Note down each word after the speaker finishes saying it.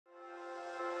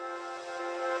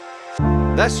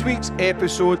This week's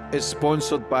episode is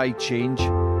sponsored by Change.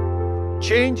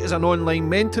 Change is an online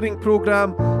mentoring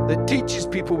program that teaches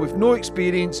people with no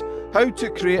experience how to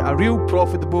create a real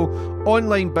profitable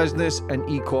online business in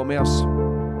e-commerce.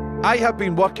 I have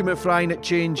been working with Ryan at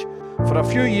Change for a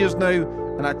few years now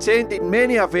and attended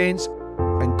many events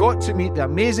and got to meet the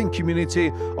amazing community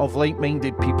of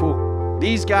like-minded people.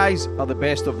 These guys are the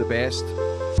best of the best.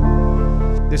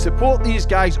 The support these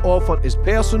guys offer is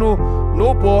personal,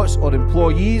 no bots or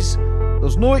employees.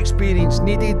 There's no experience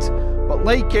needed, but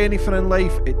like anything in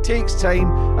life, it takes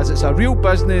time as it's a real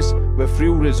business with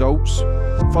real results.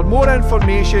 For more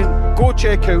information, go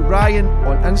check out Ryan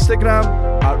on Instagram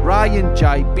at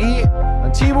RyanJB,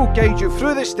 and he will guide you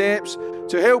through the steps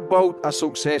to help build a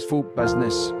successful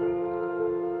business.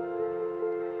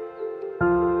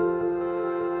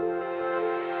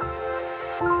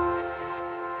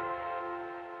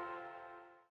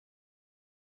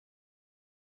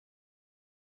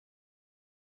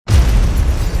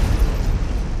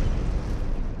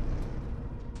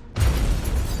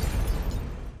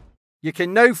 You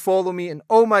can now follow me on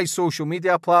all my social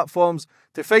media platforms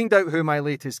to find out who my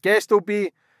latest guest will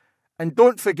be. And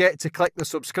don't forget to click the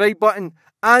subscribe button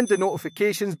and the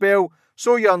notifications bell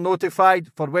so you're notified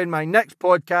for when my next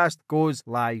podcast goes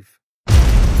live.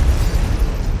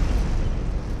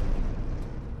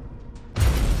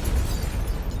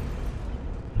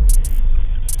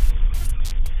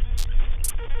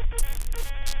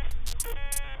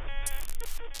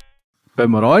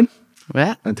 Boom, we're on.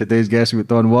 Yeah. And today's guest we've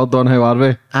done. Well done, how are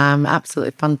we?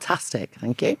 Absolutely fantastic,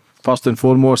 thank you. First and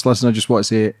foremost, listen, I just want to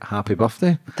say happy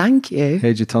birthday. Thank you.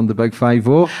 How'd you turn the big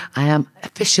 5-0? I am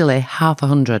officially half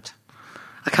 100.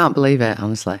 I can't believe it,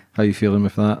 honestly. How are you feeling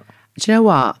with that? Do you know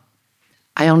what?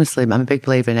 I'm a big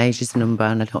believer in age is a number,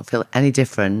 and I don't feel any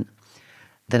different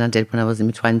than I did when I was in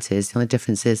my 20s. The only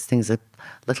difference is things are a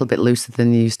little bit looser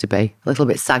than they used to be, a little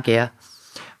bit saggier.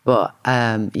 But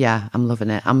yeah, I'm loving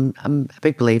it. I'm a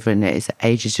big believer in it.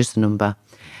 Age is just a number.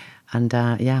 And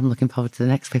yeah, I'm looking forward to the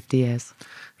next 50 years.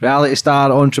 Reality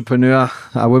star, entrepreneur,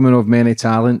 a woman of many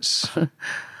talents. But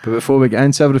before we get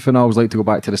into everything, I always like to go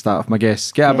back to the start of my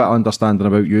guests. Get a bit of understanding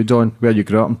about you, Dawn, where you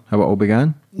grew up and how it all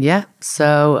began. Yeah,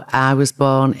 so I was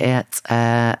born at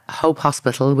Hope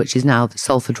Hospital, which is now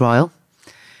Salford Royal,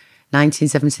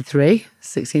 1973,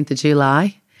 16th of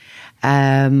July.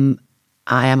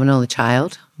 I am an only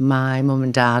child. My mum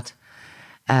and dad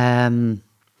are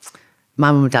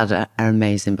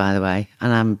amazing, by the way.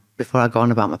 And before I go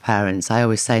on about my parents, I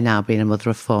always say now, being a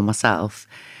mother of 4 myself,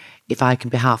 if I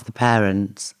can be half the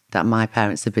parents that my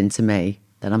parents have been to me,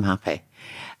 then I'm happy.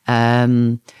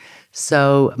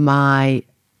 So my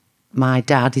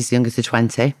dad is the youngest of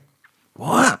 20.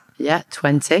 What? Yeah,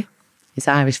 20. He's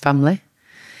Irish family.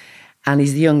 And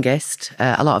he's the youngest.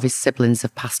 A lot of his siblings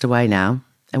have passed away now.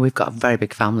 And we've got a very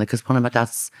big family because one of my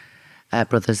dad's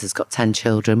brothers has got 10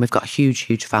 children. We've got a huge,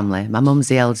 huge family. My mum's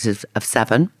the eldest of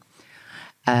 7.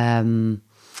 And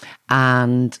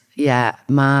yeah,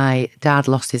 my dad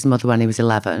lost his mother when he was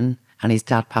 11 and his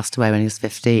dad passed away when he was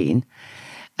 15.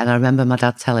 And I remember my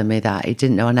dad telling me that he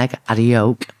didn't know an egg had a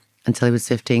yolk until he was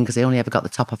 15 because he only ever got the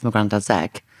top off my granddad's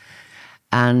egg.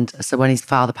 And so when his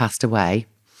father passed away,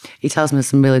 he tells me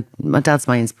my dad's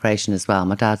my inspiration as well.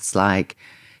 My dad's like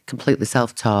completely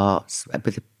self-taught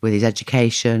with his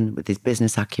education, with his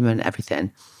business acumen,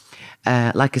 everything.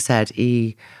 Like I said,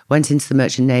 he went into the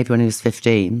Merchant Navy when he was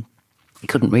 15. He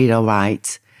couldn't read or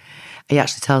write. He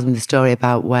actually tells me the story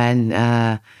about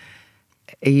when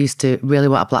he used to really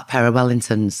want a black pair of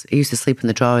Wellingtons. He used to sleep in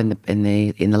the drawer in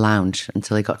the lounge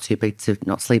until he got too big to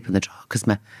not sleep in the drawer because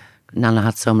my nana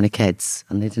had so many kids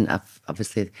and they didn't have,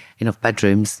 obviously, enough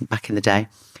bedrooms back in the day.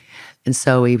 And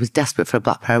so he was desperate for a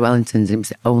black pair of Wellingtons. He was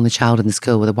the only child in the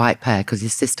school with a white pair because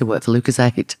his sister worked for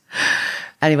Lucasade.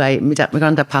 Anyway, my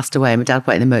granddad passed away. My dad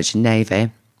went in the Merchant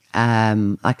Navy.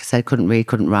 Like I said, couldn't read,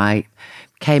 couldn't write.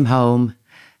 Came home,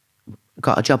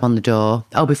 got a job on the door.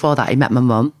 Oh, before that, he met my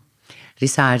mum.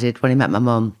 Decided when he met my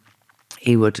mum,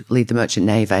 he would leave the Merchant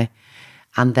Navy.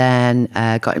 And then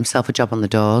got himself a job on the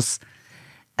doors.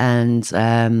 And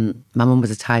my mum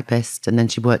was a typist. And then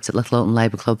she worked at Little Oulton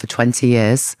Labour Club for 20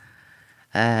 years.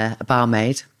 A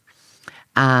barmaid.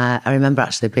 I remember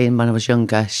actually being when I was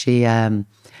younger,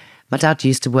 my dad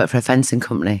used to work for a fencing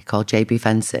company called JB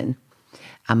Fencing.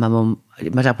 And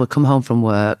my dad would come home from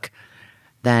work,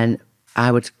 then I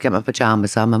would get my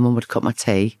pyjamas on, my mum would cook my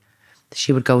tea,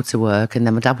 she would go to work, and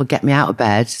then my dad would get me out of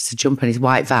bed to jump in his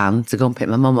white van to go and pick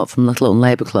my mum up from Little Oulton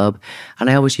Labour Club. And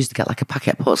I always used to get like a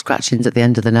packet of pork scratchings at the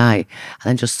end of the night and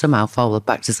then just somehow fall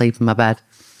back to sleep in my bed.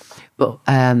 But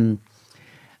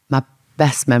my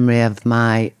best memory of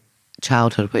my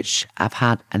childhood, which I've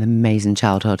had an amazing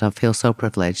childhood. I feel so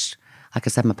privileged. Like I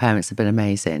said, my parents have been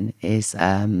amazing.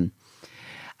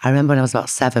 I remember when I was about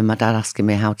 7, my dad asking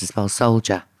me how to spell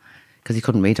soldier because he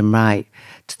couldn't read and write,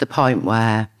 to the point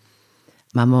where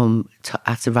my mum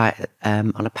had to write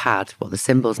on a pad what the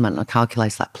symbols meant on a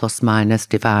calculator, like plus, minus,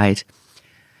 divide.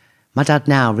 My dad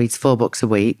now reads 4 books a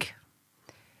week.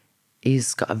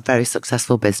 He's got a very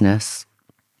successful business.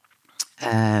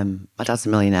 My dad's a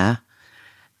millionaire,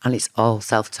 and it's all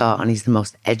self-taught, and he's the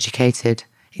most educated,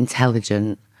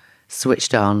 intelligent,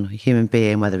 switched on human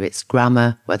being, whether it's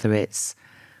grammar, whether it's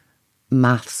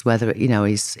maths, whether,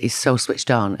 he's so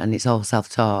switched on, and it's all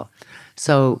self-taught.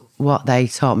 So what they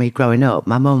taught me growing up,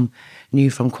 my mum knew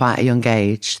from quite a young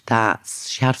age that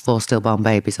she had 4 stillborn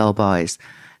babies, all boys.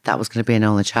 That was going to be an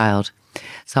only child.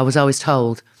 So I was always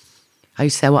told, I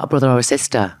used to say, what, a brother or a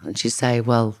sister? And she'd say,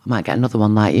 well, I might get another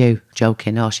one like you,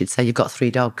 joking. Or she'd say, you've got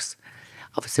 3 dogs.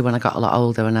 Obviously, when I got a lot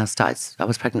older and I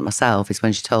was pregnant myself, is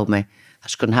when she told me that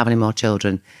she couldn't have any more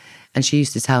children. And she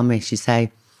used to tell me, she'd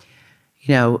say,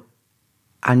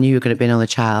 I knew you were going to be another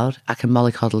child. I can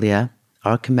mollycoddle you,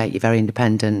 or I can make you very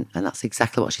independent. And that's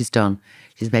exactly what she's done.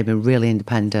 She's made me really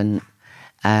independent.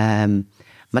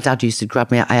 My dad used to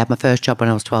grab me. I had my first job when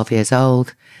I was 12 years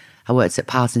old. I worked at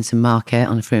Parsington Market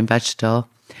on a fruit and veg store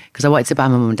because I wanted to buy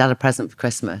my mum and dad a present for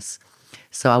Christmas.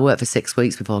 So I worked for 6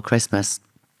 weeks before Christmas.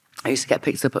 I used to get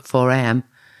picked up at 4 a.m.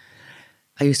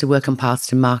 I used to work on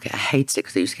Parsington Market. I hated it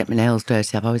because it used to get my nails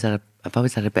dirty. I've always had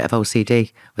a bit of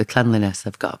OCD with cleanliness.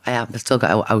 I've still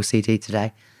got OCD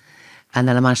today. And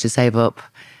then I managed to save up.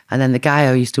 And then the guy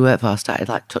I used to work for started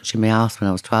touching my arse when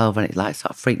I was 12, and it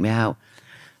sort of freaked me out.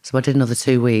 So I did another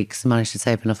 2 weeks and managed to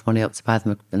save enough money up to buy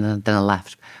them, and then I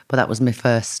left. But that was my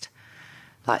first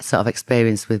sort of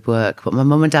experience with work. But my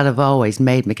mum and dad have always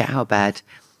made me get out of bed,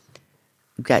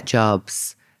 get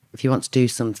jobs. If you want to do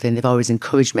something, they've always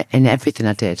encouraged me in everything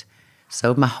I did.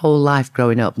 So my whole life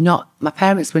growing up, my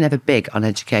parents were never big on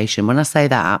education. When I say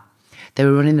that, they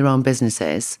were running their own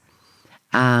businesses,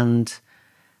 and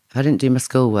if I didn't do my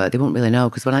schoolwork, they wouldn't really know,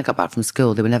 because when I got back from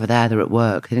school, they were never there, they were at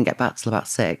work. They didn't get back till about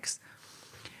 6.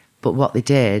 But what they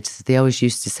did, they always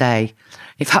used to say,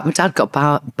 in fact, my dad got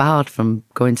barred from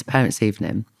going to parents'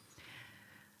 evening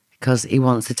because he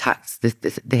once attacked,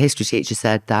 the history teacher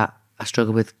said that I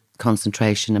struggle with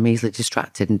concentration, I'm easily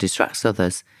distracted and distracts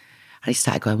others. And he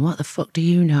started going, what the fuck do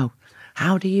you know?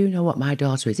 How do you know what my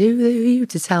daughter is? Who are you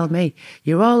to tell me?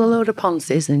 You're all a load of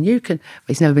ponces and you can... But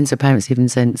he's never been to a parents' evening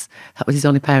since. That was his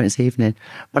only parents' evening.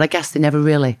 But I guess they never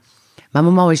really... My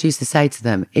mum always used to say to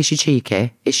them, is she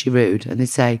cheeky? Is she rude? And they'd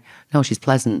say, no, she's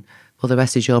pleasant. Well, the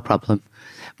rest is your problem.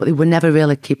 But they were never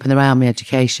really keeping their eye on my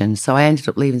education. So I ended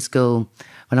up leaving school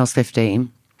when I was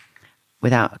 15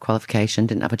 without a qualification,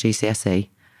 didn't have a GCSE.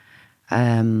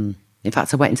 In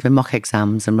fact, I went into my mock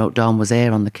exams and wrote Dawn was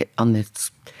here on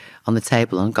the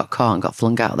table and got caught and got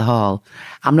flung out of the hall.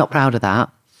 I'm not proud of that.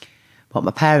 What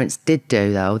my parents did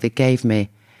do, though, they gave me,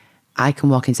 I can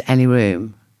walk into any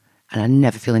room and I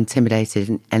never feel intimidated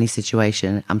in any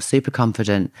situation. I'm super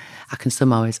confident. I can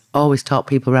somehow always talk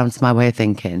people around to my way of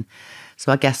thinking.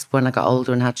 So I guess when I got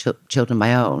older and had children of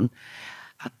my own,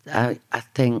 I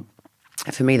think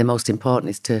for me the most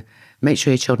important is to make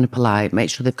sure your children are polite, make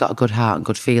sure they've got a good heart and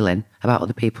good feeling about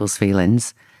other people's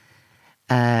feelings,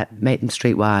 make them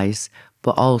streetwise,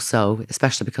 but also,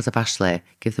 especially because of Ashley,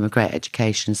 give them a great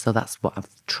education. So that's what I've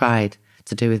tried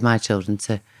to do with my children,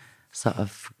 to sort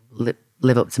of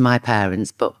live up to my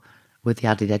parents, but with the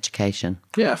added education.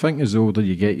 Yeah, I think as the older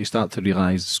you get, you start to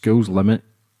realise schools limit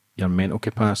your mental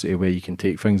capacity, where you can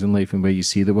take things in life and where you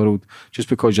see the world. Just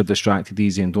because you're distracted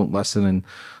easy and don't listen and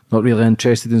not really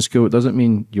interested in school, it doesn't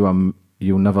mean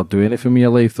you'll never do anything with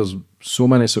your life. There's so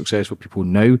many successful people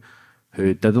now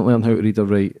who didn't learn how to read or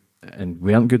write and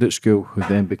weren't good at school, who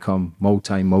then become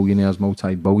multi-millionaires,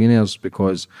 multi-billionaires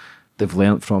because they've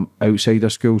learnt from outside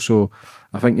of school. So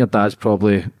I think your dad's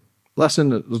probably... Listen,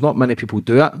 there's not many people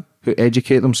do it who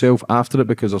educate themselves after it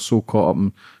because they're so caught up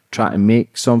in trying to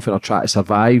make something or try to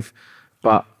survive.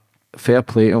 But fair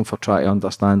play to him for trying to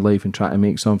understand life and try to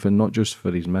make something, not just for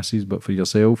his missus, but for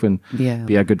yourself, and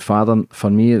be a good father. For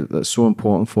me, that's so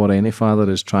important for any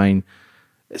father, is trying...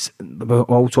 We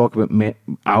all talk about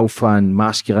alpha and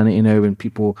masculinity now, and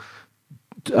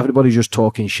everybody's just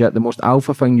talking shit. The most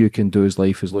alpha thing you can do in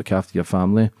life is look after your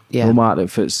family. No matter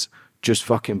if it's just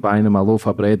fucking buying them a loaf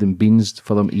of bread and beans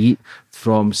for them to eat,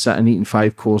 from sitting eating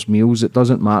 5-course meals. It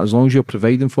doesn't matter. As long as you're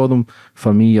providing for them,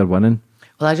 for me, you're winning.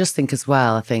 Well, I just think as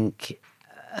well, I think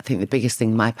the biggest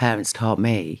thing my parents taught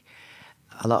me,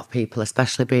 a lot of people,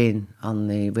 especially being on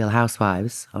the Real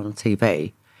Housewives on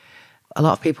TV, a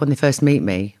lot of people when they first meet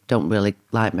me don't really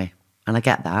like me. and I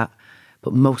get that.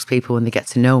 But most people, when they get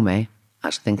to know me,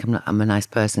 actually think I'm a nice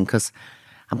person, because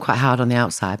I'm quite hard on the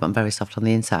outside, but I'm very soft on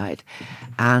the inside.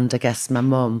 And I guess my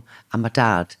mum and my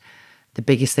dad, the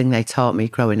biggest thing they taught me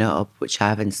growing up, which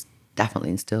I've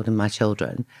definitely instilled in my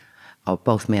children, or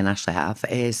both me and Ashley have,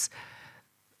 is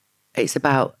it's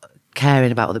about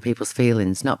caring about other people's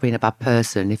feelings, not being a bad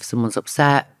person. If someone's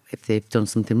upset, if they've done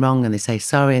something wrong and they say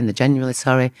sorry and they're genuinely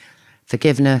sorry,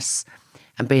 forgiveness,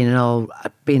 and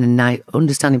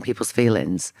understanding people's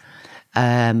feelings,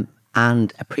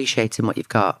 and appreciating what you've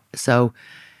got. So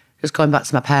just going back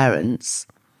to my parents,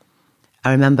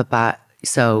 I remember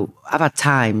so I've had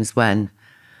times when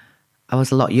I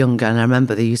was a lot younger, and I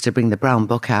remember they used to bring the brown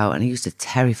book out, and it used to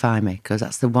terrify me, because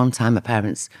that's the one time my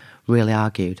parents really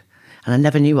argued. And I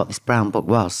never knew what this brown book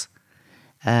was.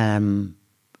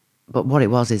 But what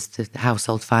it was is the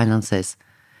household finances.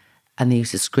 And they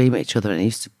used to scream at each other, and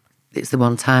it's the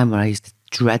one time where I used to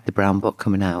dread the brown book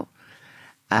coming out.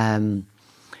 And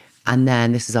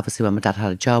then this is obviously when my dad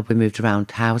had a job. We moved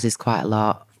around houses quite a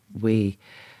lot. We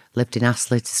lived in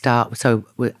Astley to start. So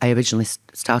I originally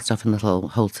started off in Little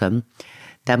Hulton.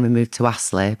 Then we moved to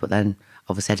Astley, but then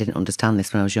obviously I didn't understand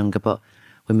this when I was younger, but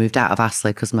we moved out of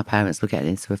Astley because my parents were getting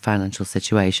into a financial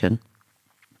situation.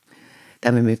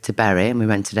 Then we moved to Bury, and we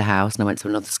rented a house, and I went to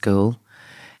another school.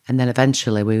 And then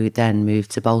eventually we then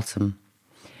moved to Bolton.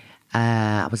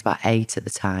 I was about 8 at the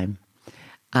time.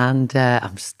 And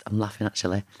I'm laughing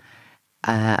actually.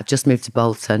 I've just moved to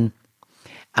Bolton,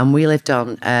 and we lived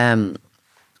on a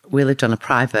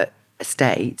private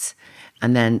estate,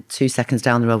 and then 2 seconds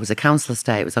down the road was a council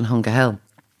estate. It was on Hunger Hill.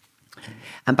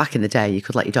 And back in the day, you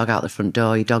could let your dog out the front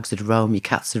door, your dogs would roam, your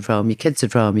cats would roam, your kids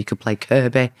would roam, you could play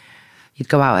Kirby. You'd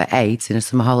go out at 8 in a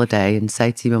summer holiday and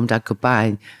say to your mum and dad goodbye,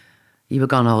 and you were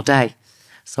gone all day.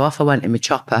 So off I went in my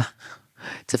chopper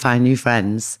to find new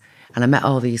friends, and I met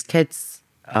all these kids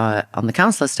on the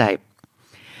council estate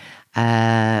who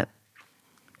are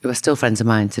still friends of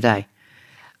mine today.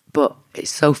 But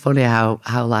it's so funny how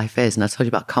life is. And I told you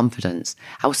about confidence.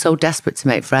 I was so desperate to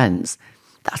make friends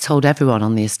that I told everyone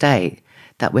on the estate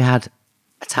that we had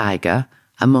a tiger,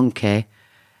 a monkey,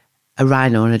 a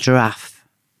rhino and a giraffe.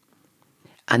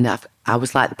 And I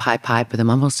was like the Pied Piper. I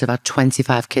must have had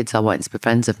 25 kids I wanted to be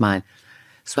friends of mine.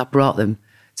 So I brought them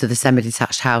to the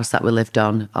semi-detached house that we lived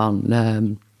on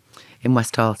in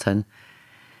West Horton.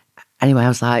 Anyway, I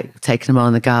was like taking them all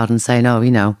in the garden, saying,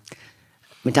 oh,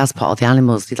 my dad's put all the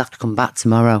animals, he'll have to come back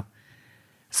tomorrow.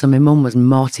 So my mum was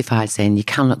mortified, saying, you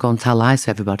cannot go and tell lies to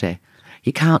everybody.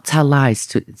 You can't tell lies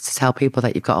to tell people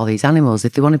that you've got all these animals.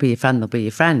 If they want to be your friend, they'll be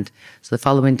your friend. So the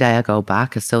following day I go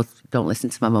back, I still don't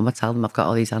listen to my mum. I tell them I've got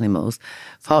all these animals.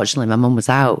 Fortunately, my mum was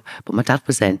out, but my dad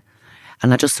was in.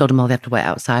 And I just told him all they have to wait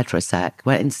outside for a sec.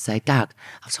 Went in to say, Dad,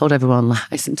 I've told everyone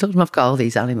lies and told them I've got all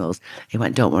these animals. He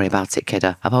went, don't worry about it,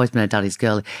 kiddo. I've always been a daddy's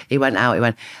girl. He went out, he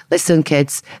went, listen,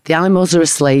 kids, the animals are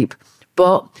asleep.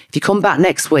 But if you come back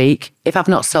next week, if I've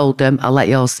not sold them, I'll let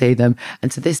you all see them.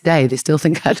 And to this day, they still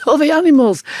think I had all the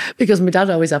animals, because my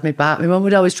dad always had me back. My mum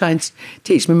would always try and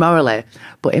teach me morally.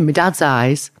 But in my dad's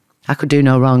eyes, I could do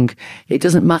no wrong. It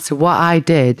doesn't matter what I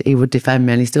did, he would defend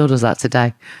me, and he still does that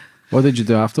today. What did you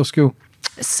do after school?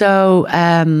 So,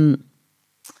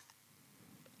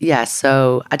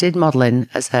 so I did modelling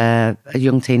as a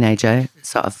young teenager,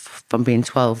 sort of from being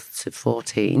 12 to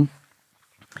 14.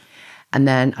 And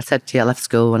then I said to you, I left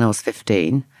school when I was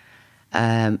 15.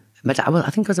 My dad, I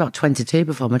think I was about 22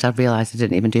 before my dad realised I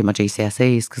didn't even do my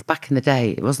GCSEs, because back in the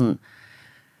day it wasn't,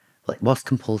 well, it was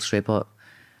compulsory, but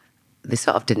they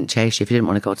sort of didn't chase you. If you didn't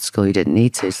want to go to school, you didn't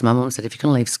need to. So my mum said, if you're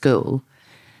going to leave school,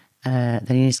 then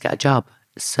you need to get a job.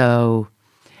 So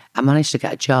I managed to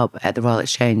get a job at the Royal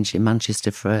Exchange in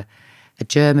Manchester for a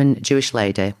German Jewish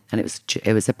lady, and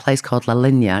it was a place called La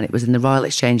Linea, and it was in the Royal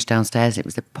Exchange downstairs, and it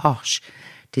was a posh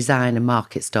design and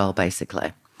market stall,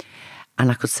 basically.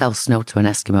 And I could sell snow to an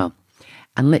Eskimo.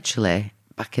 And literally,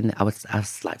 back in, I was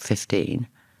like 15,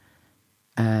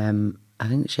 I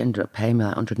think she ended up paying me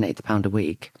like £180 a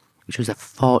week, which was a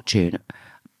fortune.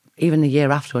 Even the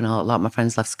year after, when a lot of my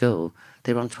friends left school,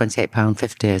 they were on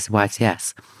 £28.50 as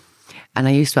YTS. And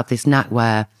I used to have this knack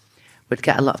where we'd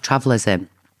get a lot of travellers in,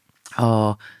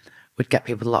 or we'd get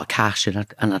people a lot of cash, and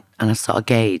I'd sort of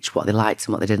gauge what they liked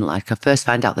and what they didn't like. I'd first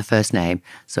find out their first name,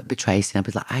 so it'd be Tracy, and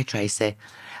I'd be like, hi, Tracy.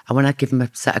 And when I'd give them a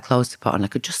set of clothes to put on, I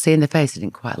could just see in their face they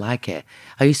didn't quite like it.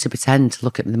 I used to pretend to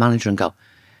look at the manager and go,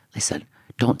 listen,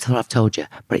 don't tell her I've told you,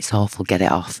 but it's awful, get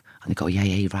it off. And they go, yeah,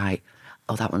 you're right.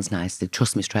 Oh, that one's nice. They'd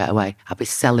trust me straight away. I'd be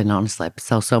selling, honestly. I'd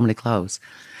sell so many clothes.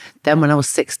 Then when I was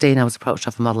 16, I was approached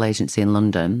off a model agency in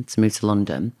London to move to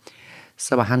London.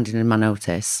 So I handed in my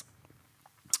notice.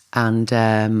 And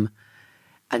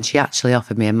And she actually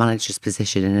offered me a manager's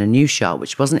position in a new shop,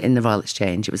 which wasn't in the Royal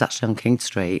Exchange. It was actually on King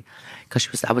Street,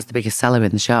 because I was the biggest seller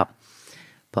in the shop.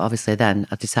 But obviously then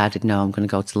I decided, no, I'm going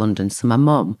to go to London. So my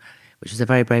mum, which was a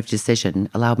very brave decision,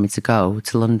 allowed me to go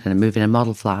to London and move in a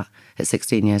model flat at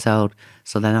 16 years old.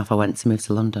 So then off I went to move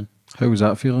to London. How was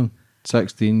that feeling?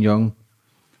 16, young?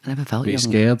 I never felt young. Were you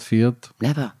scared, feared?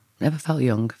 Never felt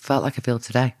young. Felt like I feel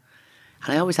today.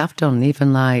 And I always have done,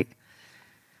 even like,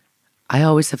 I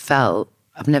always have felt,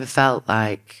 I've never felt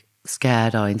like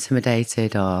scared or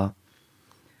intimidated, or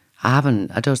I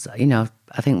haven't. I just,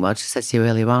 I think what I just said to you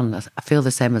earlier on, I feel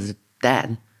the same as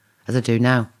then as I do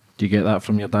now. Do you get that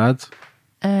from your dad?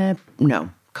 No.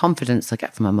 Confidence I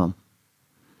get from my mum.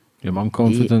 Your mum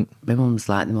confident? My mum's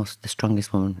like the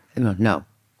strongest woman. No,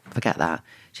 forget that.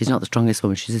 She's not the strongest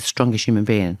woman. She's the strongest human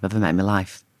being I've ever met in my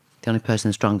life. The only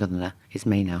person stronger than her is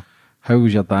me now. How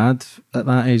was your dad at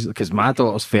that age? Because my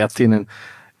daughter's 13, and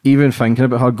even thinking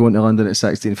about her going to London at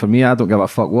 16, for me, I don't give a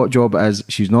fuck what job it is,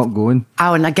 she's not going.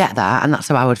 Oh, and I get that, and that's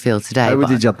how I would feel today. How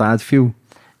did your dad feel?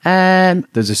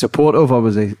 There's a supportive, or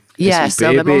was he? Yeah, his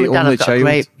so baby, my mum and dad only have got child? a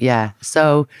great,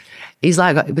 so he's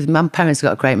like, with my parents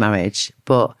got a great marriage,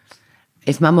 but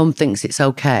if my mum thinks it's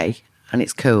okay and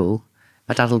it's cool,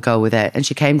 my dad will go with it. And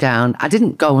she came down. I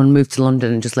didn't go and move to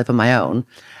London and just live on my own.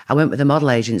 I went with a model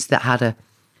agency that had a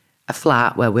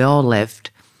flat where we all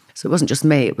lived. So it wasn't just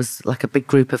me, it was like a big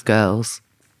group of girls.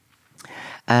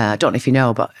 I don't know if you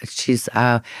know, but she's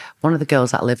one of the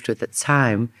girls that I lived with at the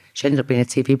time. She ended up being a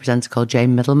TV presenter called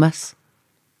Jane Middlemas.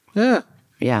 Yeah.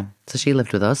 Yeah, so she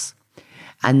lived with us.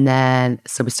 And then,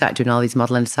 so we started doing all these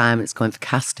modelling assignments, going for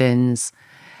castings.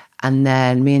 And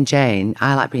then me and Jane,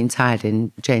 I like being tied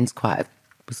in. Jane's I've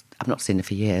not seen her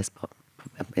for years, but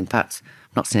in fact,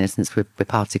 I've not seen her since we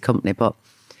parted company. But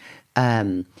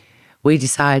we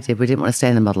decided we didn't want to stay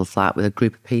in the model flat with a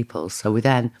group of people. So we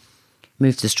then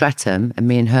moved to Streatham, and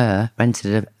me and her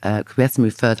rented because we had to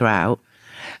move further out.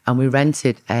 And we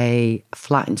rented a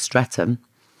flat in Streatham,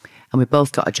 and we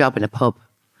both got a job in a pub.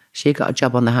 She got a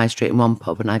job on the high street in one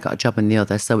pub, and I got a job in the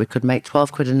other. So we could make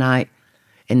 12 quid a night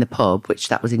in the pub, which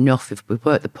that was enough. If we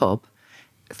worked the pub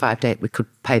 5 days, we could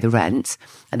pay the rent.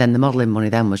 And then the modelling money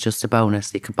then was just a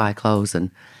bonus. You could buy clothes.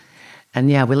 And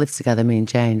yeah, we lived together, me and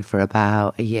Jane, for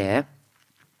about a year.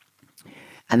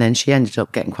 And then she ended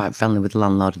up getting quite friendly with the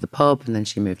landlord of the pub, and then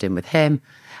she moved in with him.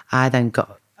 I then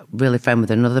got really friendly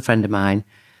with another friend of mine,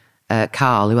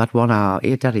 Carl, who had one arm.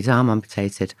 He had his arm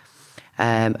amputated.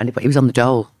 But he was on the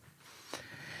dole.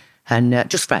 And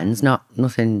just friends,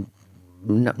 nothing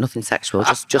sexual,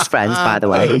 just friends, by the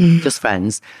way, just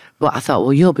friends. But I thought,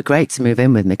 well, you'll be great to move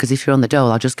in with me, because if you're on the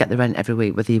dole, I'll just get the rent every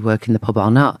week, whether you work in the pub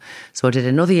or not. So I did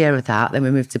another year of that. Then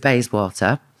we moved to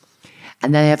Bayswater.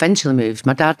 And then I eventually moved.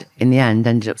 My dad, in the end,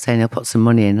 ended up saying he'll put some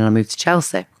money in, and I moved to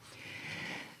Chelsea.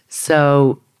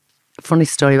 So, funny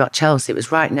story about Chelsea, it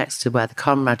was right next to where the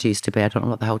Conrad used to be. I don't know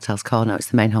what the hotel's called now. It's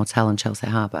the main hotel on Chelsea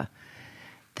Harbour.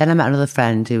 Then I met another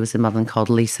friend who was a modelling called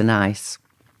Lisa Nice.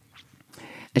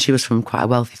 And she was from quite a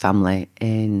wealthy family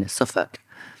in Suffolk.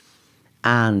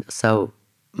 And so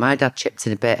my dad chipped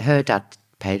in a bit. Her dad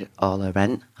paid all her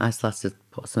rent. I still had to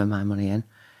put some of my money in.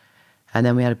 And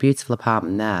then we had a beautiful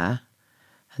apartment there.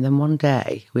 And then one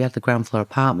day, we had the ground floor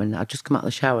apartment. I'd just come out of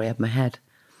the shower, I had my head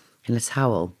in a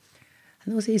towel.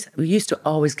 And there was these, we used to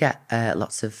always get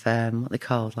lots of, what they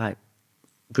called, like,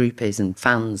 groupies and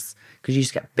fans, because you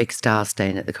used to get big stars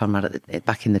staying at the Conrad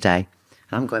back in the day.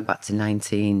 And I'm going back to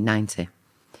 1990.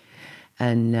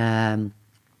 And there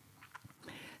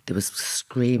was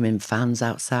screaming fans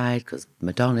outside because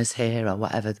Madonna's here or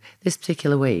whatever. This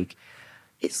particular week,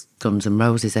 it's Guns N'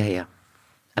 Roses are here.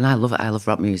 And I love it. I love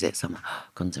rock music. So I'm like, oh,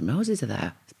 Guns N' Roses are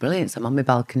there. It's brilliant. So I'm on my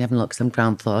balcony having a look at some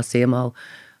ground floor. I see them all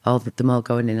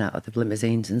going in and out of the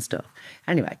limousines and stuff.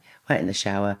 Anyway, went in the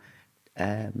shower.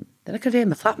 Then I could hear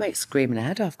my flatmate screaming her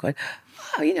head off, going,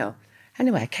 oh,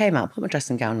 Anyway, I came out, put my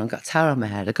dressing gown on, got a towel on my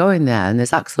head. I go in there, and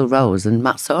there's Axl Rose and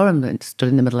Matt Sorum stood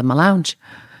in the middle of my lounge.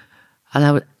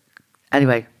 And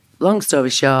anyway, long story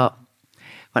short,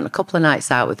 went a couple of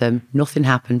nights out with them. Nothing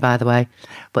happened, by the way.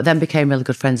 But then became really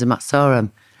good friends with Matt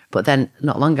Sorum. But then,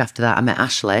 not long after that, I met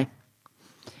Ashley.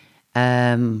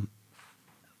 I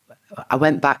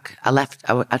went back,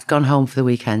 I'd gone home for the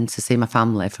weekend to see my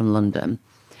family from London.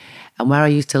 And where I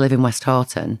used to live in West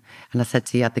Horton, and I said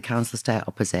to you, had the council estate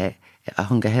opposite, at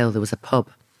Hunger Hill, there was a pub.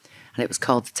 And it was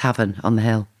called the Tavern on the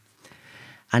Hill.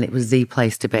 And it was the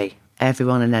place to be.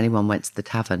 Everyone and anyone went to the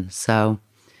tavern. So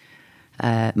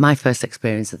my first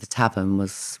experience at the tavern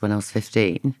was when I was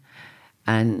 15.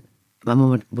 And my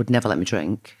mum would never let me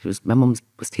drink. My mum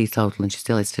was teetotal, and she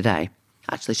still is today.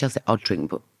 Actually, she has the odd drink,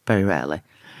 but very rarely.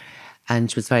 And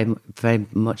she was very, very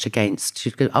much against.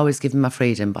 She could always give me my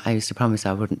freedom, but I used to promise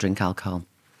her I wouldn't drink alcohol.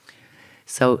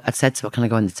 So I'd said to her, can I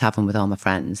go in the tavern with all my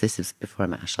friends? This is before I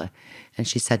met Ashley. And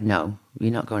she said, no,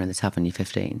 you're not going in the tavern, you're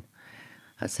 15.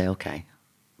 I'd say, okay.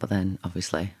 But then,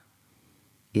 obviously,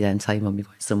 you then tell your mum you're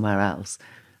going somewhere else.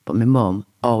 But my mum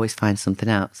always finds something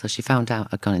out. So she found out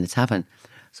I'd gone in the tavern.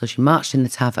 So she marched in the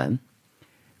tavern,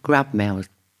 grabbed me. I was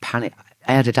panicked.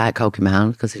 I had a Diet Coke in my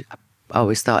hand because I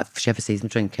always thought if she ever sees me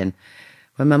drinking,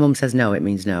 when my mum says no, it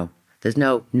means no. There's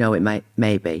no, it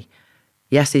may be.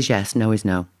 Yes is yes, no is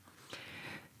no.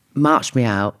 Marched me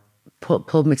out,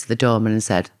 pulled me to the doorman and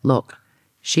said, look,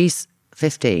 she's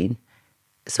 15,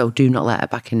 so do not let her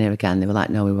back in here again. They were like,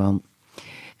 no, we won't.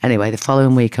 Anyway, the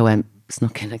following week I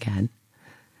snuck in again,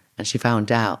 and she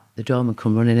found out. The doorman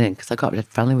come running in because I got dead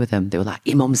friendly with them. They were like,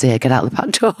 your mum's here, get out the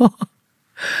back door.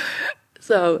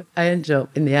 So I ended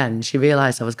up, in the end, she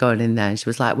realised I was going in there, and she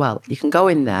was like, well, you can go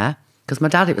in there, because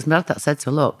it was my dad that said to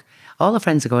her, look, all her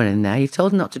friends are going in there, you've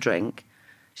told her not to drink.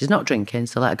 She's not drinking,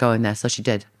 so let her go in there. So she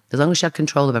did. As long as she had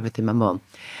control of everything, my mum.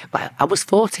 But I was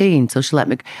 14, so she let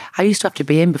me. I used to have to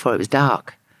be in before it was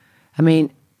dark. I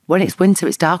mean, when it's winter,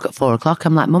 it's dark at 4 o'clock.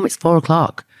 I'm like, Mum, it's 4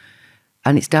 o'clock.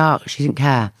 And it's dark. She didn't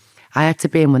care. I had to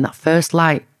be in when that first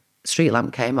street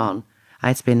lamp came on. I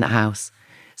had to be in that house.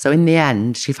 So in the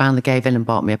end, she finally gave in and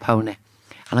bought me a pony.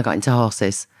 And I got into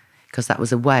horses because that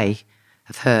was a way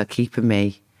of her keeping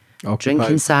me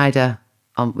drinking cider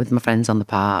with my friends on the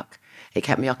park. It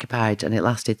kept me occupied, and it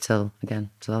lasted till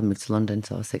I moved to London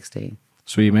till I was 16.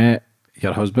 So you met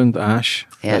your husband, Ash,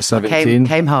 at 17?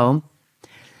 Came home.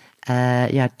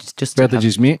 Just Where did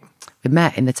you meet? We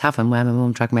met in the tavern where my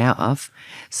mum dragged me out of.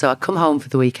 So I'd come home for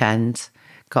the weekend,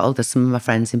 got hold of some of my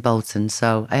friends in Bolton.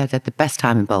 So I had the best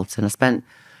time in Bolton.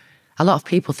 A lot of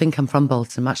people think I'm from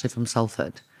Bolton. I'm actually from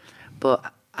Salford.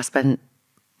 But I spent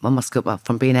my school,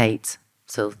 from being 8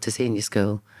 to senior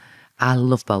school, I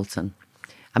love Bolton.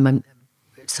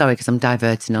 Sorry, because I'm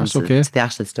diverting on to the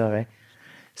Ashley story.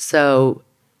 So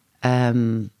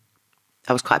I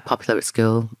was quite popular at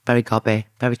school, very gobby,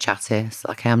 very chatty,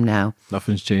 like I am now.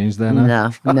 Nothing's changed then,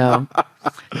 eh? No.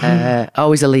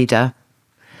 Always a leader.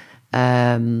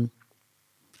 A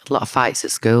lot of fights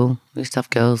at school. We used to have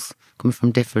girls coming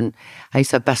from different... I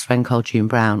used to have a best friend called June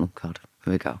Brown. Oh, God,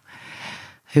 here we go.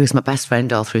 Who was my best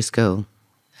friend all through school.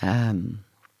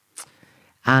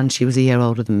 And she was a year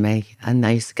older than me. And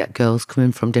I used to get girls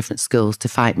coming from different schools to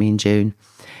fight me in June.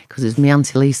 Because it was my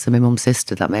Auntie Lisa, my mum's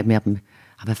sister, that made me have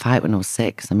a fight when I was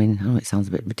 6. I mean, I know it sounds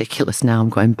a bit ridiculous now. I'm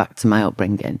going back to my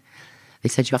upbringing. They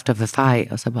said, you have to have a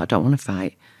fight. I said, well, I don't want to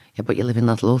fight. Yeah, but you live in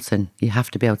Little Alton. You have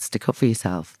to be able to stick up for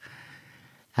yourself.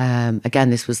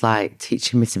 Again, this was like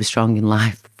teaching me to be strong in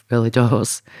life, early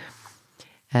doors.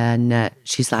 And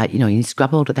she's like, you need to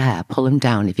grab hold of the hair, pull them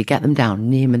down. If you get them down,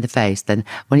 knee them in the face, then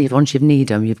once you've kneed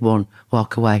them, you've won,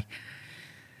 walk away.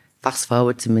 Fast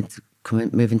forward to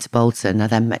moving to Bolton, I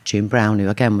then met June Brown, who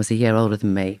again was a year older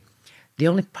than me. The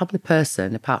only probably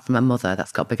person, apart from my mother,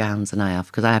 that's got bigger hands than I have,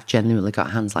 because I have genuinely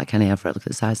got hands like any other. Look at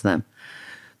the size of them.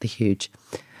 They're huge.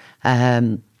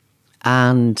 And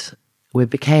we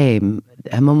became,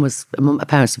 her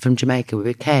parents are from Jamaica, we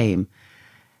became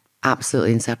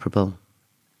absolutely inseparable.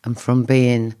 And from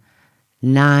being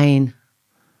 9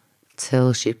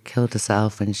 till she killed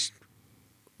herself when she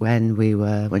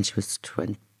was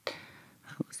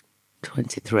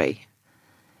 23,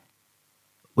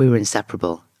 we were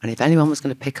inseparable. And if anyone was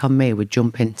going to pick on me, we'd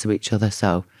jump into each other.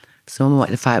 So if someone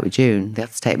wanted to fight with June, they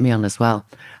had to take me on as well.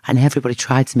 And everybody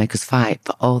tried to make us fight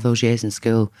for all those years in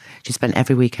school. She spent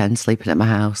every weekend sleeping at my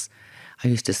house. I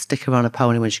used to stick her on a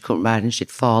pony when she couldn't ride and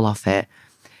she'd fall off it.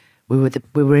 We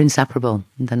were inseparable.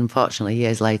 And then, unfortunately,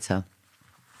 years later,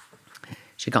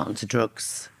 she got onto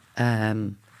drugs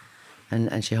and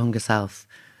she hung herself.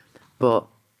 But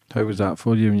how was that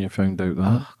for you when you found out that?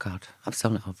 Oh God, I've still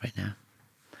not over it now.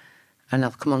 And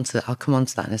I'll come on to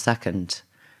that in a second.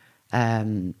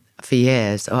 For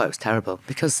years, it was terrible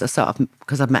because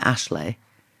I've met Ashley.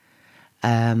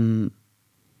 I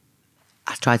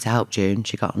tried to help June.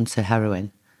 She got onto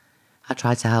heroin. I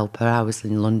tried to help her. I was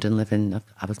in London living.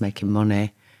 I was making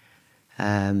money.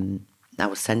 I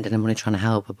was sending her money trying to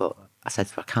help her, but I said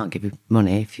to her, I can't give you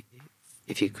money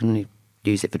if you couldn't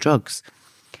use it for drugs.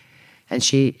 And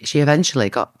she eventually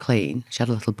got clean. She had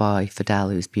a little boy, Fidel,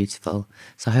 who was beautiful.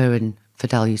 So her and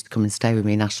Fidel used to come and stay with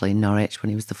me and Ashley in Norwich when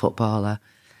he was the footballer.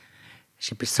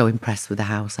 She'd be so impressed with the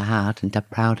house I had and dead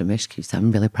proud of me. She keeps saying,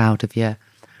 I'm really proud of you. I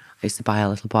used to buy her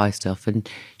little boy stuff, and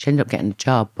she ended up getting a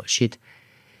job, but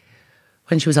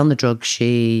when she was on the drugs,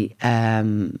 she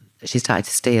started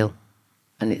to steal.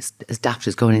 And it's as daft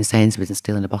as going in Sainsbury's and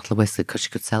stealing a bottle of whiskey because she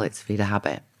could sell it to feed a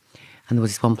habit. And there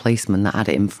was this one policeman that had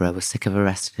it in for her, was sick of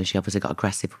arresting her. She obviously got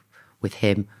aggressive with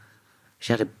him.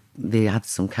 They had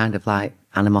some kind of like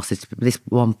animosity with this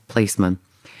one policeman.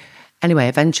 Anyway,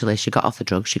 eventually she got off the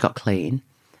drugs, she got clean.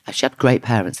 She had great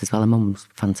parents as well. Her mum was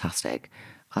fantastic.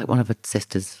 Like one of her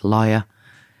sisters, a lawyer.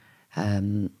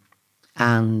 And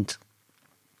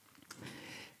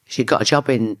she got a job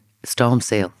in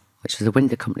Stormseal, which was a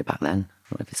window company back then. I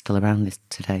don't know if it's still around this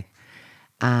today.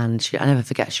 And I never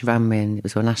forget, she rang me, and it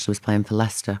was when Ashley was playing for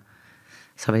Leicester,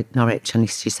 sorry, Norwich, and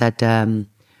she said, I've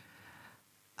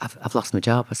lost my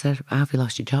job. I said, how have you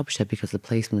lost your job? She said, because the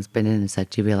policeman's been in and said,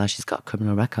 do you realise she's got a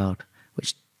criminal record?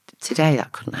 Which today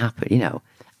that couldn't happen, you know.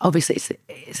 Obviously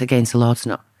it's against the law to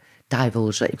not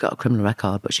divulge that you've got a criminal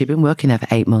record, but she'd been working there for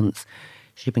 8 months.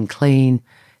 She'd been clean,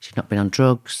 she'd not been on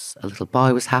drugs, a little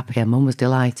boy was happy, her mum was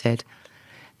delighted.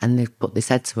 But they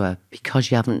said to her,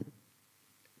 because you haven't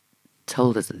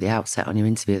told us at the outset on your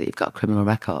interview that you've got a criminal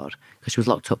record, because she was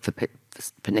locked up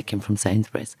for nicking from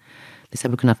Sainsbury's, they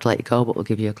said, we're going to have to let you go, but we'll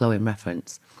give you a glowing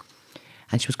reference.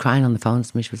 And she was crying on the phone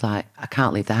to me. She was like, I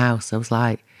can't leave the house. I was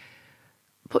like,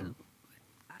 but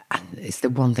it's the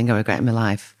one thing I regret in my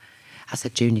life. I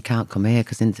said, June, you can't come here,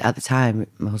 because at the time,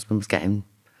 my husband was getting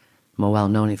more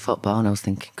well-known in football, and I was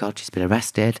thinking, God, she's been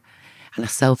arrested. And I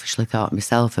selfishly thought of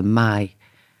myself and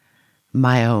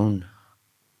my own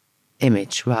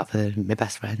image rather than my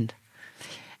best friend.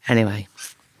 Anyway,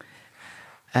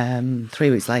 3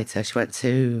 weeks later, she went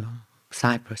to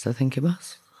Cyprus, I think it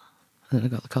was. And then I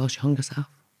got the call, she hung herself.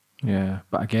 Yeah,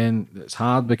 but again, it's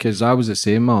hard because I was the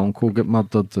same. My uncle got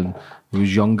murdered and I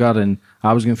was younger, and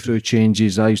I was going through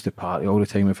changes. I used to party all the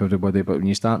time with everybody, but when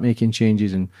you start making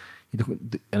changes and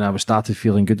I started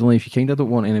feeling good in life, you kind of don't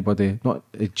want anybody, not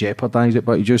to jeopardise it,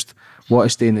 but you just want to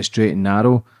stay in the straight and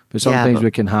narrow. But sometimes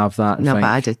we can have that. No, but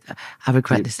I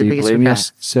regret this. Do you blame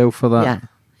yourself for that?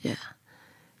 Yeah.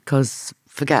 Because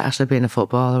forget actually being a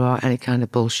footballer or any kind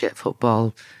of bullshit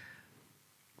football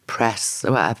press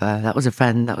or whatever. That was a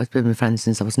friend that was been my friend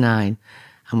since I was 9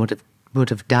 and would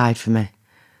have died for me.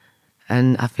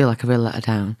 And I feel like I really let her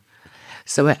down.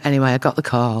 So anyway, I got the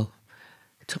call.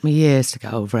 It took me years to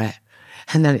get over it.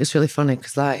 And then it was really funny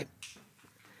because like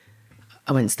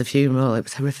I went to the funeral. It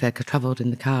was horrific. I travelled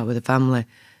in the car with the family.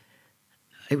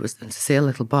 It was to see a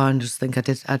little boy and just think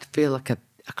I'd feel like I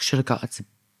should have got her to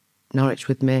Norwich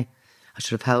with me. I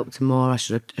should have helped her more. I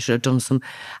should have done some.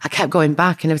 I kept going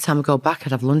back, and every time I go back,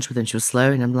 I'd have lunch with her, and she was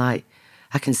slurring. I'm like,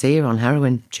 I can see her on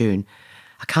heroin, June.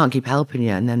 I can't keep helping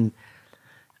you. And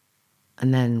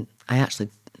then I actually,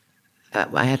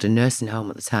 I had a nursing home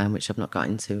at the time, which I've not got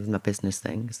into with my business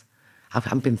things.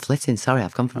 I've been flitting. Sorry,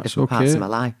 I've come from different parts of my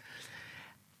life.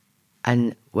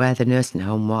 And where the nursing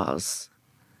home was,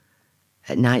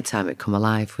 at night time, it'd come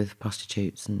alive with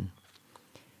prostitutes, and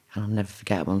I'll never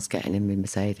forget once getting in my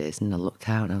Mercedes, and I looked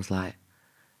out and I was like,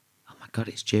 oh my God,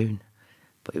 it's June.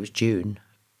 But it was June,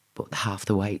 but half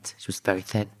the weight. She was very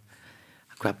thin.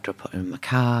 I grabbed her, put her in my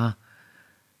car.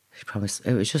 She promised,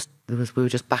 we were just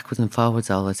backwards and forwards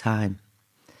all the time.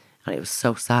 And it was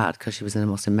so sad because she was the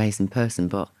most amazing person,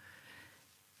 but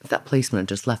if that policeman had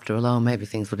just left her alone, maybe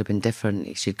things would have been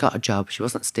different. She'd got a job, she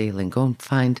wasn't stealing. Go and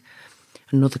find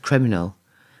another criminal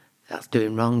that's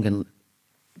doing wrong and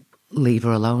leave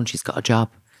her alone. She's got a job.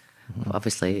 But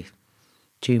obviously,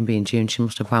 June being June, she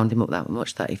must have wound him up that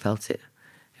much that he felt it.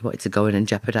 He wanted to go in and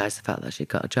jeopardise the fact that she'd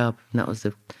got a job. And that was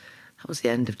the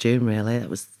end of June, really. It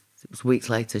was weeks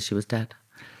later she was dead.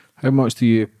 How much do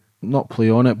you not play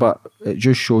on it, but it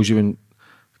just shows you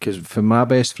because for my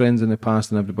best friends in the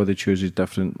past, and everybody chooses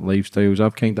different lifestyles,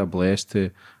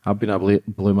 I've been a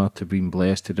bloomer to being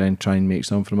blessed to then try and make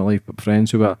something from my life, but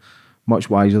friends who are much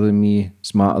wiser than me,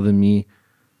 smarter than me,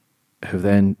 who've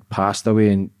then passed away.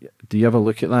 And do you ever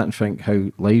look at that and think how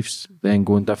life's then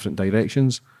going different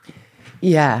directions?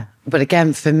 Yeah, but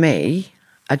again, for me,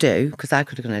 I do, because I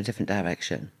could have gone in a different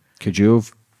direction. Could you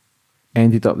have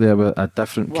ended up there with a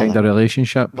different kind of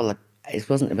relationship? Well, it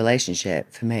wasn't a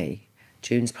relationship for me.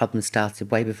 June's problem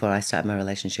started way before I started my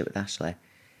relationship with Ashley.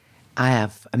 I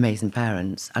have amazing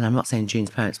parents, and I'm not saying June's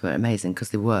parents weren't amazing,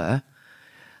 because they were,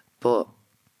 but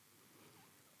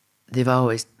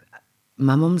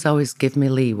my mum's always given me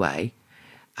leeway.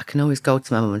 I can always go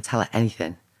to my mum and tell her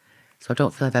anything. So I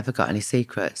don't feel I've ever got any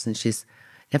secrets, and she's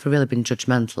never really been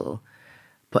judgmental,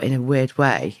 but in a weird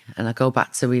way. And I go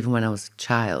back to even when I was a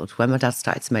child, when my dad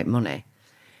started to make money,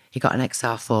 he got an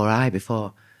XR4i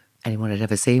before anyone had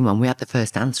ever seen one. We had the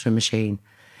first answering machine.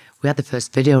 We had the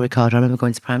first video recorder. I remember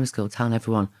going to primary school telling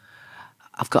everyone,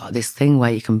 I've got this thing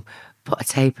where you can put a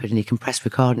tape in and you can press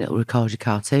record and it'll record your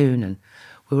cartoon. And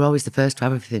we were always the first to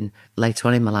have everything later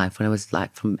on in my life when I was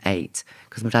like from 8,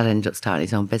 because my dad ended up starting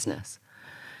his own business.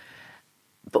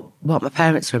 But what my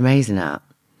parents were amazing at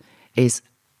is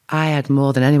I had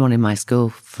more than anyone in my school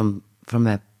from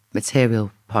a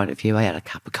material point of view. I had a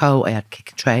cap of coat, I had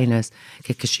kicker trainers,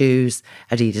 kicker shoes,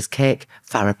 Adidas kick,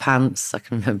 Farrah pants. I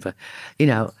can remember, you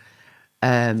know.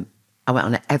 I went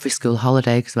on every school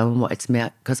holiday because my mum wanted to me,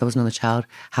 because I was another child,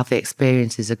 have the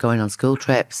experiences of going on school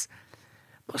trips.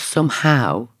 But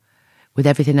somehow, with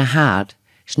everything I had,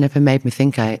 she never made me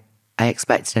think I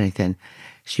expected anything.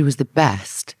 She was the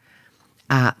best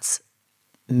at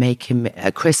making me,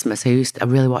 at Christmas, I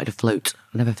really wanted a flute.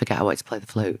 I'll never forget, I wanted to play the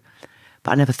flute.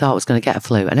 But I never thought I was going to get a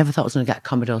flute. I never thought I was going to get a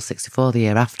Commodore 64 the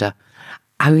year after.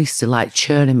 I used to like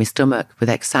churn in my stomach with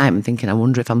excitement, thinking, I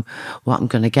wonder what I'm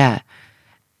going to get.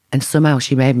 And somehow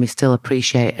she made me still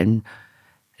appreciate and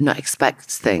not expect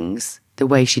things the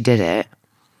way she did it.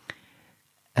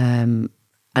 I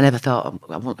never thought,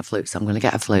 I want a flute, so I'm going to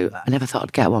get a flute. I never thought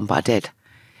I'd get one, but I did.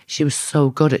 She was so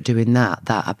good at doing that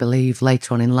I believe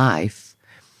later on in life,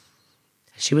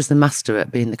 she was the master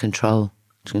at being the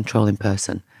controlling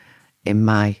person in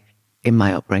my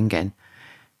upbringing.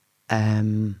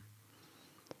 And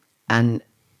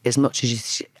as much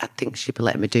as I think she'd be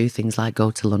letting me do things like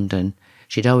go to London,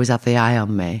 she'd always have the eye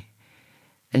on me,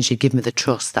 and she'd give me the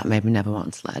trust that made me never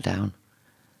want to let her down.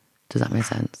 Does that make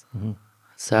sense? Mm-hmm.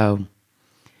 So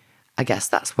I guess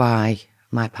that's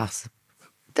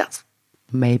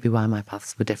maybe why my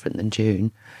paths were different than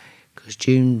June, because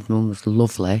June's mum was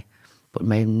lovely, but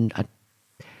maybe a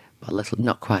little,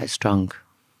 not quite as strong.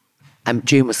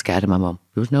 June was scared of my mum.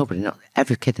 There was nobody, not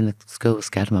every kid in the school was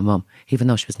scared of my mum, even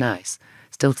though she was nice.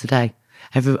 Still today,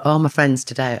 all my friends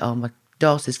today, all my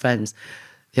daughter's friends,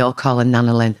 they all call her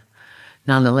Nana Lynn.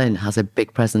 Nana Lynn has a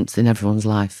big presence in everyone's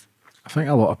life. I think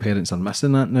a lot of parents are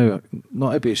missing that now.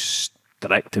 Not to be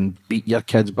strict and beat your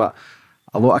kids, but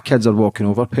a lot of kids are walking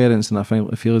over parents, and I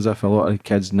feel as if a lot of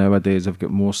kids nowadays have got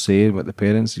more say with the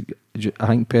parents. I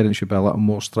think parents should be a little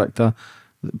more stricter.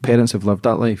 Parents have lived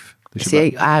that life.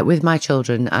 See, with my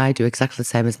children, I do exactly the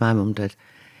same as my mum did.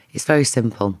 It's very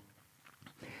simple.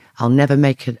 I'll never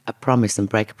make a promise and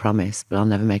break a promise, but I'll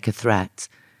never make a threat,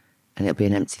 and it'll be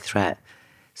an empty threat.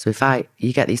 So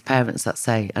you get these parents that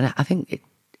say, and I think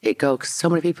it goes, because so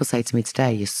many people say to me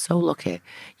today, you're so lucky,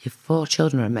 your 4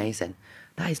 children are amazing.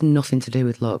 That is nothing to do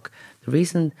with luck. The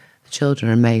reason the children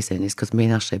are amazing is because me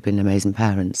and Ashley have been amazing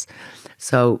parents.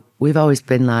 So we've always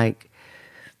been like,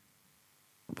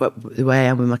 the way I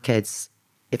am with my kids,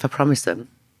 if I promise them,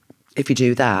 if you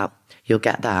do that, you'll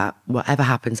get that. Whatever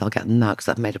happens, I'll get them that because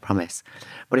I've made a promise.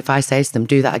 But if I say to them,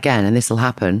 do that again and this will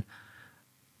happen,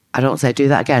 I don't say, do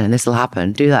that again and this will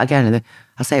happen. Do that again. And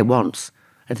I say it once.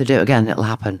 If they do it again, it'll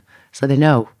happen. So they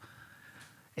know.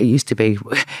 It used to be,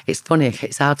 it's funny,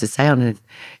 it's hard to say on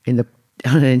an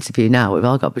interview now, we've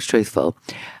all got to be truthful.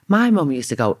 My mum used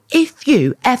to go, if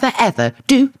you ever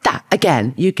do that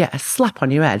again, you get a slap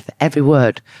on your head for every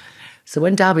word. So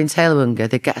when Darby and Taylor were younger,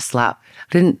 they'd get a slap.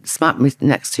 I didn't smack my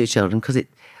next 2 children because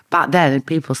back then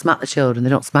people smack the children, they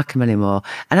don't smack them anymore.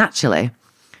 And actually,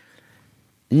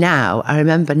 now I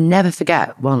remember, never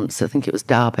forget once, I think it was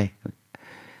Darby.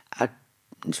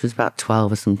 She was about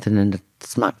 12 or something, and I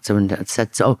smacked her and I'd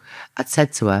said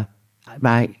to her,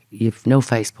 right, you've no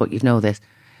Facebook, you know this.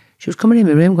 She was coming in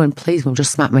my room going, please, Mum,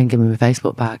 just smack me and give me my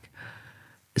Facebook back.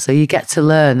 So you get to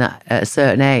learn that at a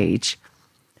certain age,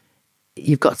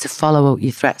 you've got to follow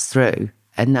your threats through,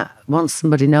 and that once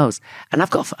somebody knows, and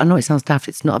I know it sounds daft,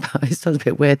 it sounds a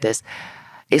bit weird this,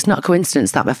 it's not a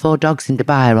coincidence that my 4 dogs in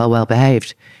Dubai are all well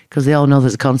behaved, because they all know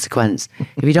there's a consequence.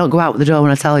 If you don't go out the door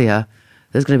when I tell you,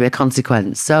 there's going to be a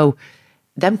consequence. So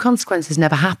them consequences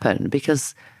never happen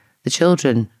because the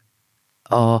children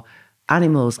or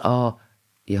animals or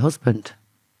your husband.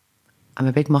 I'm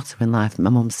a big motto in life, my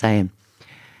mum's saying,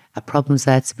 a problem's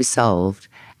there to be solved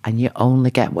and you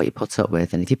only get what you put up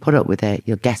with. And if you put up with it,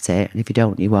 you'll get it. And if you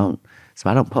don't, you won't. So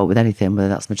I don't put up with anything, whether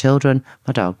that's my children,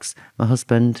 my dogs, my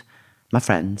husband, my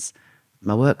friends,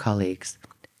 my work colleagues.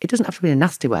 It doesn't have to be in a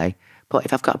nasty way, but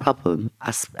if I've got a problem,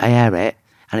 I air it.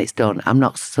 And it's done. I'm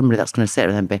not somebody that's going to sit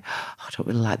there and be, oh, I don't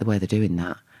really like the way they're doing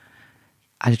that.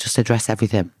 I just address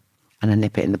everything and I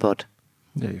nip it in the bud.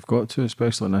 Yeah, you've got to,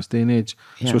 especially in this day and age.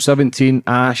 Yeah. So 17,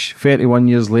 Ash, 31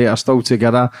 years later, still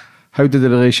together. How did the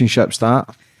relationship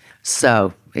start?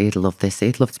 So, he'd love this.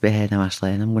 He'd love to be here now,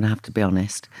 Ashley, and I'm going to have to be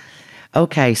honest.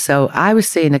 Okay, so I was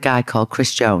seeing a guy called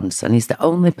Chris Jones, and he's the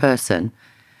only person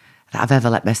that I've ever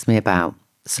let mess me about.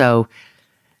 So,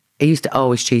 he used to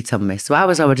always cheat on me. So I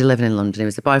was already living in London. He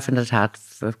was the boyfriend I'd had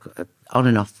on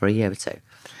and off for a year or 2.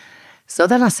 So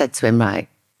then I said to him, right,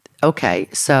 okay,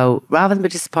 so rather than be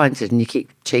disappointed and you keep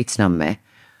cheating on me,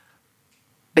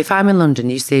 if I'm in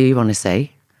London, you see who you want to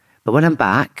see. But when I'm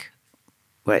back,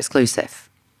 we're exclusive.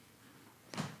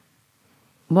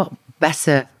 What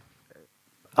better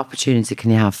opportunity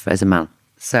can you have as a man?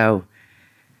 So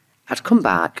I'd come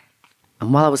back,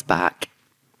 and while I was back,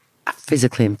 I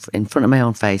physically, in front of my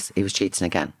own face, he was cheating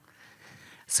again.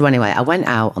 So anyway, I went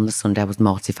out on the Sunday. I was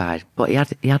mortified, but he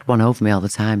had one over me all the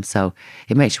time. So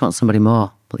it makes you want somebody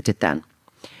more. But it did then.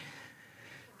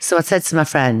 So I said to my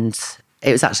friend,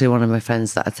 it was actually one of my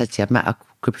friends that I said to you, I've met a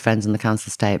group of friends in the council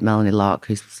estate, Melanie Locke,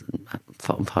 who's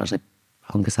unfortunately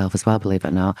hung herself as well, believe it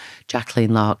or not,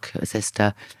 Jacqueline Locke, her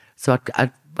sister. So I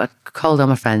called all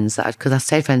my friends, because I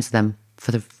stayed friends with them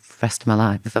for the rest of my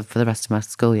life, for the rest of my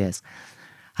school years.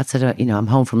 I said, you know, I'm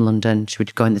home from London, should we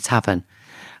go in the tavern?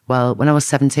 Well, when I was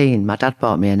 17, my dad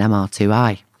bought me an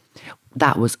MR2i.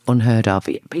 That was unheard of.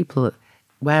 People,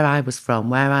 where I was from,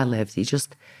 where I lived, you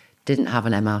just didn't have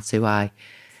an MR2i.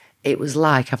 It was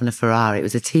like having a Ferrari. It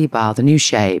was a T-bar, the new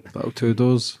shape. About 2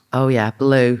 doors. Oh, yeah,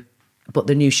 blue. But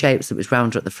the new shapes, it was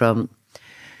rounder at the front.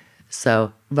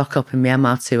 So, rock up in my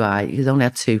MR2i. You only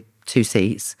had two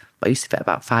seats. But I used to fit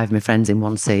about 5 of my friends in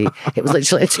one seat. It was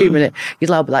literally a 2-minute, you'd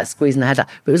be like squeezing the head out.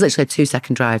 But it was literally a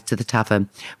 2-second drive to the tavern.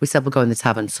 We said we'll go in the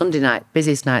tavern. Sunday night,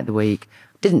 busiest night of the week.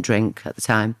 Didn't drink at the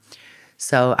time.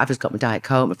 So I've just got my Diet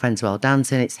Coke, my friends are all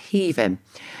dancing, it's heaving.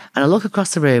 And I look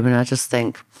across the room and I just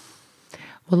think,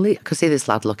 well, I could see this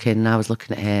lad looking, and I was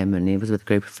looking at him, and he was with a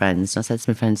group of friends. And I said to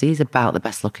my friends, he's about the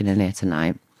best looking in here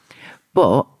tonight.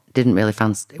 But didn't really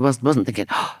fancy, wasn't thinking,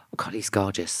 oh, God, he's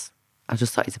gorgeous. I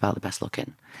just thought he's about the best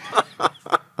looking.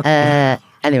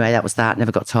 Anyway, that was that.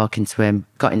 Never got talking to him.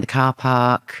 Got in the car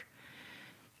park.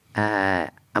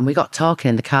 And we got talking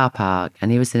in the car park,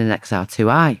 and he was in an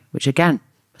XR2i, which again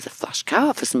was a flash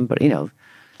car for somebody, you know.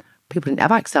 People didn't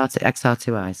have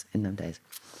XR2is in them days.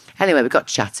 Anyway, we got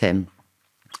chatting,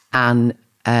 and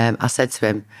I said to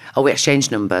him, oh, we exchanged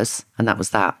numbers, and that was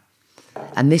that.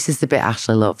 And this is the bit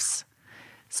Ashley loves.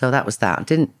 So that was that. I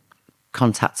didn't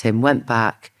contact him, went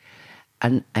back,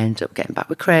 and I ended up getting back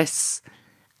with Chris,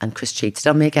 and Chris cheated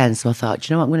on me again. So I thought, do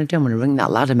you know what I'm going to do? I'm going to ring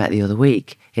that lad I met the other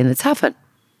week in the tavern,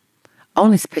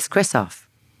 only to piss Chris off.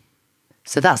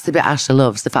 So that's the bit Ashley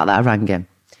loves, the fact that I rang him.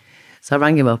 So I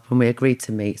rang him up and we agreed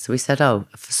to meet. So he said, oh,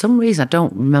 for some reason, I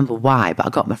don't remember why, but I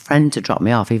got my friend to drop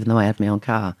me off, even though I had my own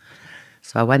car.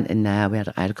 So I went in there,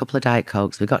 I had a couple of Diet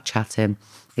Cokes, we got chatting.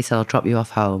 He said, I'll drop you off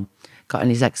home. Got in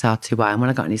his XR2i, and when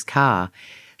I got in his car,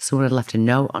 someone had left a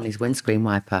note on his windscreen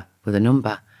wiper with a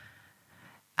number.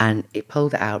 And he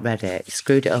pulled it out, read it, he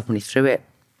screwed it up, and he threw it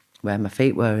where my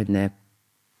feet were in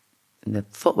the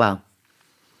footwell.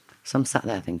 So I'm sat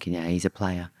there thinking, yeah, he's a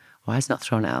player. Why has he not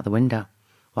thrown it out the window?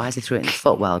 Why has he threw it in the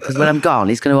footwell? Because when I'm gone,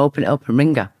 he's going to open it up and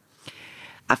ring her.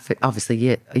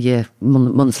 Obviously,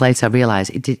 months later, I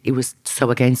realised he was so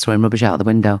against throwing rubbish out the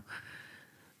window.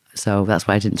 So that's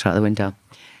why I didn't throw it out the window.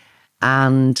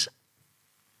 And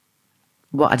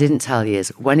what I didn't tell you is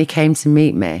when he came to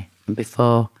meet me, and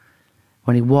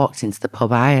when he walked into the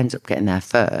pub, I ended up getting there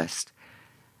first.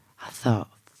 I thought,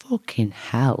 fucking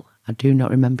hell, I do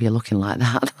not remember you looking like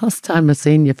that. Last time I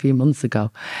seen you a few months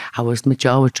ago, my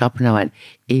jaw was dropping. I went,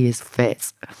 he is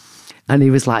fit. And he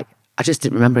was like, I just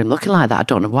didn't remember him looking like that. I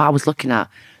don't know what I was looking at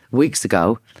weeks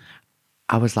ago.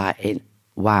 I was like,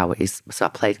 wow. So I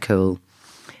played cool.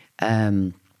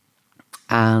 And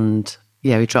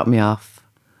yeah, he dropped me off.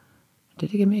 Did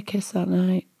he give me a kiss that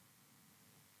night?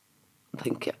 I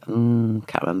think,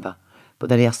 can't remember. But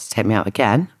then he asked to take me out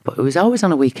again. But it was always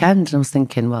on a weekend. And I was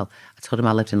thinking, well, I told him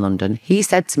I lived in London. He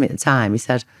said to me at the time, he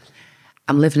said,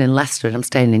 I'm living in Leicester and I'm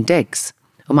staying in digs.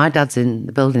 Well, my dad's in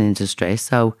the building industry.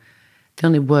 So the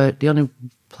only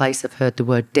place I've heard the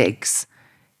word digs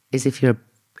is if you're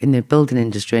in the building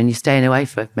industry and you're staying away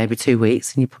for maybe 2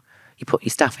 weeks and you put your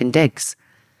staff in digs.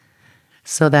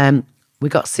 So then we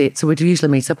got to see it. So we'd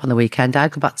usually meet up on the weekend.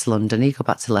 I'd go back to London, he'd go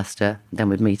back to Leicester, then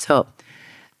we'd meet up.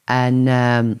 And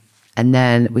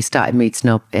then we started meeting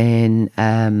up and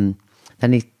then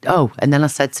I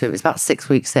said to him, it was about 6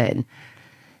 weeks in,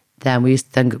 then we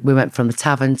went from the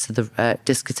tavern to the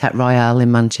Discotheque Royale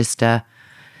in Manchester.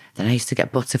 Then I used to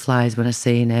get butterflies when I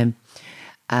seen him.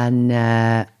 And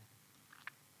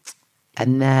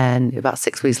then about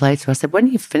 6 weeks later, I said, when are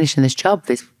you finishing this job?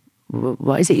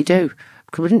 What is it you do?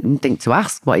 Because we didn't even think to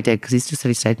ask what he did, because he just said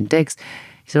he stayed in digs.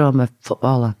 He said, oh, I'm a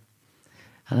footballer.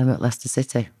 And I'm at Leicester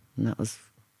City. And that was...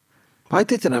 Why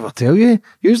did they never tell you?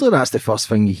 Usually that's the first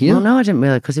thing you hear. Well, no, I didn't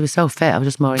really, because he was so fit. I was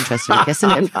just more interested in kissing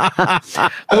him.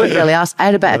 I wouldn't really ask. I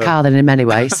had a better car than him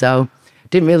anyway, so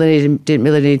didn't really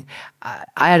need... I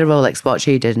had a Rolex watch,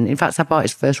 he didn't. In fact, I bought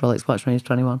his first Rolex watch when he was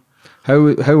 21. How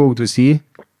old was he?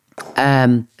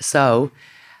 So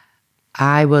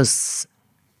I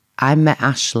met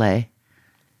Ashley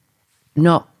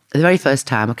not the very first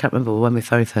time, I can't remember when we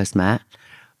very first met,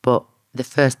 but the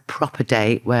first proper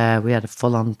date where we had a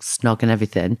full-on snog and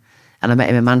everything, and I met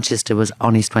him in Manchester, was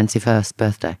on his 21st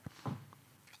birthday.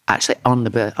 Actually, on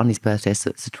his birthday, so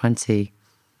it's the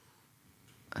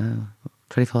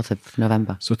 24th of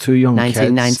November. So 2 young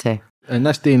 1990. kids. In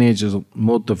this day and age, there's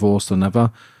more divorce than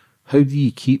ever. How do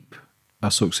you keep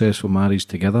a successful marriage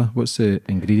together? What's the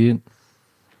ingredient?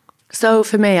 So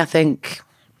for me, I think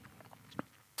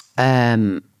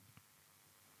I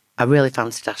really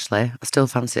fancied Ashley. I still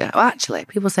fancy her. Well, actually,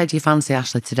 people say, do you fancy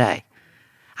Ashley today?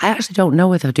 I actually don't know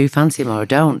whether I do fancy him or I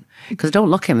don't, because I don't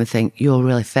look at him and think, you're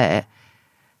really fit.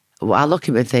 Well, I look at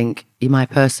him and think, you're my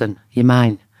person, you're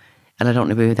mine, and I don't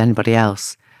want to be with anybody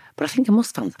else. But I think I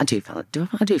must fancy, I do fancy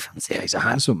him. Yeah, he's a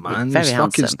handsome man. Very he's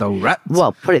handsome. fucking still ripped.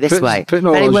 Well, put it this way. If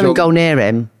any women go near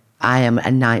him, I am a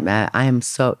nightmare. I am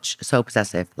so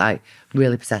possessive, like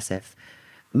really possessive.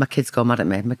 My kids go mad at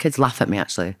me. My kids laugh at me,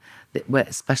 actually.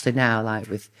 Especially now, like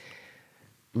with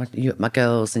my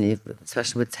girls, and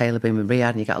especially with Taylor being with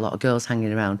Riyadh, and you got a lot of girls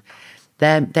hanging around.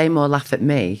 They more laugh at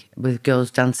me with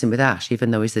girls dancing with Ash,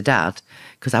 even though he's the dad,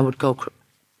 because I would go,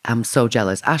 I'm so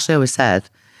jealous. Ashley always said,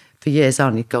 for years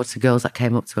on, he'd go to girls that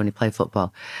came up to her when he played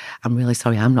football. I'm really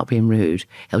sorry, I'm not being rude.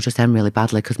 It'll just end really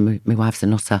badly because my wife's a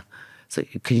nutter. So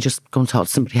can you just go and talk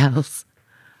to somebody else?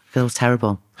 Because it was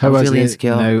terrible. I was really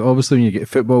insecure. Now, obviously, when you get a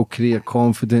football career,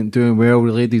 confident, doing well,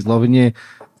 the ladies loving you,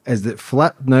 is it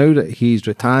flipped now that he's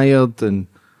retired? And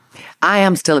I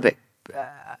am still a bit,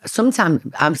 sometimes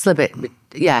I'm still a bit,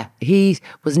 yeah, he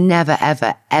was never,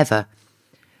 ever, ever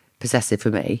possessive for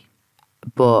me,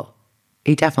 but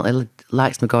he definitely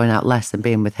likes me going out less and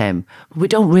being with him. We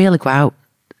don't really go out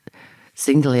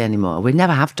singly anymore. We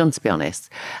never have done, to be honest.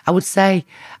 I would say,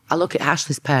 I look at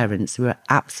Ashley's parents, who are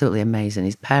absolutely amazing.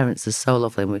 His parents are so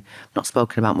lovely, and we've not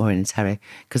spoken about Maureen and Terry,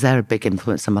 because they're a big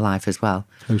influence on my life as well.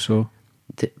 how so?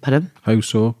 Pardon? How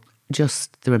so?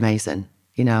 Just, they're amazing.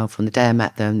 You know, from the day I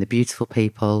met them, they're beautiful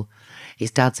people.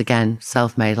 His dad's, again,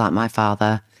 self-made like my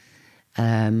father.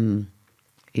 His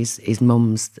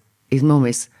mum is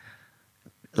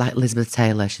like Elizabeth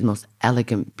Taylor. She's the most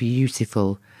elegant,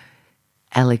 beautiful,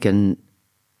 elegant,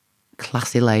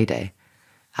 classy lady.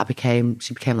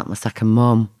 She became like my second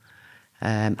mum.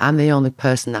 I'm the only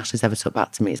person Ashley's ever took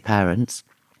back to meet his parents.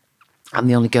 I'm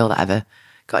the only girl that ever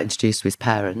got introduced to his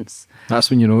parents. That's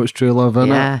when you know it's true love,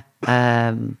 isn't it? Yeah.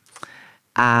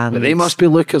 And But they must be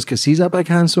lookers, because he's a big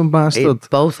handsome bastard.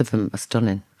 both of them are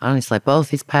stunning. Honestly, both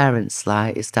his parents,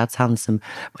 like, his dad's handsome,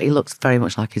 but he looks very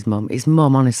much like his mum. His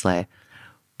mum, honestly,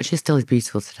 she still is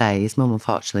beautiful today. His mum,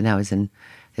 unfortunately, now has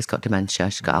got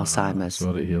dementia. She's got Alzheimer's.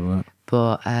 Sorry to hear that.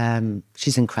 But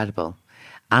she's incredible.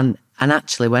 And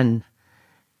actually,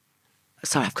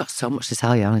 sorry, I've got so much to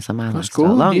tell you, honestly. Let's go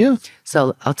on, yeah.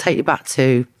 So I'll take you back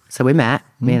to, so we met,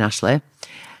 me and Ashley.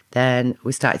 Then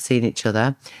we started seeing each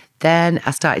other. Then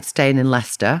I started staying in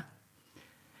Leicester.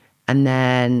 And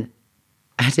then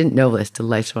I didn't know this till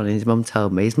later on, and his mum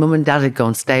told me. His mum and dad had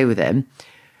gone stay with him,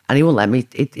 and he wouldn't let me.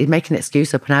 He'd make an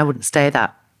excuse up, and I wouldn't stay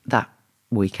that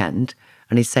weekend.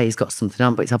 And he'd say he's got something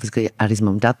on, but he's obviously had his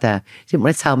mum and dad there. He didn't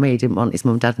want to tell me. He didn't want his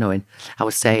mum and dad knowing I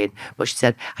was staying. But she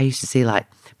said, I used to see like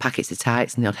packets of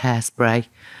tights and the odd hairspray.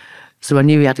 So I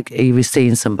knew he was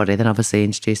seeing somebody. Then obviously he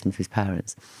introduced him to his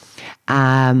parents.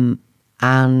 And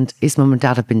his mum and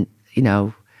dad have been, you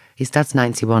know, his dad's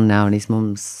 91 now and his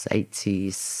mum's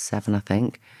 87, I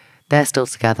think. They're still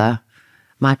together.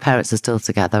 My parents are still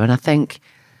together. And I think,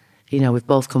 you know, we've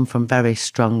both come from very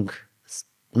strong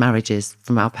marriages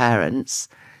from our parents,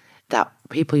 that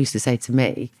people used to say to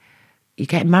me, you're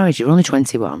getting married, you're only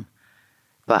 21.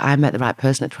 But I met the right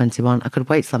person at 21. I could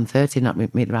wait till I'm 30 and not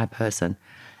meet the right person.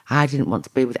 I didn't want to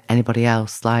be with anybody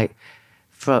else. Like,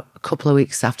 for a couple of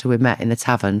weeks after we met in the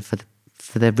tavern for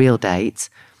the real date,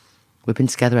 we've been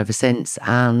together ever since.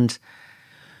 And,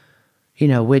 you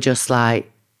know, we're just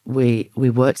like, we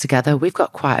work together. We've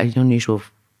got quite an unusual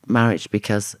marriage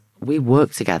because we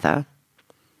work together.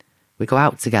 We go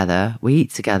out together, we eat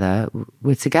together,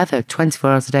 we're together 24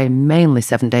 hours a day, mainly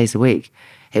 7 days a week.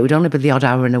 It would only be the odd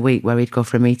hour in a week where he'd go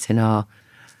for a meeting or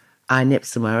I nip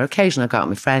somewhere. Occasionally I go out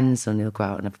with my friends and he'll go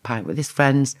out and have a pint with his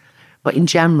friends. But in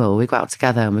general, we go out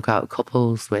together and we go out with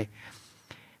couples. We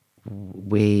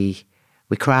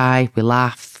cry, we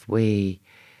laugh, we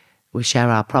share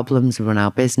our problems, we run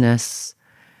our business.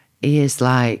 He is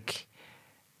like,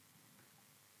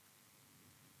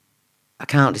 I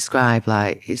can't describe,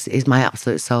 like, he's my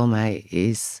absolute soulmate.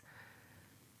 He's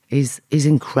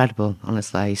incredible,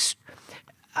 honestly. He's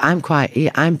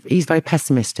very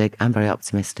pessimistic, I'm very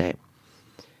optimistic.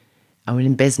 And when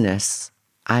in business,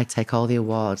 I take all the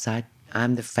awards.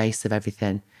 I'm the face of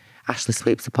everything. Ashley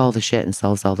sweeps up all the shit and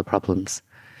solves all the problems.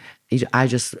 I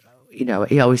just, he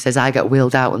always says I get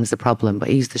wheeled out when there's a problem, but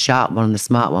he's the sharp one and the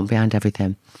smart one behind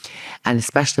everything. And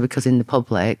especially because in the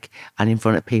public and in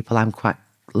front of people, I'm quite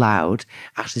loud.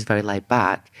 Ashley's very laid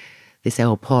back. They say,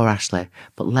 oh, poor Ashley.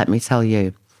 But let me tell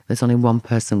you, there's only one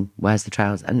person wears the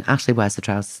trousers, and Ashley wears the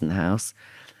trousers in the house.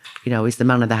 He's the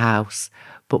man of the house,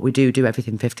 but we do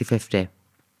everything 50-50.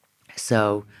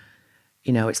 So,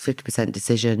 it's 50%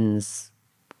 decisions.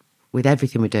 With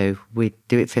everything we do it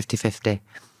 50-50.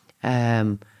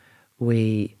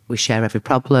 We share every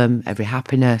problem, every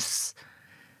happiness,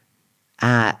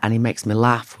 and he makes me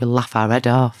laugh. We laugh our head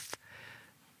off.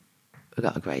 We've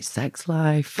got a great sex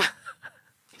life.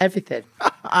 Everything.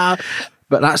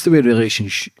 But that's the way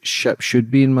relationships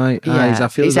should be in my eyes. I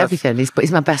feel he's everything.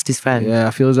 He's my bestest friend. Yeah,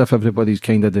 I feel as if everybody's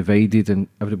kind of divided and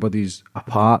everybody's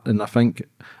apart. And I think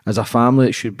as a family,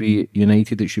 it should be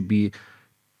united. It should be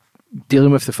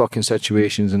dealing with the fucking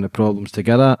situations and the problems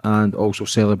together, and also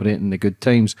celebrating the good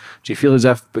times. Do you feel as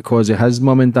if because of his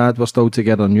mum and dad were still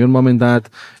together and your mum and dad,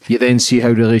 you then see how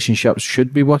relationships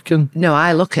should be working? No,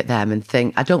 I look at them and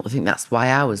think, I don't think that's why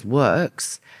ours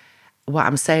works. What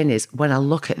I'm saying is, when I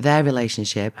look at their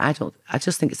relationship, I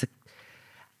just think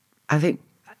I think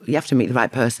you have to meet the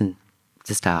right person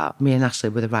to start. Me and Ashley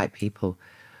were the right people.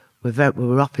 We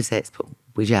were opposites, but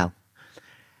we gel.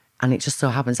 And it just so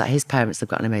happens that his parents have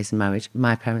got an amazing marriage.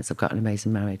 My parents have got an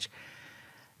amazing marriage.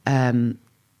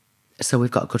 So we've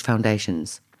got good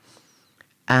foundations.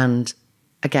 And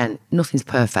again, nothing's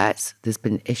perfect. There's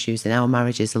been issues in our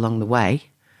marriages along the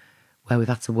way where we've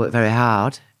had to work very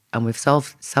hard, and we've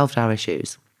solved our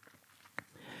issues.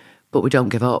 But we don't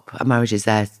give up. Our marriage is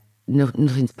there.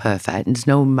 Nothing's perfect. There's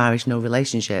no marriage, no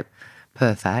relationship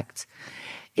perfect.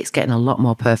 It's getting a lot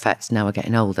more perfect now we're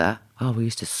getting older. Oh, we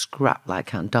used to scrap like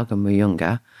cat and dog when we were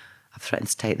younger. I threatened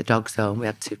to take the dogs home. We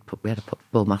had a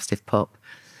bull mastiff pup.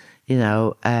 We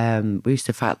used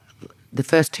to fight. The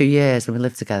first 2 years when we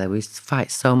lived together, we used to fight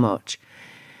so much.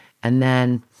 And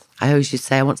then I always used to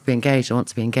say, I want to be engaged, I want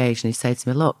to be engaged. And he'd say to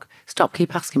me, look,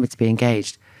 keep asking me to be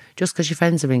engaged. Just because your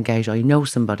friends are engaged or you know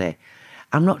somebody,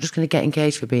 I'm not just going to get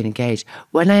engaged for being engaged.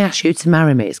 When I ask you to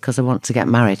marry me, it's because I want to get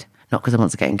married, not because I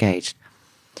want to get engaged.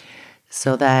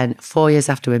 So then 4 years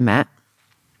after we met,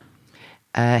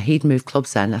 he'd moved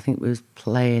clubs then. I think we was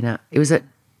playing at... It was at...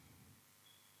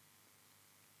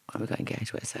 When we got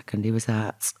engaged, wait a second. He was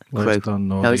at Crew.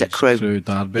 No, he was at Crew.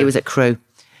 He was at Crew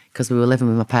because we were living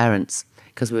with my parents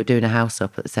because we were doing a house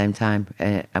up at the same time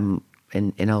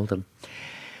in Oldham.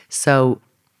 So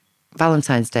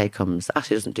Valentine's Day comes.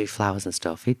 Ashley doesn't do flowers and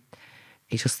stuff. He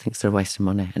just thinks they're a waste of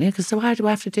money. And he goes, so why do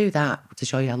I have to do that to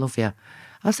show you I love you?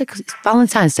 I was like, because it's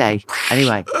Valentine's Day.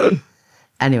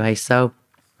 Anyway, so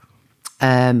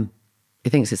he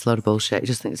thinks it's a load of bullshit. He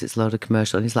just thinks it's a load of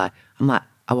commercial. And I'm like,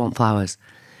 I want flowers.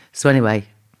 So anyway,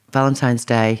 Valentine's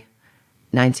Day,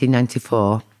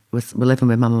 1994, we're living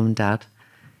with my mum and dad.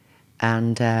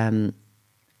 And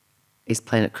he's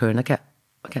playing at Crew, and I get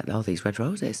all these red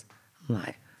roses. I'm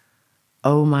like,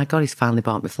 oh my God, he's finally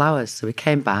bought me flowers. So we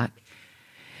came back.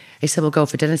 He said, we'll go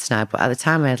for dinner tonight. But at the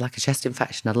time, I had like a chest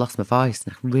infection. I'd lost my voice.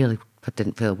 And I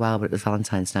didn't feel well, but it was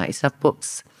Valentine's night. He said, I've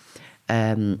booked,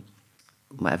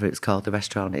 whatever it was called, the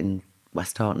restaurant in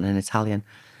West Horton, in Italian.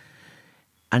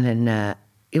 And then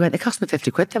he went, they cost me 50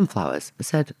 quid, them flowers. I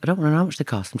said, I don't want to know how much they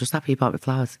cost. I'm just happy you bought me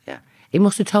flowers. Yeah. He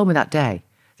must have told me that day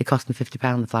they cost me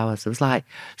 £50, the flowers. I was like,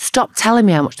 stop telling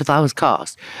me how much the flowers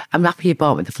cost. I'm happy you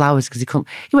bought me the flowers because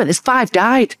he went, there's 5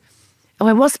 died. I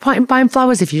went, what's the point in buying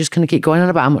flowers if you're just going to keep going on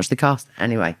about how much they cost?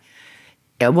 Anyway,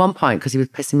 at one point, because he was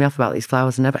pissing me off about these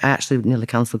flowers, and I actually nearly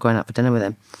cancelled going out for dinner with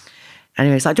him.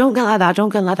 Anyway, he's like, don't get like that, don't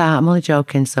get like that. I'm only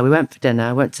joking. So we went for dinner.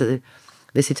 I went to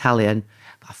this Italian.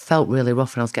 I felt really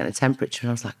rough and I was getting a temperature and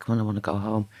I was like, come on, I want to go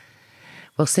home.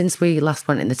 Well, since we last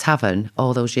went in the tavern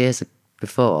all those years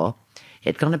before, it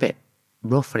had gone a bit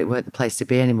rough and it weren't the place to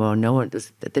be anymore.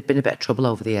 There'd been a bit of trouble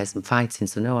over the years and fighting,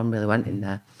 so no one really went in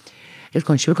there. He was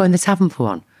going, should we go in the tavern for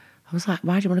one? I was like,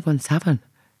 why do you want to go in the tavern?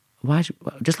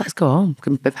 Just let's go home.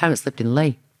 My parents lived in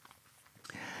Leigh.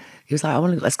 He was like,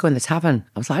 let's go in the tavern.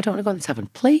 I was like, I don't want to go in the tavern,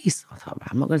 please. I thought,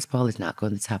 I'm not going to spoil this now, go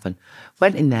in the tavern.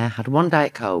 Went in there, had 1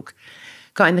 Diet Coke,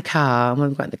 got in the car, and when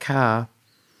we got in the car,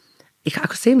 I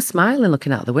could see him smiling,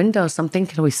 looking out the window. So I'm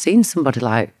thinking, oh, he's seen somebody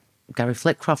like Gary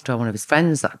Flitcroft or one of his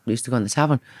friends that used to go in the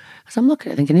tavern. So I'm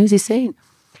looking at it thinking, who's he seen?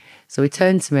 So he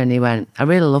turned to me and he went, I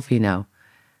really love you now.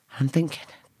 And I'm thinking,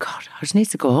 God, I just need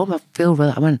to go home.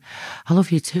 I went, I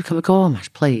love you too. Can we go home,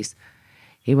 Ash, please?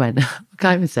 He went, I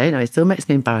can't even say no. It still makes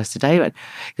me embarrassed today. He went,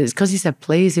 it's because he said,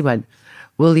 please. He went,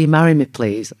 will you marry me,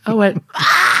 please? I went,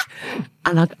 ah!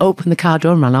 And I opened the car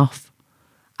door and ran off.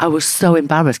 I was so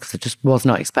embarrassed because I just was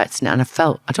not expecting it. And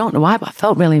I don't know why, but I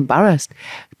felt really embarrassed.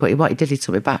 But what he did, he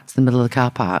took me back to the middle of the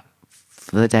car park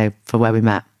for the day for where we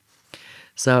met.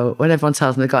 So when everyone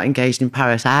tells me they got engaged in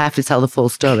Paris, I have to tell the full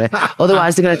story.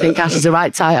 Otherwise, they're going to think Ash is a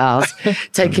right tight arse,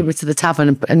 taking me to the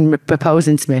tavern and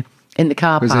proposing to me in the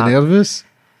car park. Was he nervous?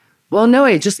 Well, no,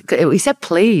 he said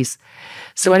please.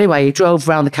 So anyway, he drove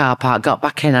around the car park, got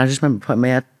back in. I just remember putting my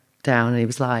head down and he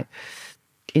was like,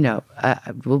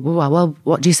 well,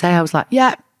 what do you say? I was like,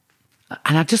 yeah.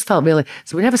 And I just felt really,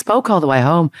 so we never spoke all the way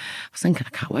home. I was thinking, I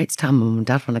can't wait to tell Mum and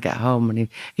Dad when I get home. And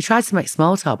he tried to make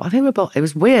small talk. But I think it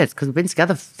was weird because we've been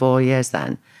together for 4 years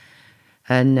then.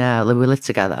 And we lived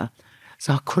together.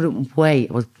 So I couldn't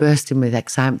wait. I was bursting with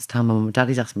excitement to tell Mum and Dad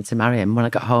he's asked me to marry him. When I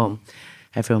got home,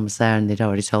 everyone was there and they'd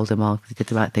already told him all. They did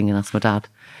the right thing and asked my dad.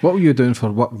 What were you doing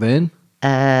for work then?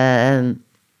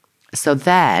 So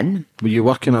then... Were you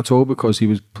working at all because he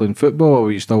was playing football or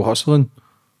were you still hustling?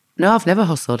 No, I've never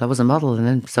hustled. I was a model. And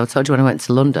then, so I told you when I went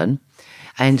to London,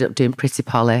 I ended up doing Pretty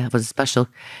Polly. I was a special...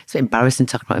 It's a bit embarrassing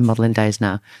talking about my modelling days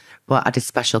now. But I did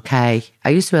Special K. I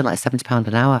used to earn like £70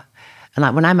 an hour. And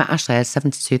like when I met Ashley, I had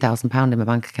 £72,000 in my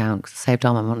bank account because I saved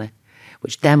all my money,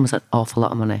 which then was an awful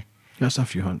lot of money. That's a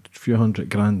few hundred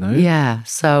grand now. Yeah.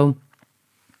 So...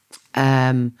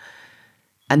 and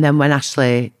then when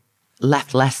Ashley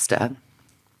left Leicester,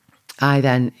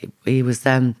 he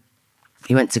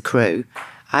went to Crewe.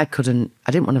 I didn't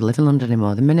want to live in London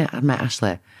anymore. The minute I met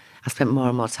Ashley, I spent more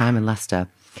and more time in Leicester.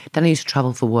 Then I used to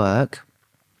travel for work.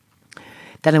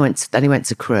 Then he went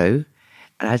to Crewe,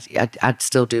 and I'd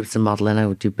still do some modelling. I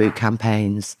would do boot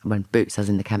campaigns. When boots as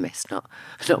in the chemist, not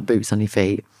boots on your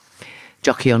feet.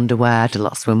 Jockey underwear, did a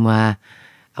lot of swimwear.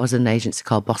 I was in an agency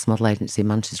called Boss Model Agency in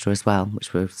Manchester as well,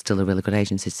 which were still a really good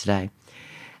agency today.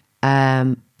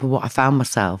 But what I found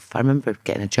myself, I remember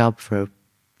getting a job for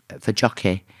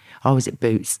Jockey. I was at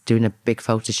Boots doing a big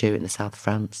photo shoot in the south of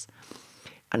France.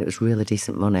 And it was really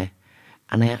decent money.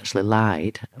 And I actually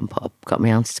lied and got my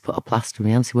auntie to put a plaster. My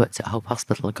auntie worked at Hope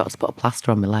Hospital. I got her to put a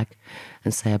plaster on my leg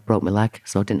and say I broke my leg.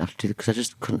 So I didn't have to do it because I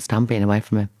just couldn't stand being away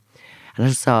from her. And I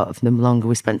just thought, the longer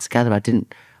we spent together, I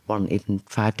didn't want even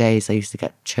 5 days. I used to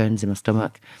get churns in my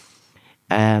stomach.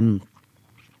 And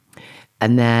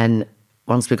then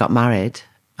once we got married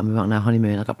and we went on our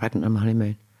honeymoon, I got pregnant on my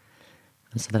honeymoon.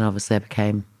 And so then obviously I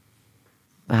became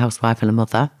a housewife and a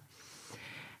mother.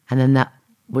 And then that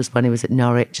was when he was at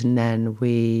Norwich, and then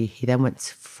he then went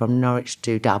from Norwich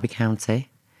to Derby County.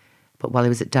 But while he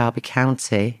was at Derby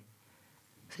County,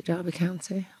 was it Derby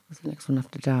County? What was the next one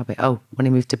after Derby? Oh, when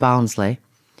he moved to Barnsley,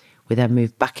 we then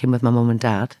moved back in with my mum and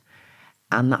dad,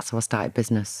 and that's how I started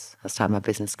business. I started my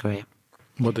business career.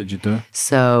 What did you do?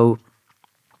 So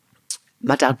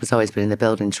my dad was always been in the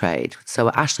building trade. So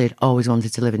Ashley had always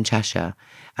wanted to live in Cheshire,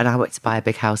 and I went to buy a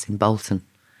big house in Bolton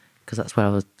because that's where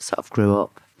I sort of grew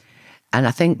up. And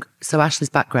I think, so Ashley's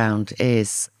background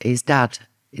is, his dad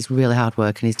is really hard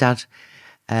work, and his dad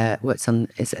works on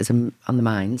the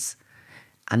mines.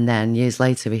 And then years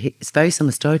later, it's a very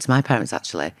similar story to my parents,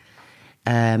 actually.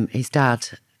 His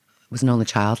dad was an only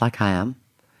child, like I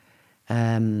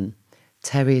am.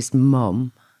 Terry's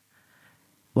mum,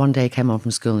 one day came home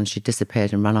from school and she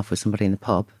disappeared and ran off with somebody in the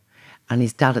pub. And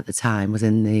his dad at the time was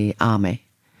in the army.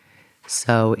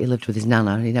 So he lived with his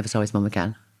nana. He never saw his mum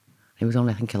again. He was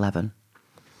only, I think, 11.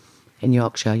 In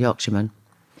Yorkshire, Yorkshireman.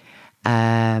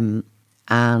 And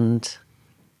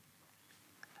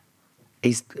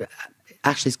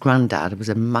Ashley's granddad was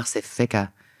a massive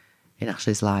figure in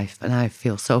Ashley's life. And I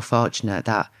feel so fortunate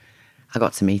that I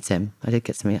got to meet him. I did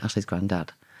get to meet Ashley's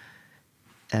granddad.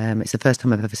 It's the first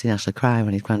time I've ever seen Ashley cry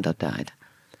when his granddad died.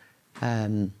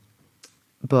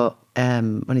 But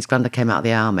when his granddad came out of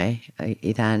the army,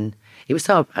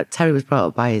 Terry was brought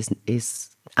up by his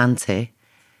auntie.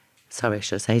 Sorry,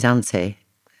 should I say his auntie?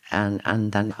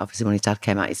 And then obviously when his dad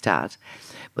came out, his dad.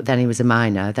 But then he was a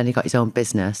miner. Then he got his own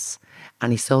business,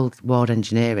 and he sold Ward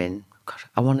Engineering.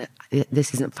 God,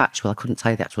 this isn't factual. I couldn't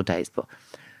tell you the actual dates, but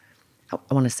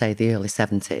I want to say the early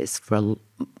 70s for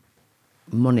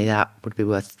money that would be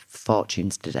worth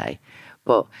fortunes today.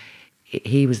 But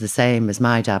he was the same as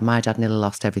my dad. My dad nearly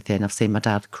lost everything. I've seen my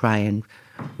dad crying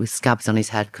with scabs on his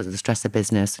head because of the stress of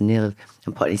business, and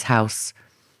putting his house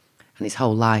and his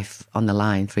whole life on the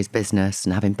line for his business,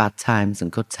 and having bad times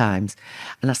and good times.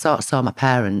 And I sort of saw my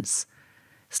parents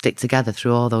stick together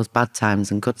through all those bad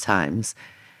times and good times.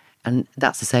 And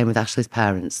that's the same with Ashley's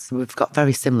parents. We've got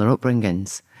very similar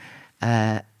upbringings.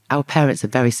 Our parents are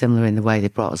very similar in the way they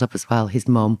brought us up as well. His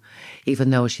mum,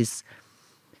 even though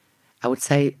I would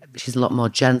say she's a lot more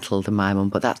gentle than my mum,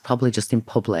 but that's probably just in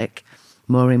public.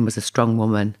 Maureen was a strong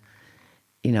woman.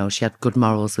 You know, she had good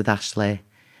morals with Ashley.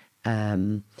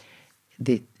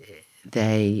 The,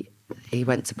 he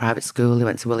went to private school. He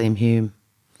went to William Hume.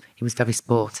 He was very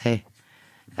sporty.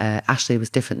 Ashley was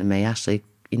different than me. Ashley,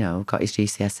 got his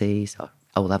GCSEs or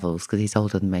O-levels because he's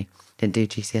older than me. Didn't do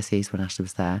GCSEs when Ashley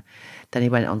was there. Then he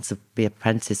went on to be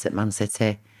apprentice at Man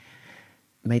City.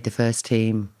 Made the first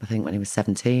team, I think, when he was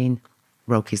 17.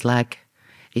 Broke his leg.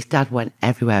 His dad went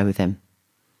everywhere with him.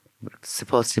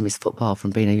 Supported him his football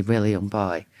from being a really young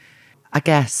boy. I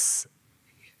guess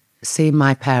seeing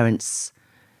my parents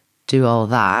do all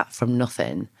that from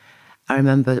nothing, I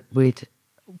remember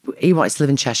he wanted to live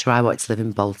in Cheshire, I wanted to live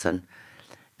in Bolton.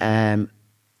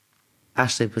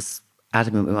 Ashley was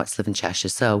adamant we wanted to live in Cheshire,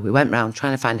 so we went round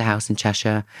trying to find a house in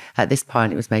Cheshire. At this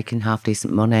point, it was making half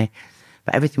decent money,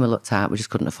 but everything we looked at, we just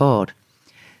couldn't afford.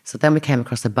 So then we came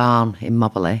across a barn in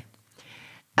Moberley,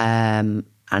 and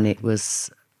it was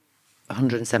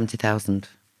 170,000.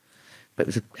 But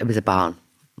it was a barn,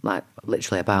 like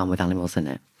literally a barn with animals in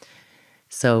it.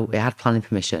 So it had planning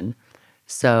permission.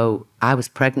 So I was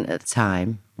pregnant at the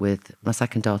time with my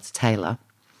second daughter, Taylor.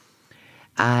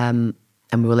 And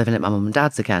we were living at my mum and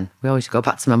dad's again. We always go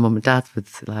back to my mum and dad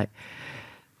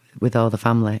with all the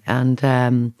family. And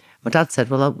my dad said,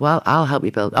 well, I'll help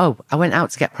you build. Oh, I went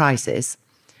out to get prices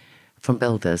from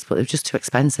builders, but it was just too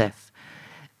expensive.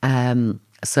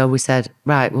 So we said,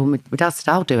 right, well, my dad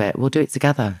said, I'll do it. We'll do it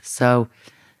together. So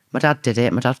my dad did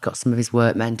it. My dad got some of his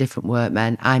workmen, different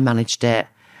workmen. I managed it.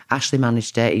 Ashley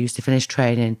managed it. He used to finish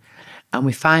training. And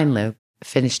we finally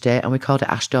finished it and we called it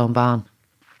Ashdown Barn.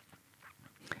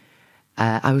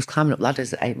 I was climbing up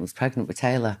ladders at 8 months pregnant with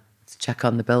Taylor to check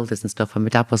on the builders and stuff when my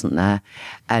dad wasn't there.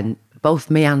 And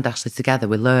both me and Ashley together,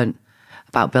 we learned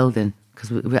about building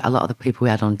because a lot of the people we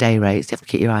had on day rates, you have to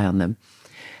keep your eye on them.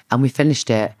 And we finished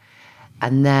it.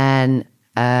 And then,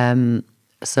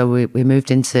 so we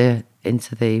moved into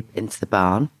the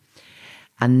barn.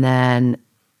 And then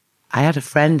I had a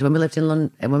friend when we lived in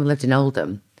London, when we lived in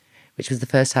Oldham, which was the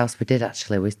first house we did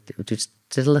actually. We just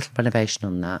did a little renovation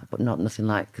on that, but nothing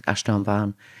like Ashdown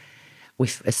Barn.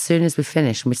 As soon as we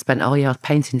finished, and we spent all year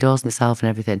painting doors myself and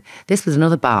everything. This was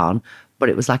another barn, but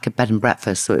it was like a bed and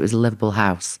breakfast, so it was a livable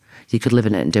house. You could live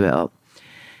in it and do it up.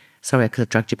 Sorry, I could have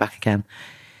dragged you back again.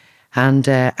 And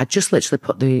I just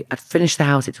literally I'd finished the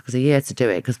house. It took us a year to do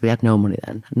it because we had no money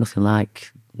then, nothing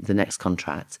like the next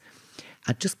contract.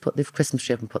 I'd just put the Christmas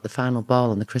tree up and put the final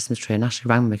ball on the Christmas tree, and Ashley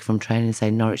rang me from training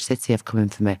saying, Norwich City have come in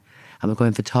for me and we're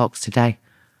going for talks today.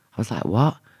 I was like,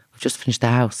 what? We've just finished the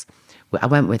house. I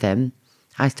went with him.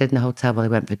 I stayed in the hotel while he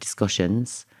went for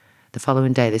discussions. The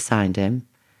following day they signed him.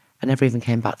 I never even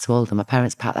came back to Oldham. My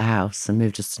parents packed the house and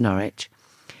moved us to Norwich.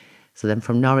 So then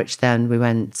from Norwich then we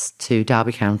went to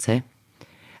Derby County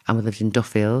and we lived in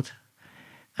Duffield.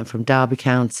 And from Derby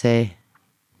County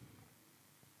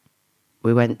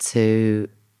we went to,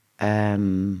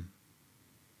 hang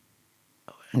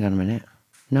on a minute,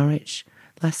 Norwich,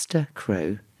 Leicester,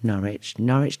 Crewe, Norwich,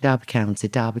 Derby County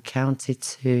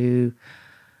to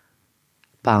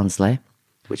Barnsley,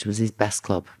 which was his best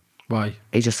club. Why?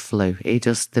 He just flew.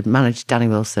 The manager, Danny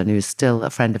Wilson, who's still a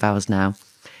friend of ours now.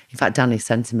 In fact, Danny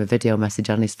sent him a video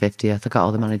message on his 50th. I got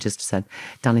all the managers to send.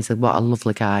 Danny said, what a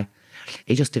lovely guy.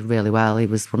 He just did really well. He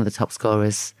was one of the top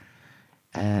scorers.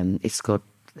 He scored.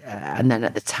 And then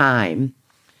at the time,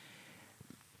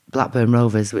 Blackburn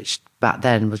Rovers, which back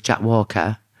then was Jack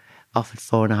Walker, offered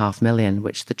 $4.5 million,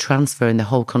 which the transfer in the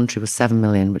whole country was $7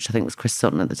 million, which I think was Chris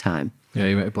Sutton at the time. Yeah,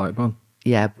 he went to Blackburn.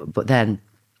 Yeah, but then,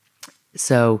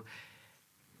 so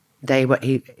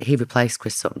he replaced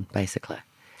Chris Sutton, basically.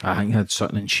 I think he had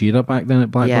Sutton and Shearer back then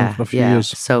at Blackburn for a few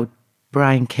years. So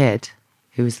Brian Kidd,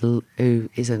 who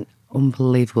is an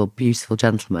unbelievable, beautiful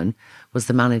gentleman, was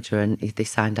the manager, and they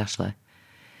signed Ashley.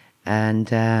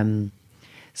 And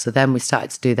so then we started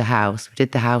to do the house. We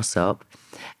did the house up.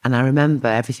 And I remember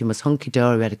everything was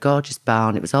hunky-dory. We had a gorgeous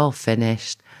barn. It was all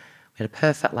finished. We had a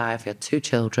perfect life. We had 2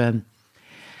 children.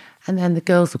 And then the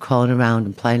girls were calling around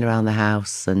and playing around the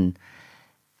house. And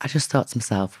I just thought to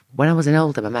myself, when I was in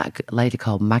Oldham, I met a lady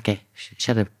called Maggie. She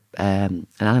had an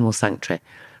animal sanctuary.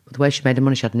 But the way she made her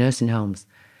money, she had nursing homes.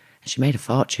 And she made a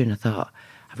fortune. I thought,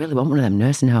 I really want one of them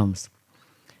nursing homes.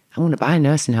 I'm going to buy a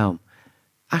nursing home.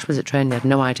 Ash was at training, he had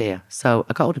no idea. So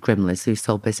I got hold of Grimley's, who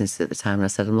sold businesses at the time, and I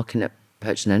said, I'm looking at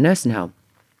purchasing a nursing home.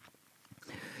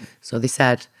 So they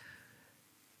said,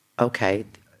 okay,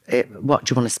 what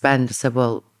do you want to spend? I said,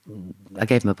 well, I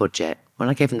gave them a budget. When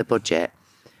I gave them the budget,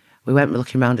 we went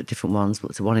looking around at different ones. We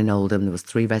looked at one in Oldham, there was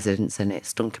 3 residents in it,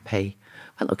 stunk a pea.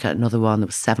 Went looking at another one, there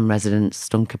was 7 residents,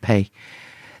 stunk a pea.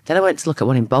 Then I went to look at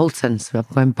one in Bolton, so I'm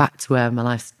going back to where my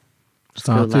life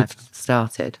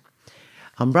started.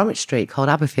 On Bromwich Street, called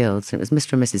Aberfields, and it was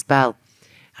Mr. and Mrs. Bell.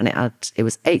 and it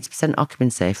was 80%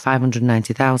 occupancy,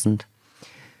 590,000.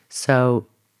 So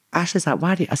Ashley's like,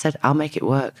 why do you? I said, I'll make it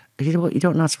work. You know what? You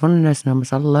don't know how to run a nursing home. I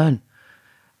said, I'll learn.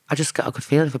 I just got a good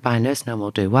feeling if I buy a nursing home,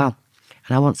 we'll do well.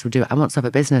 And I want to do it. I want to have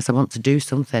a business. I want to do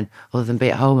something other than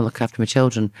be at home and look after my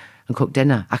children and cook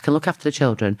dinner. I can look after the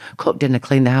children, cook dinner,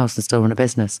 clean the house, and still run a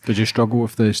business. Did you struggle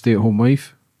with the stay-at-home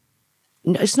wife?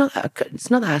 No, it's not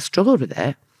that I struggled with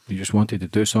it. You just wanted to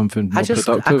do something more I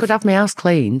productive? could have my house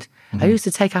cleaned. I used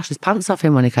to take Ashley's pants off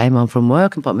him when he came home from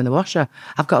work and put them in the washer.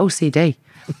 I've got OCD.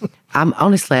 I'm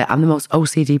the most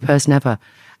OCD person ever.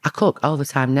 I cook all the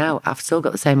time now. I've still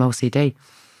got the same OCD.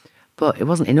 But it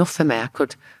wasn't enough for me. I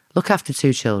could look after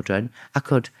 2 children. I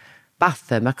could bath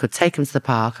them. I could take them to the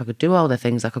park. I could do all the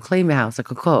things. I could clean my house. I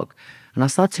could cook. And I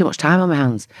still had too much time on my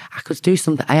hands. I could do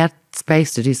something. I had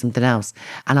space to do something else.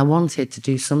 And I wanted to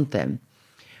do something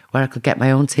where I could get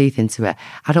my own teeth into it.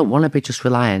 I don't want to be just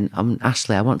relying on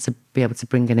Ashley. I want to be able to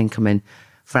bring an income in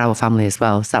for our family as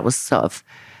well. So that was sort of,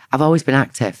 I've always been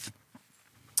active.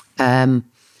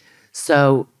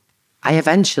 So I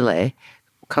eventually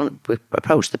we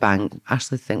approached the bank.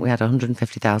 Ashley, I think we had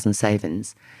 150,000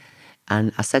 savings.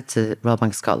 And I said to Royal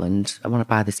Bank of Scotland, I want to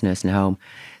buy this nursing home.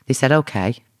 They said,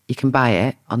 okay, you can buy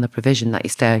it on the provision that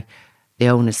the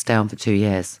owners stay on for 2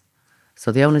 years.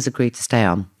 So the owners agreed to stay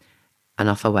on. And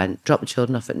off I went, dropped the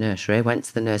children off at nursery, went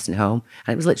to the nursing home.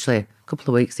 And it was literally a couple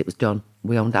of weeks, it was done.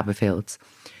 We owned Aberfields.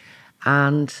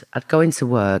 And I'd go into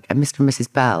work, and Mr. and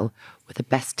Mrs. Bell were the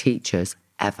best teachers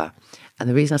ever. And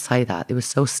the reason I say that, they were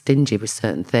so stingy with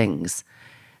certain things.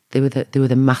 They were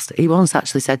the master. He once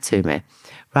actually said to me,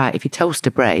 right, if your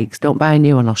toaster breaks, don't buy a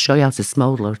new one. I'll show you how to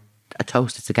smolder a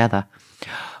toaster together.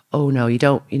 Oh no, you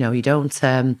don't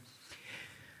have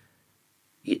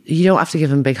to give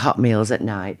them big hot meals at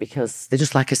night because they're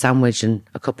just like a sandwich and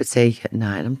a cup of tea at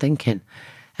night. And I'm thinking,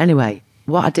 anyway,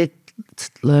 what I did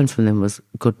learn from them was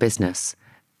good business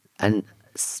and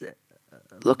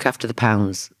look after the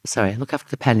pennies, and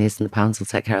the pounds will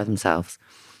take care of themselves.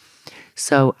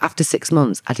 So after 6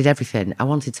 months, I did everything. I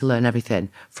wanted to learn everything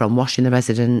from washing the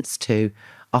residents to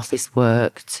office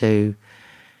work to,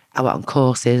 I went on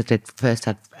courses.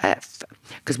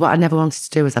 Because what I never wanted to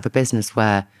do was have a business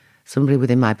where somebody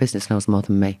within my business knows more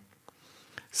than me.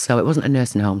 So it wasn't a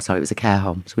nursing home, sorry, it was a care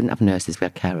home. So we didn't have nurses, we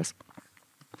had carers.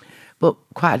 But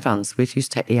quite advanced. We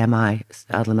used to take EMI,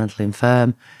 elderly mentally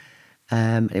infirm.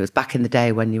 It was back in the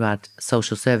day when you had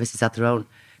social services had their own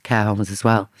care homes as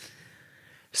well.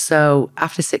 So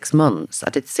after 6 months, I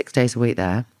did 6 days a week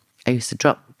there. I used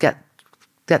to get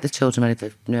the children ready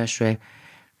for nursery,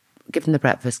 give them the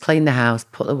breakfast, clean the house,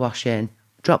 put the wash in,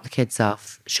 drop the kids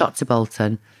off, shot to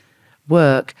Bolton,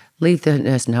 work, leave the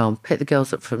nursing home, pick the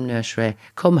girls up from nursery,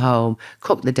 come home,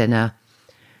 cook the dinner,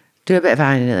 do a bit of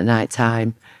ironing at the night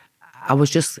time.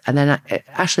 And then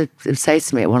Ashley would say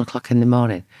to me at 1 o'clock in the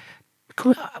morning,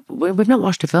 we've not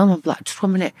watched a film. I'm like, just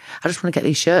 1 minute. I just want to get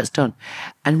these shirts done.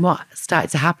 And what started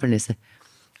to happen is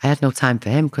I had no time for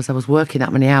him because I was working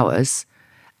that many hours.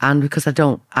 And because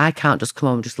I can't just come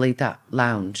home and just leave that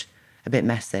lounge a bit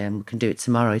messy and we can do it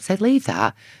tomorrow. He'd say, leave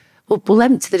that. We'll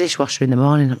empty the dishwasher in the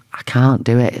morning. I can't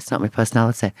do it. It's not my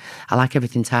personality. I like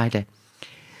everything tidy.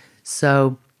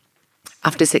 So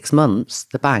after 6 months,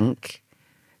 I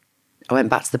went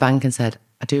back to the bank and said,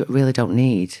 really don't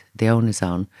need the owners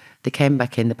on. They came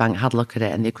back in, the bank had a look at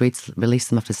it and they agreed to release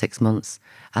them after 6 months.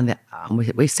 And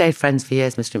we stayed friends for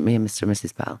years, me and Mr. and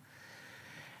Mrs. Bell.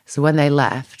 So when they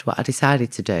left, what I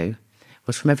decided to do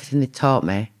was from everything they taught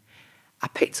me, I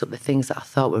picked up the things that I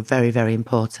thought were very, very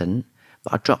important,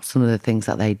 but I dropped some of the things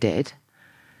that they did.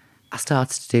 I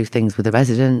started to do things with the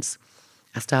residents.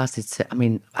 Ashley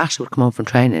would come home from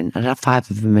training and I'd have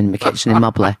 5 of them in my kitchen in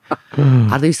Mobley.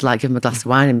 I'd used to give them a glass of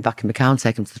wine back in my car and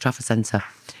take them to the Trafford Centre.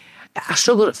 I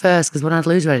struggled at first because when I'd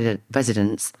lose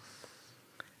residents,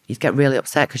 you'd get really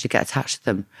upset because you get attached to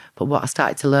them. But what I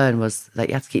started to learn was that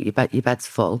you have to keep your beds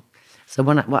full. So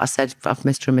what I said of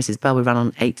Mr. and Mrs. Bell, we ran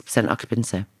on 80%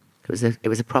 occupancy. It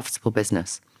was a profitable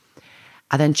business.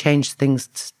 I then changed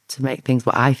things to make things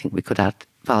what I think we could add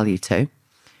value to.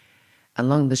 And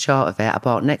long the short of it, I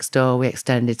bought next door, we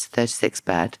extended to 36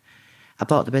 bed. I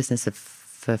bought the business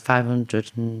for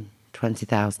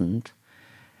 520,000.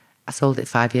 I sold it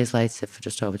 5 years later for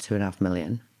just over 2.5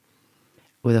 million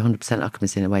with 100%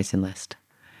 occupancy in a waiting list.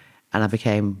 And I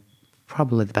became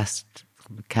probably the best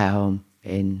care home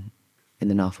in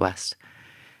the Northwest.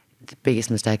 The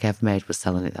biggest mistake I ever made was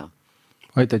selling it though.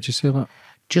 Why did you say that?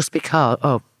 Just because,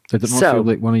 did it not feel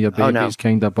like one of your babies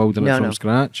kind of building it from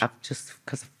scratch? Just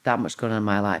because of that much going on in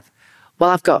my life. Well,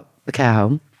 I've got the care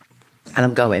home and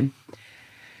I'm going.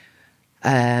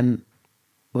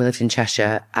 we lived in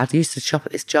Cheshire. I used to shop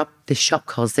at this shop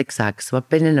called Zigzag. So I'd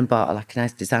been in and bought like a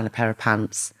nice designer pair of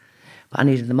pants, but I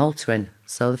needed them altering.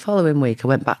 So the following week, I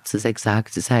went back to Zigzag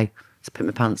to pick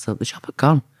my pants up. The shop had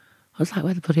gone. I was like,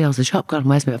 where the bloody hell's the shop gone?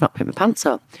 Where's me? I've not picked my pants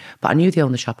up. But I knew they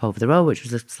owned the shop over the road, which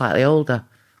was a slightly older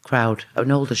crowd,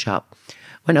 an older shop.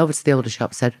 Went over to the older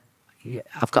shop, said, yeah,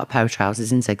 I've got a pair of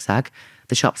trousers in Zigzag.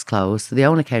 The shop's closed. So the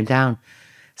owner came down,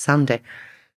 Sandy,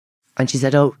 and she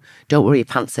said, oh, don't worry, your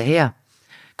pants are here.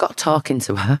 Got talking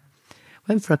to her,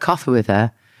 went for a coffee with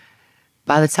her.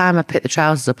 By the time I picked the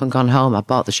trousers up and gone home, I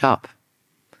bought the shop.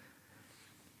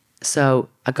 So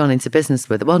I'd gone into business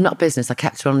with her. Well, not business, I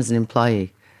kept her on as an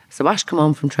employee. So Ash come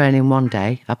home from training one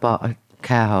day. I bought a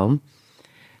care home.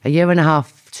 A year and a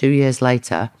half, 2 years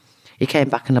later, he came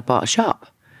back and I bought a shop.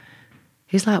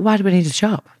 He's like, why do we need a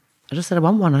shop? I just said, I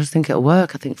want one. I just think it'll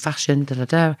work. I think fashion,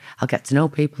 da-da-da. I'll get to know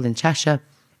people in Cheshire.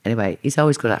 Anyway, he's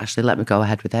always good at actually let me go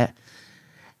ahead with it.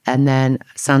 And then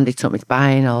Sandy took me to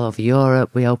buying all over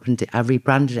Europe. We opened it. I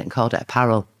rebranded it and called it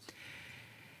Apparel.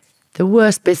 The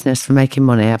worst business for making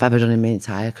money I've ever done in my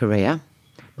entire career,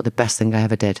 but the best thing I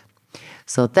ever did.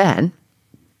 So then,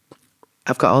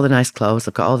 I've got all the nice clothes.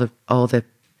 I've got all the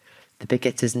big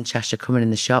hitters in Cheshire coming in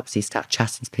the shops. You start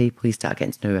chatting to people. You start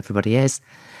getting to know who everybody is.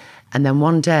 And then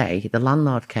one day, the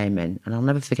landlord came in, and I'll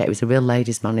never forget, he was a real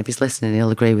ladies' man. If he's listening, he'll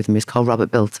agree with me. He's called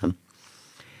Robert Bilton.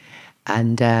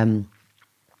 And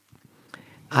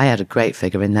I had a great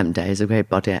figure in them days, a great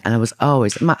body. And I was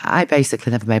always, I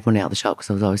basically never made money out of the shop because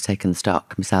I was always taking the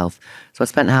stock myself. So I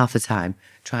spent half the time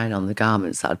trying on the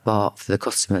garments that I'd bought for the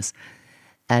customers.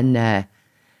 And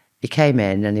he came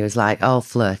in and he was like, all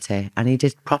flirty. And he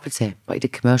did property, but he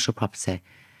did commercial property.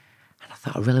 And I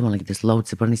thought, I really want to give this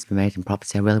loads of money to be made in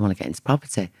property. I really want to get into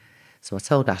property. So I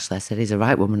told Ashley, I said, he's a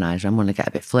right womanizer. I'm going to get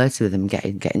a bit flirty with him, get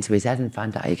into his head and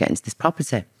find out how you get into this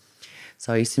property.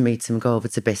 So I used to meet him, go over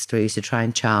to Bicester. He used to try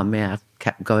and charm me. I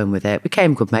kept going with it. We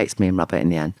became good mates, me and Robert, in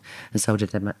the end. And so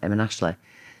did him and Ashley.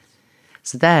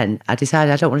 So then I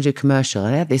decided I don't want to do commercial.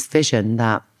 And I had this vision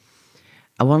that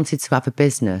I wanted to have a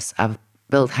business. I've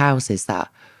built houses that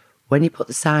when you put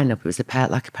the sign up, it was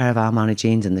like a pair of Armani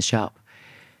jeans in the shop.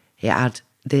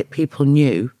 The people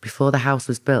knew before the house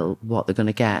was built what they're going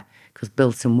to get, because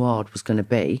Bilton Ward was going to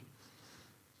be.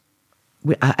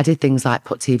 I did things like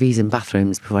put TVs in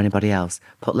bathrooms before anybody else,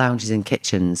 put lounges in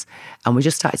kitchens, and we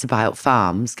just started to buy up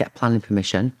farms, get planning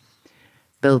permission,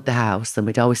 build the house, and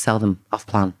we'd always sell them off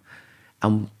plan.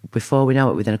 And before we know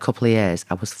it, within a couple of years,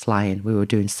 I was flying. We were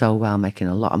doing so well, making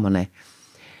a lot of money.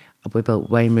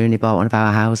 Wayne Rooney bought one of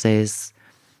our houses.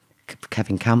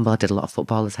 Kevin Campbell, I did a lot of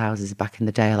footballers' houses back in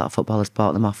the day. A lot of footballers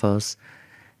bought them off us.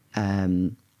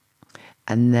 And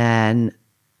then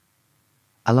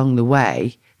along the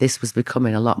way, this was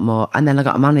becoming a lot more. And then I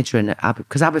got a manager in it,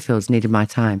 because Aberfields needed my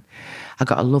time. I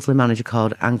got a lovely manager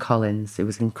called Anne Collins. It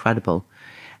was incredible.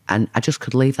 And I just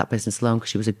could leave that business alone because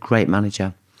she was a great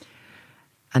manager.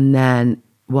 And then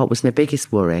what was my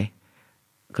biggest worry,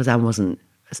 because Anne wasn't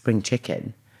a spring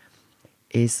chicken,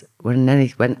 is when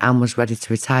Anne was ready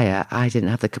to retire, I didn't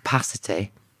have the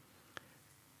capacity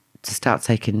to start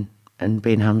taking and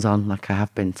being hands-on like I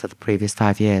have been for the previous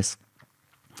 5 years.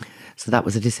 So that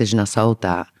was a decision. I sold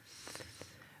that.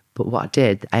 But what I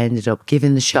did, I ended up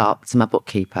giving the shop to my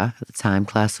bookkeeper at the time,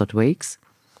 Claire Sudweeks,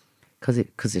 because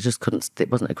it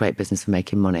wasn't a great business for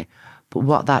making money. But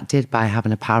what that did by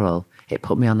having apparel, it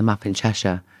put me on the map in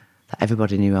Cheshire, that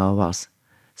everybody knew who I was.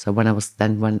 So when I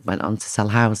went on to sell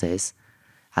houses,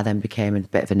 I then became a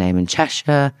bit of a name in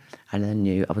Cheshire, and then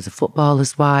knew I was a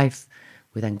footballer's wife.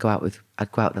 I'd go out with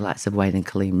the likes of Wayne and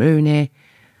Colleen Rooney,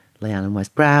 Leanne and Wes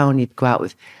Brown. You'd go out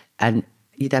with, and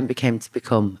you then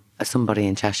become a somebody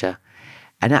in Cheshire.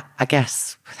 And I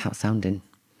guess, without sounding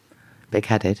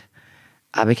big-headed,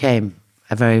 I became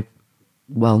a very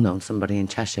well-known somebody in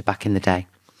Cheshire back in the day.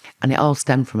 And it all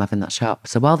stemmed from having that shop.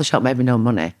 So while the shop made me no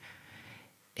money,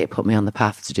 it put me on the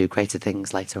path to do greater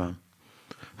things later on.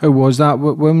 How was that?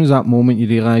 When was that moment you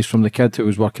realised, from the kid who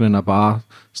was working in a bar,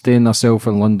 staying herself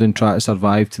in London, trying to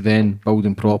survive, to then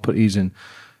building properties and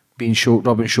being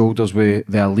rubbing shoulders with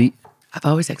the elite? I've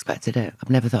always expected it. I've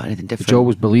never thought anything different. Did you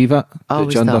always believe it?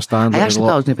 Did you understand it? I actually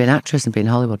thought I was going to be an actress and be in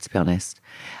Hollywood, to be honest.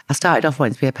 I started off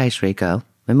wanting to be a pastry girl.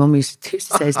 My mum used to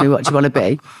say to me, what do you want to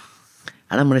be?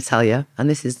 And I'm going to tell you,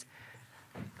 and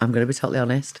I'm going to be totally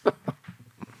honest.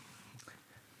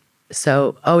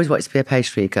 So I always wanted to be a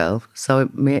pastry girl. So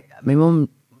my mum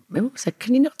said,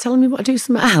 can you not tell me what to do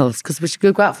something else? Because we should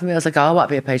go out for me. I was like, oh, I want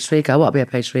to be a pastry girl. I want to be a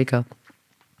pastry girl.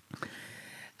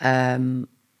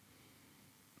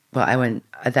 But I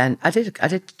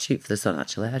did shoot for The Sun,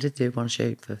 actually. I did do one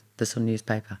shoot for The Sun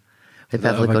newspaper with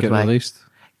Beverly Goodway. Released?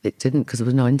 it didn't because there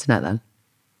was no internet then.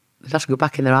 They'd have to go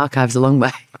back in their archives a long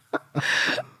way.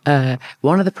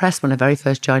 One of the press, when I very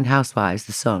first joined Housewives,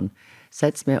 the Sun,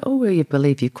 said to me, "Oh, well, you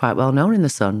believe you're quite well known in the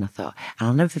Sun." I thought, and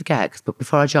I'll never forget, but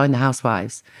before I joined the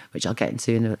Housewives, which I'll get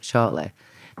into shortly,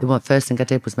 the first thing I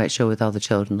did was make sure with all the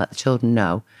children, let the children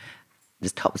know,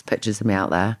 just topless pictures of me out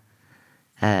there.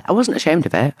 I wasn't ashamed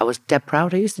of it. I was dead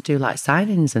proud. I used to do like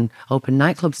signings and open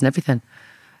nightclubs and everything.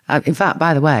 In fact,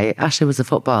 by the way, Ashley was a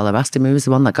footballer. I asked him who was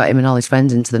the one that got him and all his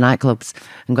friends into the nightclubs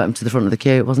and got him to the front of the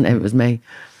queue. It wasn't him, it was me.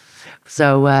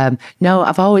 So, no,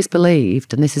 I've always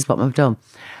believed, and this is what I've done,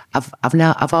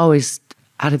 I've always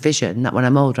had a vision that when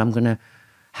I'm older, I'm going to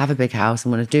have a big house,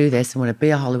 I'm going to do this, I'm going to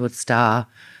be a Hollywood star.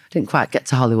 Didn't quite get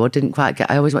to Hollywood,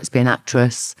 I always wanted to be an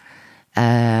actress.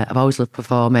 I've always loved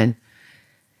performing.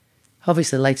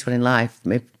 Obviously, later on in life,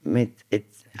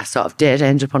 I sort of did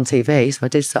end up on TV, so I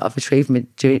did sort of achieve my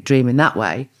dream in that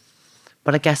way.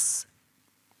 But I guess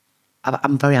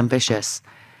I'm very ambitious.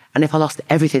 And if I lost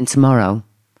everything tomorrow,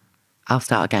 I'll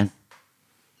start again.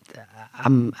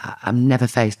 I'm never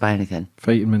faced by anything.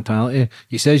 Fighting mentality.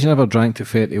 You said you never drank to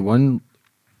 31.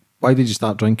 Why did you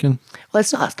start drinking? Well,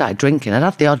 it's not that I started drinking. I'd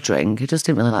have the odd drink. I just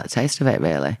didn't really like the taste of it,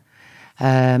 really.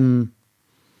 I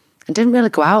didn't really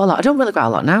go out a lot. I don't really go out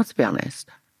a lot now, to be honest.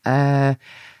 I've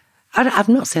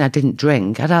not saying I didn't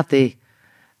drink. I'd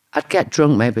get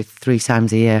drunk maybe 3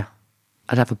 times a year.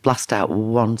 I'd have a blast out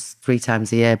once, 3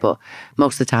 times a year, but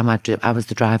most of the time I was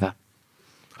the driver.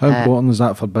 How important is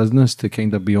that for business to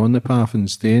kind of be on the path and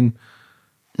staying?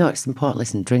 No, it's important.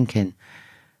 Listen, drinking.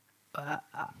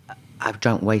 I've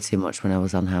drunk way too much when I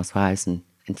was on Housewives, and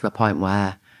to a point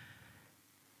where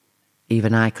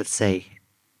even I could see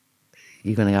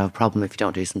you're going to have a problem if you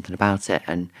don't do something about it,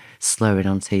 and slurring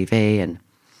on TV, and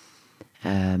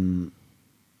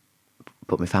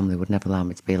but my family would never allow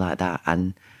me to be like that.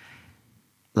 And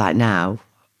like now,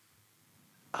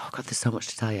 oh God, there's so much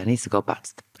to tell you. I need to go back.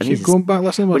 Keep going back.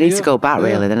 Listen, we need to go back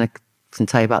really. Then I can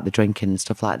tell you about the drinking and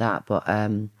stuff like that. But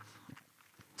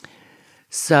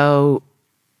so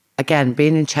again,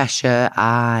 being in Cheshire,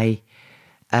 I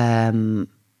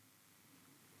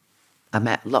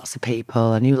met lots of people.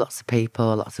 I knew lots of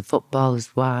people, lots of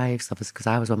footballers' wives, obviously because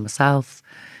I was one myself.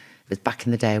 It was back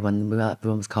in the day when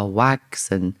everyone was called wags,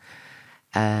 and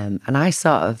I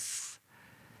sort of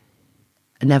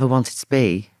never wanted to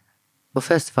be. Well,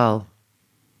 first of all,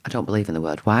 I don't believe in the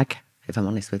word wag, if I'm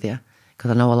honest with you,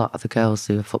 because I know a lot of the girls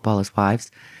who are footballers'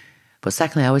 wives. But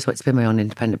secondly, I always wanted to be my own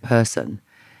independent person,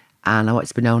 and I wanted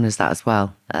to be known as that as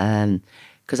well.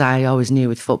 Because I always knew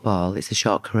with football, it's a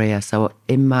short career. So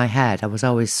in my head, I was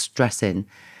always stressing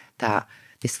that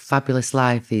this fabulous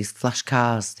life, these flash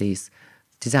cars, these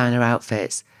designer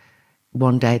outfits,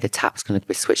 one day the tap's going to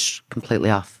be switched completely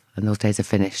off and those days are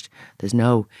finished. There's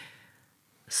no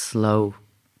slow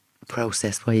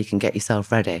process where you can get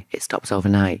yourself ready. It stops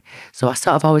overnight. So I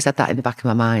sort of always had that in the back of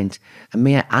my mind. And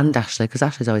me and Ashley, because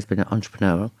Ashley's always been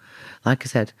entrepreneurial, like I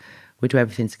said, we do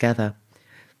everything together.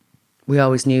 We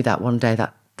always knew that one day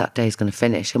that day is going to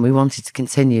finish, and we wanted to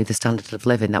continue the standard of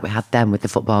living that we had then with the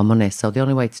football money. So the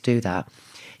only way to do that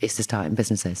is to start in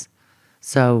businesses.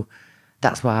 So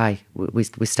that's why we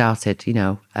started, you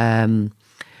know. And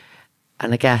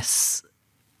I guess,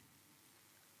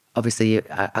 obviously,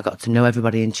 I got to know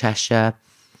everybody in Cheshire.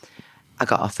 I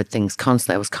got offered things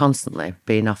constantly. I was constantly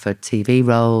being offered TV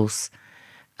roles.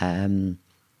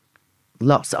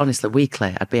 Lots, honestly,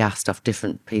 weekly, I'd be asked off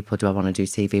different people, do I want to do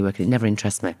TV work? And it never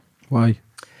interested me. Why?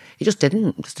 It just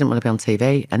didn't. I just didn't want to be on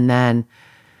TV. And then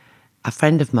a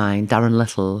friend of mine, Darren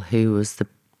Little, who was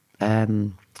a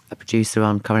producer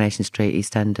on Coronation Street,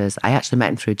 EastEnders, I actually met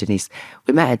him through Denise.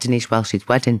 We met at Denise Welsh's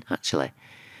wedding, actually.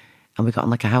 And we got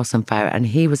on like a house on fire. And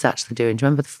he was actually doing, do you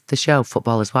remember the show,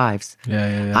 Footballers' Wives?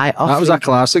 Yeah. That was a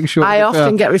classic show. I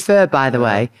often get referred, by the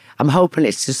way. I'm hoping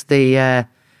it's just the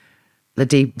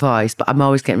deep voice, but I'm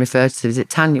always getting referred to. Is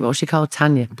it Tanya? What was she called?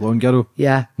 Tanya? Blonde girl.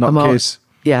 Yeah. Nutcase.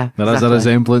 Yeah. There is a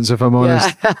resemblance, if I'm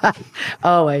honest. Yeah.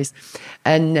 Always.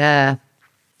 And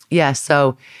yeah,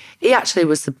 so he actually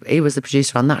was the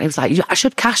producer on that. He was like, I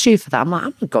should cast you for that. I'm like,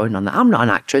 I'm not going on that. I'm not an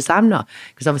actress. I'm not.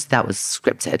 Because obviously that was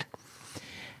scripted.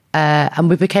 And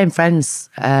we became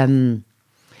friends. And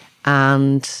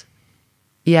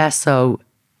yeah, so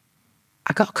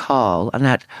I got a call,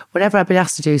 and whenever I'd been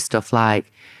asked to do stuff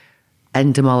like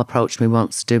Endemol approached me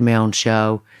once to do my own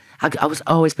show, I was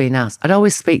always being asked. I'd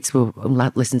always speak to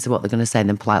them, listen to what they're going to say, and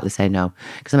then politely say no,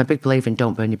 because I'm a big believer in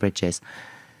don't burn your bridges.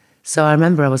 So I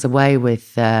remember I was away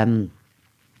with my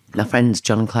friends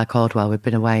John and Claire Caldwell. We'd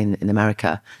been away in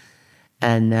America,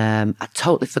 and I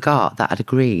totally forgot that I'd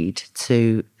agreed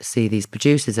to see these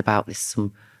producers about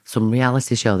some some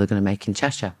reality show they're going to make in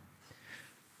Cheshire.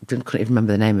 Couldn't even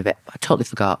remember the name of it. I totally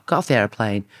forgot. Got off the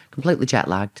aeroplane, completely jet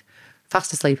lagged,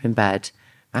 fast asleep in bed.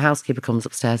 My housekeeper comes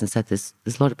upstairs and said, there's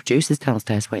a lot of producers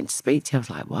downstairs waiting to speak to you. I was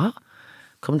like, what?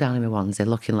 Come down in my onesie,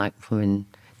 looking like fucking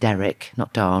Derek,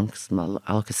 not Dawn, because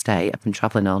I look a state. I've been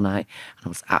travelling all night and I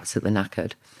was absolutely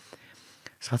knackered.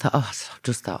 So I thought,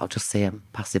 I'll just see him,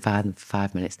 pacify them for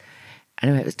 5 minutes.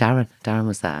 Anyway, it was Darren. Darren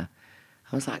was there.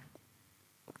 I was like,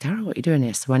 Darren, what are you doing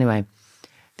here? So anyway,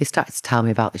 they started to tell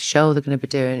me about the show they're going to be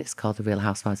doing. It's called The Real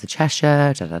Housewives of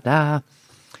Cheshire,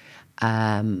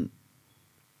 And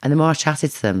the more I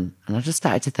chatted to them, and I just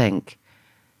started to think,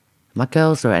 my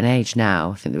girls are at an age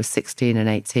now, I think they were 16 and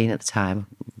 18 at the time,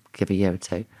 give a year or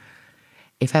two.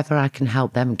 If ever I can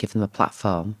help them and give them a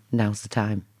platform, now's the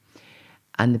time.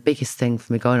 And the biggest thing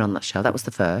for me going on that show, that was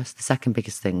the first. The second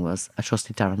biggest thing was I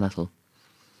trusted Darren Little.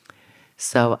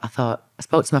 So I thought, I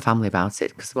spoke to my family about it,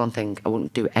 because the one thing, I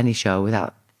wouldn't do any show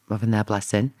without having their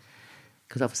blessing,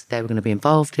 because obviously they were going to be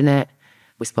involved in it.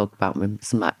 We spoke about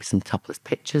might be some topless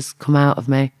pictures come out of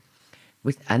me.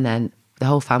 And then the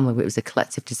whole family, it was a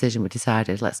collective decision. We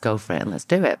decided, let's go for it and let's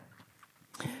do it.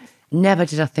 Never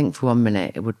did I think for 1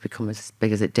 minute it would become as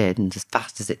big as it did and as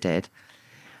fast as it did.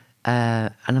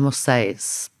 And I must say,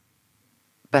 it's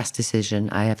the best decision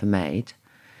I ever made.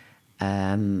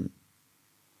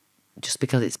 Just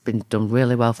because it's been done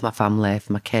really well for my family,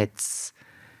 for my kids.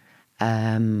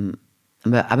 I'm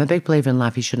a big believer in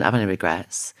life. You shouldn't have any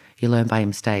regrets. You learn by your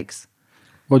mistakes.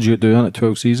 What did you do on it?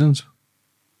 12 seasons?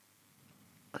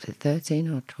 Was it 13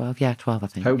 or 12? Yeah, 12, I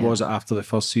think. How was it after the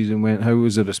first season went? How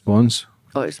was the response?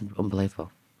 Oh, it's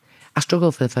unbelievable. I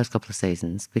struggled for the first couple of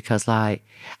seasons because, like,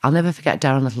 I'll never forget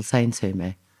Darren Little saying to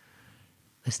me,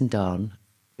 listen, Dawn,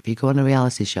 if you go on a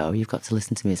reality show, you've got to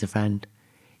listen to me as a friend.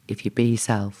 If you be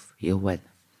yourself, you'll win.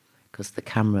 Because the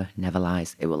camera never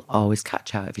lies. It will always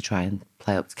catch out if you try and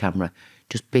play up the camera.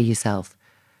 Just be yourself.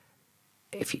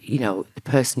 If you know, the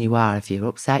person you are, if you're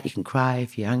upset, you can cry.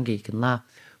 If you're angry, you can laugh.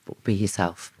 But be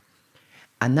yourself.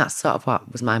 And that's sort of what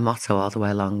was my motto all the way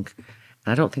along.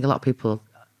 And I don't think a lot of people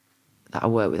that I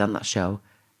work with on that show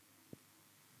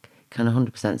can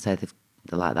 100% say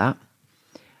they're like that.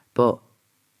 But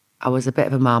I was a bit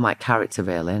of a Marmite character,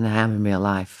 really, and I am in real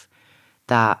life,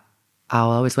 that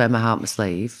I'll always wear my heart on my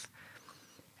sleeve.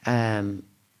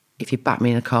 If you back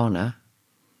me in a corner,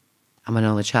 I'm an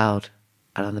only child,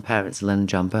 and I'm the parents of Lynn and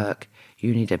John Burke.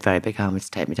 You need a very big army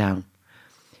to take me down.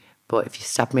 But if you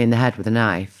stab me in the head with a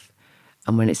knife,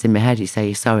 and when it's in my head you say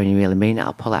you're sorry and you really mean it,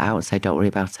 I'll pull it out and say don't worry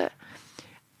about it.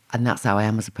 And that's how I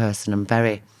am as a person.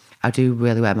 I do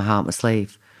really wear my heart on my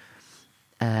sleeve.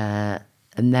 And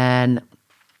then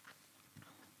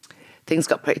things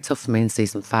got pretty tough for me in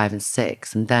season 5 and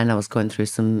 6, and then I was going through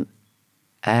some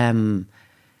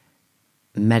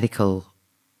medical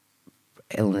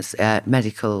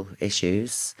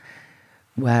issues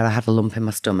where I had a lump in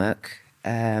my stomach,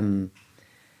 and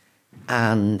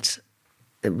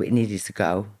it needed to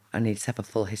go. I needed to have a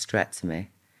full hysterectomy.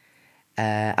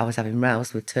 I was having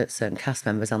rows with certain cast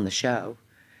members on the show,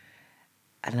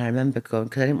 and I remember going,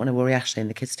 because I didn't want to worry Ashley and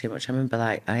the kids too much. I remember,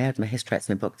 like, I had my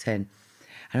hysterectomy booked in.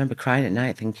 I remember crying at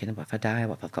night thinking, what if I die?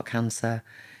 What if I've got cancer?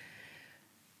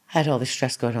 I had all this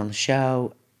stress going on the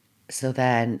show. So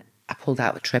then I pulled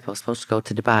out the trip. I was supposed to go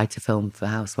to Dubai to film for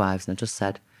Housewives, and I just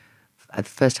said, the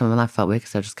first time in my life I felt weak,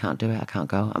 because I just can't do it. I can't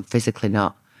go. I'm physically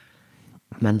not,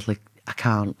 mentally, I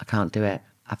can't do it.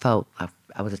 I felt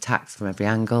I was attacked from every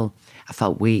angle. I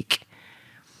felt weak.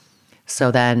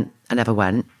 So then I never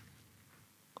went.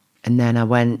 And then I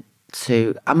went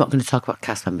to, I'm not going to talk about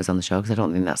cast members on the show because I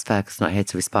don't think that's fair, because I'm not here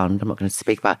to respond. I'm not going to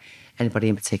speak about anybody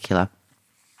in particular.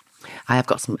 I have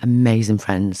got some amazing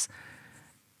friends,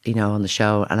 you know, on the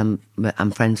show, and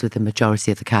I'm friends with the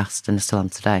majority of the cast, and I still am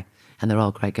today. And they're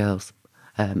all great girls,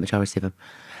 majority of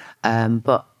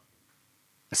them.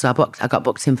 So I got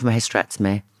booked in for my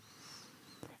hysterectomy,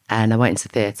 and I went into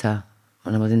theatre,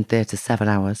 and I was in theatre 7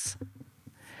 hours.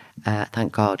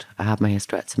 Thank God I had my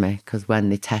hysterectomy, because when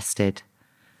they tested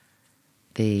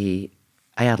I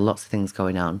had lots of things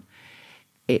going on.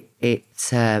 It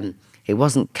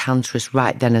wasn't cancerous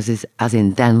right then as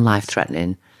in then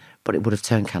life-threatening, but it would have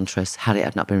turned cancerous had it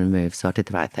had not been removed, so I did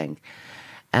the right thing.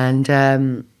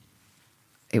 And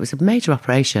it was a major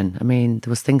operation. I mean,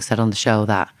 there was things said on the show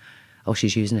that, oh,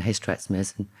 she's using a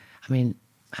hysterectomy. And I mean,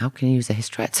 how can you use a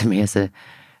hysterectomy as a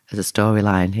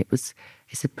storyline?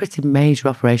 It's a pretty major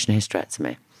operation, a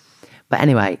hysterectomy. But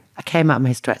anyway, I came out of my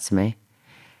hysterectomy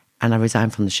and I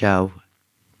resigned from the show.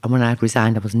 And when I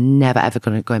resigned, I was never, ever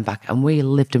going back. And we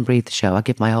lived and breathed the show. I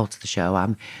give my all to the show.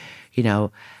 I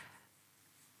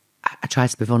tried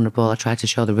to be vulnerable. I tried to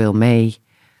show the real me.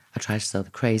 I tried to show the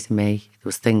crazy me. There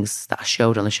was things that I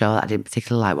showed on the show that I didn't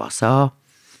particularly like what I saw.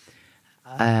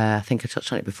 I think I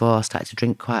touched on it before. I started to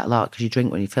drink quite a lot because you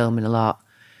drink when you're filming a lot.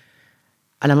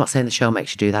 And I'm not saying the show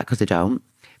makes you do that because they don't.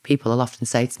 People will often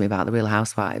say to me about The Real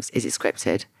Housewives, is it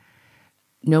scripted?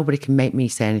 Nobody can make me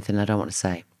say anything I don't want to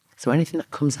say. So anything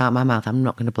that comes out of my mouth, I'm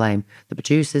not going to blame the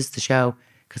producers, the show,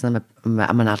 because I'm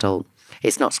an adult.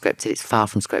 It's not scripted. It's far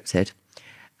from scripted.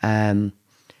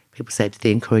 People say, do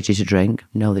they encourage you to drink?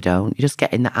 No, they don't. You just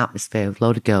get in that atmosphere with a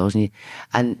load of girls,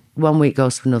 and one week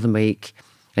goes to another week,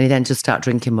 and you then just start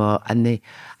drinking more. And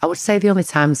I would say the only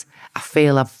times I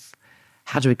feel I've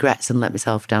had regrets and let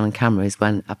myself down on camera is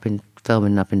when I've been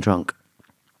filming and I've been drunk.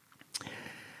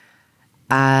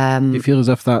 Do you feel as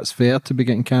if that's fair to be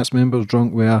getting cast members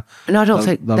drunk where no, I don't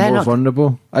think they're more not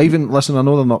vulnerable? I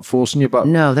know they're not forcing you, but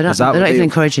no, they're not. They're not even they,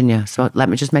 encouraging you. So let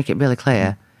me just make it really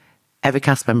clear. Every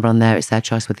cast member on there, it's their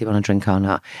choice whether they want to drink or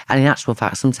not. And in actual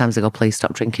fact, sometimes they go, please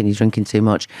stop drinking, you're drinking too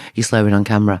much, you're slurring on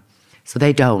camera. So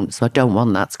they don't. So I don't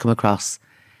want that to come across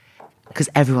because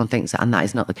everyone thinks that, and that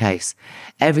is not the case.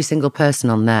 Every single person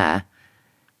on there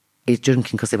is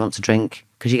drinking because they want to drink,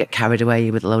 because you get carried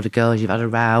away with a load of girls, you've had a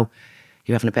row,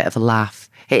 you're having a bit of a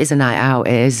laugh. It is a night out.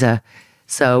 It is a...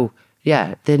 So,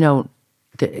 yeah, they know...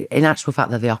 In actual fact,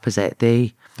 they're the opposite.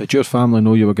 Did your family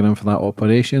know you were going in for that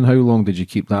operation? How long did you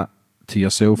keep that to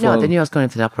yourself? No, they knew I was going in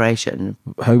for the operation.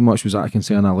 How much was that a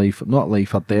concern of life? Not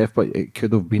life or death, but it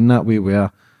could have been that way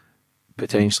where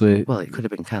potentially... Well, it could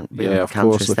have been yeah, of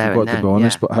course, if you've got to be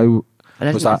honest. Yeah. But how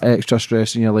was that extra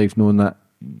stress in your life knowing that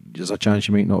there's a chance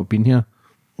you might not have been here?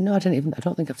 No, I don't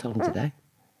think I've told him today.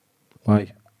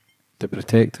 Why? To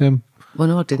protect him? Well,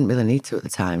 no, I didn't really need to at the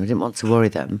time. I didn't want to worry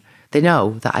them. They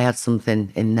know that I had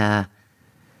something in there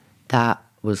that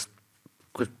was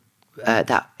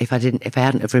that if I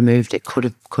hadn't have removed it, could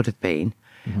have been.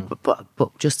 Mm-hmm.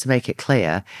 But just to make it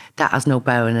clear, that has no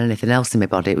bearing on anything else in my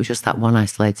body. It was just that one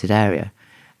isolated area.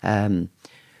 Yeah,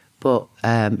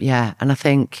 and I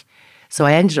think so.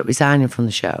 I ended up resigning from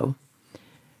the show.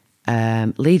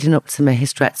 Leading up to my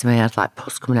hysterectomy, I had like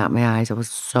pus coming out my eyes. I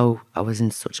was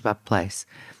in such a bad place,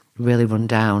 really run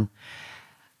down.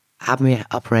 Had my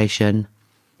operation,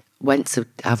 went to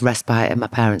have respite at my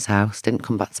parents' house, didn't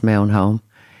come back to my own home.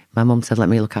 My mum said, let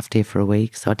me look after you for a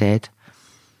week, so I did.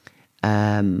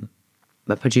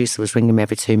 My producer was ringing me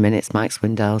every 2 minutes, Mike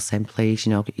Swindell, saying, please,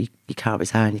 you can't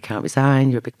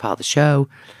resign, you're a big part of the show.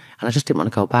 And I just didn't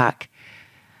want to go back.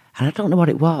 And I don't know what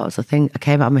it was. I think I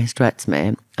came out of my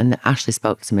hysterectomy and Ashley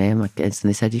spoke to me and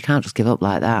they said, you can't just give up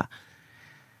like that.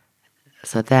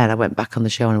 So then I went back on the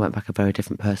show and I went back a very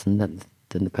different person than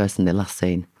the person they last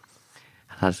seen.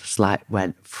 And I just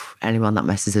went, anyone that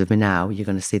messes with me now, you're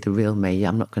going to see the real me.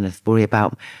 I'm not going to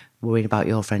worrying about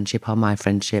your friendship or my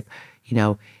friendship.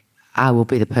 I will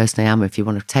be the person I am. If you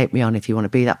want to take me on, if you want to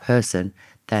be that person,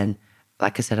 then,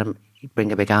 like I said,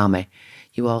 bring a big army.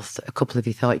 You all, a couple of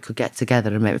you thought you could get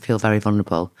together and make me feel very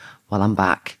vulnerable while I'm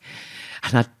back.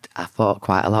 And I fought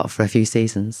quite a lot for a few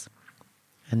seasons.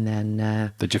 And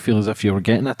then... Did you feel as if you were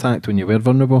getting attacked when you were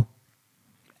vulnerable?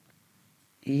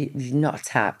 Not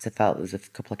attacked. I felt there was a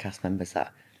couple of cast members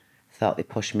that thought they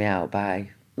pushed me out by,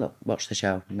 look, watch the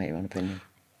show and make your own opinion.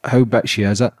 How bitchy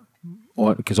is it?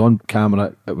 Because on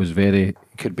camera it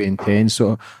could be intense.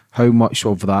 So how much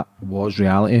of that was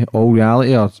reality? All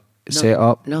reality or set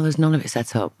up? No, there's none of it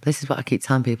set up. This is what I keep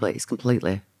telling people. It's not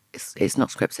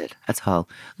scripted at all.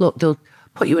 Look, they'll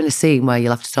put you in a scene where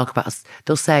you'll have to talk about,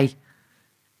 they'll say,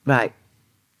 right,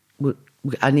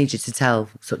 I need you to tell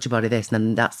such a body this, and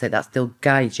then that's it. They'll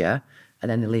guide you, and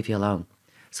then they'll leave you alone.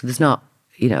 So there's not,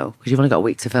 because you've only got a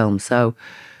week to film. So,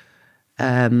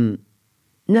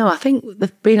 no, I think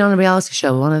being on a reality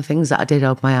show, one of the things that I did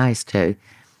open my eyes to,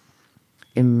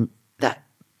 in that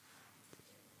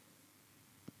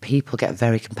people get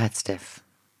very competitive.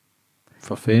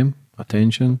 For fame,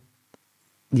 attention?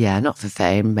 Yeah, not for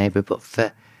fame, maybe, but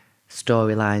for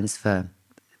storylines,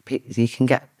 you can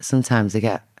get, sometimes they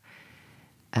get,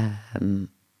 and...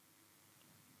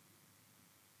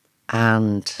 Do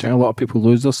you think a lot of people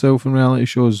lose themselves in reality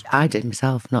shows? I did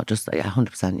myself, not just,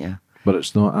 100%, yeah. But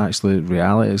it's not actually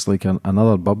reality, it's like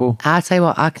another bubble. I tell you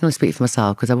what, I can only speak for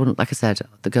myself, because I wouldn't, like I said,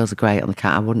 the girls are great on the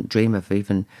cat. I wouldn't dream of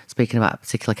even speaking about a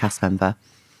particular cast member,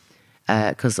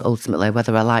 because ultimately,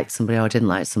 whether I liked somebody or I didn't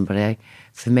like somebody,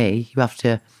 for me,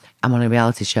 I'm on a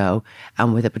reality show,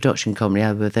 and with a production company,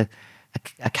 with a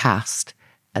cast,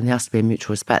 and there has to be a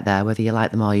mutual respect there, whether you like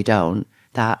them or you don't.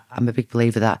 That I'm a big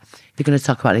believer that if you're going to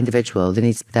talk about an individual, they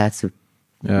need to be there to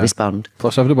respond.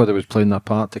 Plus, everybody was playing their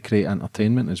part to create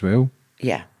entertainment as well.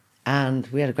 Yeah, and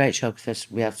we had a great show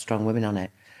because we had strong women on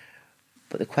it.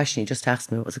 But the question you just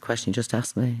asked me, what was the question you just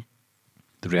asked me?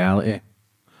 The reality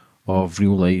of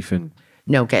real life and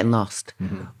No, getting lost.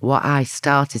 What I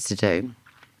started to do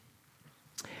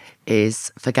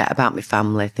is forget about my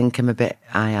family, think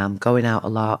I am going out a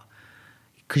lot,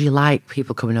 because you like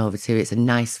people coming over to you. It's a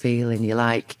nice feeling. You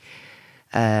like,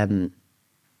 I'd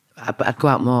go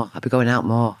out more. I'd be going out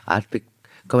more. I'd be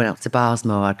going out to bars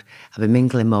more. I'd be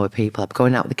mingling more with people. I'd be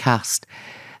going out with the cast.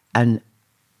 And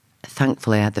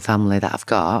thankfully I had the family that I've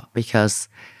got, because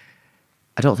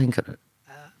I don't think I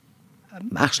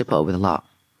actually put up with a lot.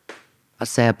 I'd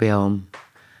say I'd be home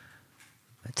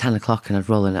at 10 o'clock and I'd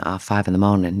roll in at 5:30 in the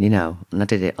morning, you know, and I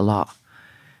did it a lot.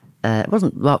 It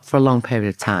wasn't for a long period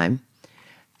of time.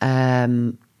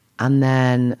 And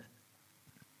then,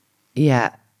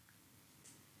 yeah,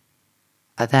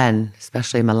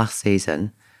 especially in my last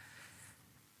season,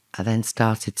 I then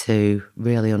started to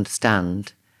really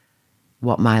understand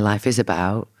what my life is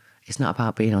about. It's not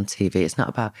about being on TV. It's not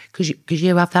about, because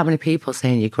you have that many people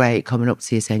saying you're great, coming up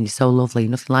to you saying you're so lovely,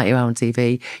 nothing like you are on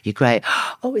TV, you're great.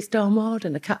 Oh, it's Dawn Ward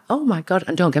and the cat. Oh my God.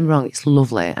 And don't get me wrong, it's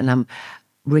lovely. And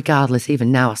regardless,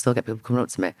 even now, I still get people coming up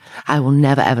to me. I will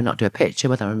never, ever not do a picture,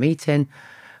 whether I'm meeting,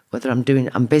 whether I'm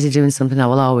busy doing something, I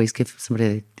will always give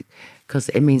somebody, because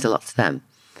it means a lot to them.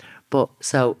 But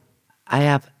so I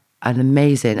had an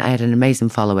amazing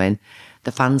following.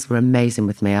 The fans were amazing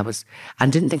with me. I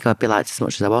didn't think I'd be liked as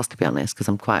much as I was, to be honest, because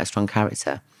I'm quite a strong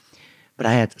character. But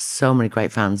I had so many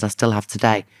great fans. I still have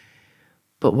today.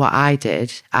 But what I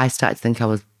did, I started to think I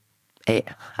was it.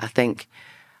 I think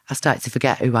I started to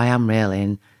forget who I am, really.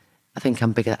 And I think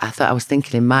I'm bigger. I was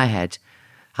thinking in my head,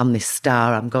 I'm this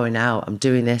star, I'm going out, I'm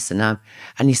doing this, and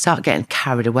you start getting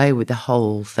carried away with the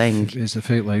whole thing. It's a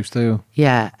fake lifestyle.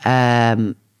 Yeah.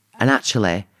 And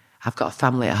actually, I've got a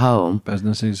family at home.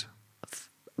 Businesses.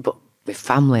 But my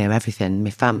family are everything.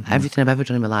 Everything I've ever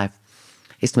done in my life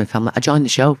is to my family. I joined the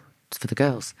show for the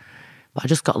girls, but I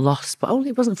just got lost. But only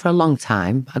it wasn't for a long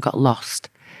time. I got lost,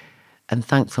 and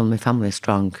thankfully my family is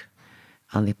strong,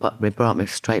 and they brought me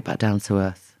straight back down to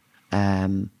earth.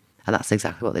 And that's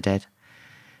exactly what they did.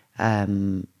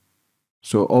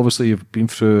 So obviously you've been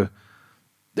through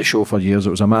the show for years.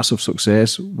 It was a massive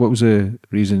success. What was the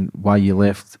reason why you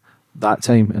left that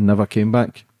time and never came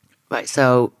back? Right,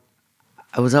 so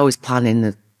I was always planning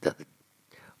that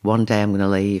one day I'm going to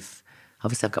leave.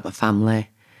 Obviously, I've got my family.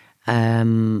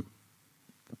 But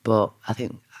I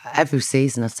think every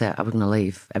season I say I was going to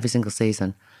leave. Every single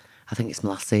season. I think it's my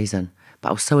last season. But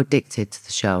I was so addicted to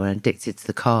the show and addicted to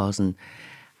the cause. And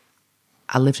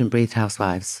I lived and breathed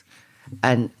Housewives.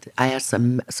 And I had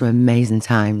some amazing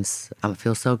times. I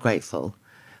feel so grateful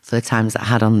for the times that I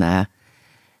had on there.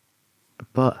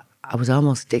 But I was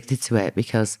almost addicted to it,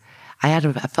 because I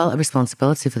felt a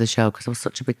responsibility for the show, because I was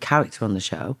such a big character on the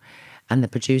show, and the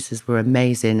producers were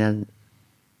amazing, and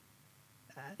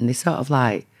they sort of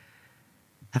like,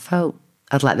 I felt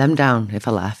I'd let them down if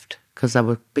I left, because I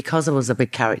was a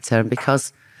big character, and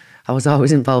because I was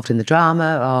always involved in the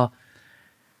drama, or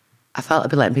I felt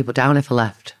I'd be letting people down if I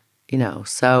left, you know.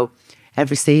 So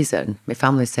every season, my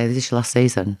family would say, "This is your last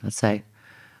season." I'd say,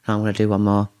 "No, I'm going to do one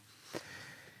more."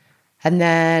 And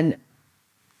then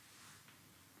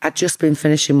I'd just been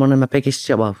finishing one of my biggest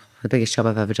job, the biggest job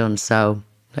I've ever done. So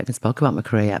I don't even spoke about my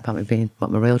career yet, about me being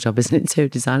what my real job is, isn't it, too?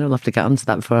 Designer. I'll have to get onto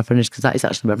that before I finish, because that is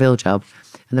actually my real job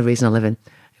and the reason I live in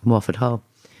Warford Hall.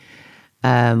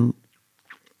 And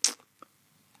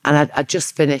I'd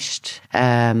just finished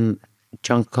John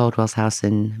Caldwell's house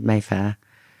in Mayfair,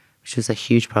 which was a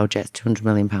huge project, £200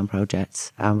 million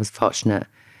project. I was fortunate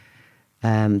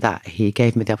that he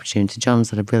gave me the opportunity. John's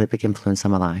had a really big influence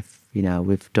on my life. You know,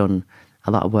 we've done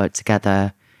a lot of work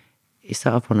together. He's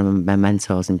sort of one of my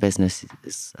mentors in business.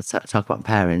 I talk about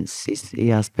parents. He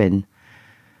has been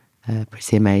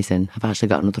pretty amazing. I've actually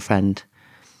got another friend.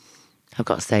 I've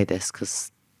got to say this,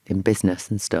 because in business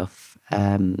and stuff,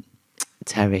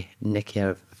 Terry and Nikki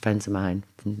are friends of mine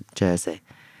from Jersey.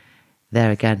 There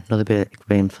again, another big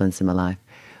influence in my life.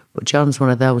 But John's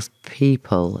one of those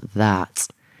people that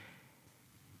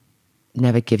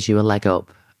never gives you a leg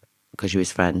up because you're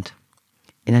his friend.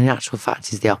 In actual fact,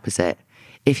 he's the opposite.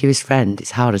 If you're his friend,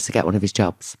 it's harder to get one of his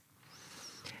jobs.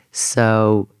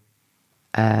 So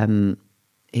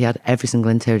he had every single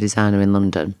interior designer in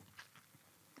London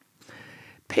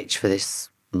pitch for this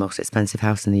most expensive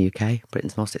house in the UK,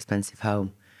 Britain's most expensive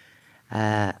home.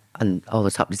 And all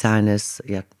the top designers,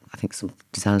 yeah, I think some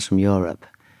designers from Europe.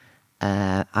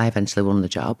 I eventually won the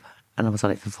job, and I was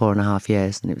on it for 4.5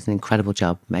 years, and it was an incredible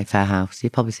job, Mayfair House.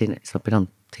 You've probably seen it. It's been on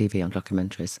TV, on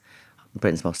documentaries.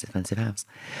 Britain's most expensive house.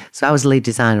 So I was the lead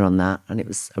designer on that, and it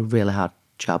was a really hard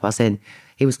job, as in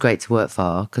he was great to work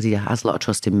for because he has a lot of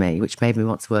trust in me, which made me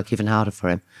want to work even harder for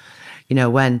him. You know,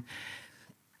 when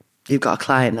you've got a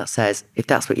client that says, if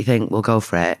that's what you think, we'll go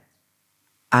for it,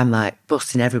 I'm like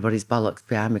busting everybody's bollocks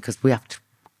behind me because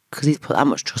he's put that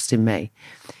much trust in me.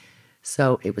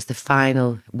 So it was the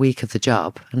final week of the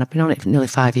job, and I've been on it for nearly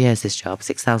 5 years, this job,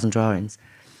 6,000 drawings.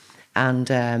 And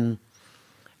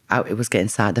it was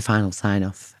getting the final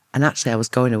sign-off. And actually, I was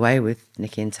going away with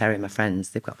Nikki and Terry, my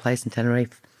friends. They've got a place in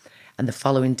Tenerife. And the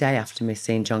following day, after me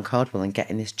seeing John Caldwell and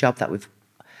getting this job that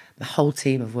my whole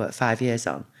team have worked 5 years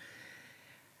on,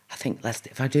 I think,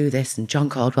 if I do this and John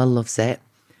Caldwell loves it,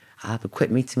 I'll have a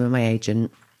quick meeting with my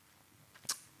agent.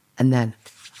 And then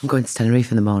I'm going to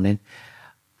Tenerife in the morning.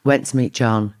 Went to meet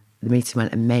John. The meeting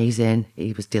went amazing.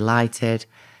 He was delighted.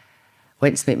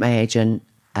 Went to meet my agent.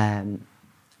 I'll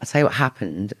tell you what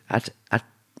happened.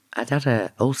 I'd had an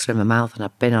ulcer in my mouth and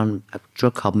I'd been on a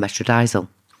drug called metrodiesel,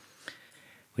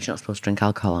 which you're not supposed to drink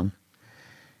alcohol on.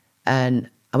 And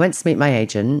I went to meet my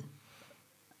agent,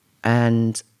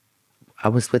 and I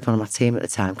was with one of my team at the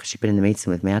time because she'd been in the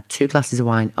meeting with me. I had 2 glasses of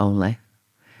wine only.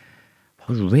 I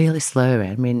was really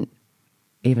slurry. I mean,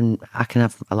 even I can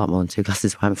have a lot more than 2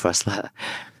 glasses of wine before I slur.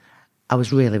 I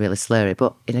was really, really slurry,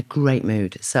 but in a great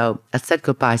mood. So I said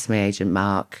goodbye to my agent,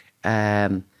 Mark,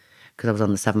 because I was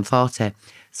on the 740.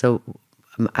 So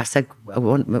I said,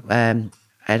 I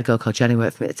had a girl called Jenny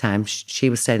work for me at the time. She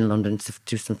was staying in London to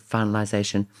do some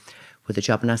finalisation with the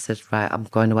job. And I said, right, I'm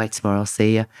going away tomorrow, I'll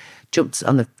see you. Jumped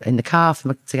in the car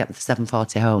to get the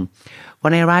 740 home.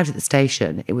 When I arrived at the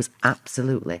station, it was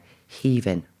absolutely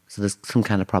heaving. So there's some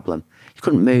kind of problem. You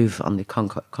couldn't move on the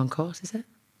concourse, is it?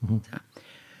 Mm-hmm.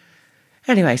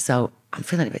 So, anyway, so I'm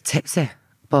feeling a bit tipsy,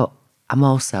 but I'm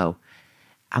on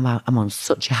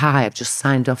such a high. I've just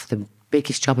signed off the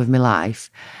biggest job of my life.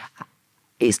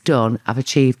 It's done. I've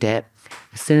achieved it.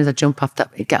 As soon as I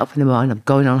get up in the morning, I'm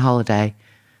going on holiday.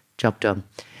 Job done.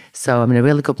 So I'm in a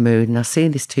really good mood, and I've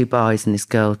seen these 2 boys and this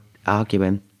girl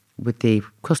arguing with the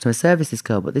customer services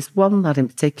girl, but this one lad in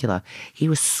particular, he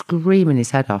was screaming his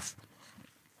head off.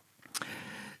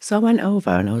 So I went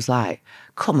over and I was like,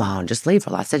 come on, just leave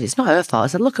her. I said, it's not her fault. I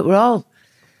said, look, we're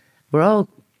all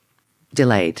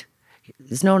delayed.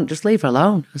 There's no, just leave her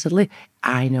alone. I said,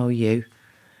 I know you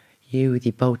with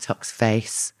your Botox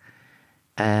face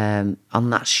on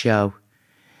that show.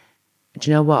 Do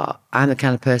you know what? I'm the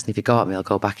kind of person, if you go at me, I'll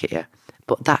go back at you.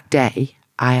 But that day,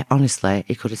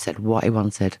 he could have said what he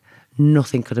wanted.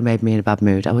 Nothing could have made me in a bad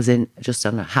mood. I was just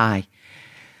on a high.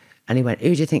 And he went,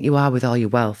 who do you think you are with all your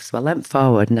wealth? So I leant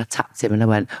forward and I tapped him and I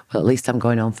went, well, at least I'm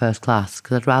going on first class,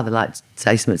 because I'd rather like to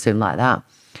say something to him like that.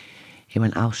 He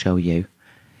went, I'll show you.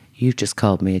 You've just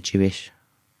called me a Jewish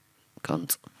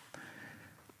cunt.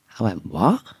 I went,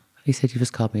 what? He said, you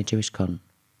just called me a Jewish cunt.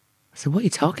 I said, what are you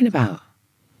talking about?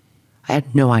 I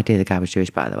had no idea the guy was Jewish,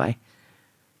 by the way.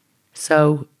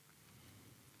 So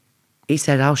he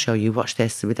said, I'll show you, watch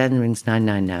this. So then rings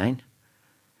 999.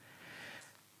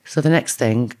 So the next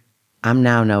thing, I'm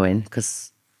now knowing,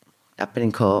 because I've been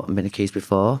in court and been accused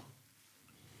before,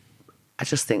 I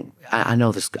just think, I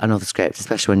know the script,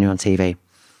 especially when you're on TV.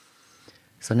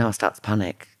 So now I start to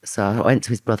panic. So I went to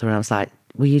his brother and I was like,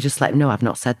 will you just let him know I've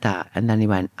not said that? And then he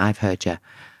went, I've heard you.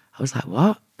 I was like,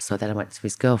 what? So then I went to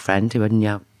his girlfriend, who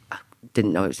I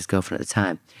didn't know it was his girlfriend at the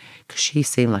time, because she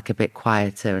seemed like a bit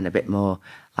quieter and a bit more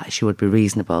like she would be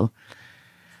reasonable.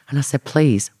 And I said,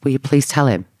 please, will you please tell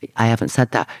him I haven't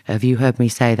said that? Have you heard me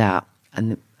say that?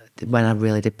 And when I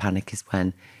really did panic is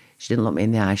when she didn't look me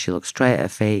in the eye. She looked straight at her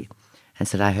feet and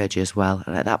said, I heard you as well.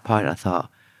 And at that point I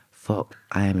thought, fuck,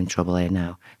 I am in trouble here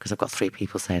now, because I've got 3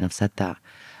 people saying I've said that.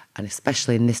 And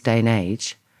especially in this day and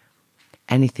age,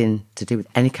 anything to do with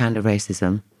any kind of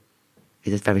racism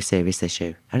is a very serious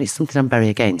issue. And it's something I'm very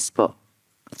against. But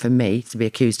for me to be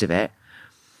accused of it,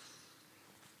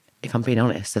 if I'm being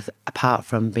honest, apart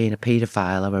from being a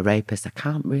paedophile or a rapist, I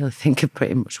can't really think of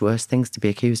pretty much worse things to be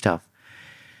accused of.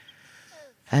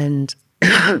 And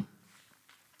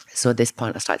so at this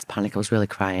point I started to panic. I was really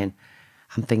crying.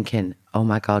 I'm thinking, oh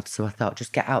my God. So I thought,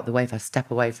 just get out of the way. If I step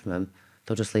away from them,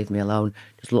 they'll just leave me alone.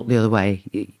 Just look the other way,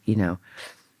 you know.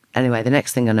 Anyway, the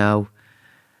next thing I know,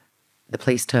 the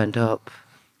police turned up.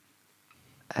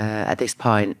 At this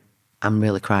point, I'm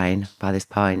really crying by this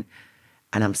point,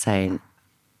 and I'm saying,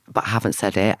 but I haven't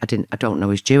said it. I don't know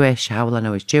he's Jewish. How will I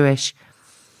know he's Jewish?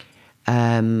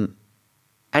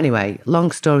 Anyway,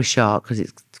 long story short,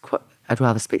 because I'd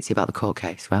rather speak to you about the court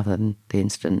case rather than the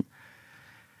incident.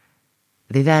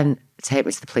 They then take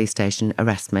me to the police station,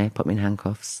 arrest me, put me in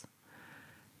handcuffs.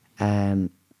 The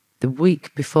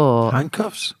week before...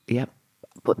 Handcuffs? Yep.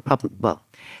 But the problem... Well,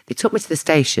 they took me to the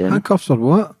station... Handcuffs or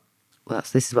what? well,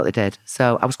 this is what they did.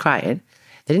 So I was crying.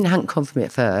 They didn't handcuff for me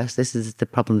at first. This is the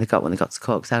problem they got when they got to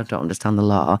court, because I don't understand the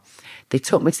law. They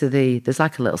took me to there's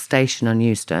like a little station on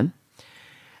Euston,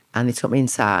 and they took me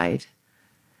inside.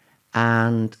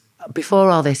 And before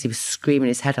all this, he was screaming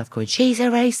his head off, going, she's a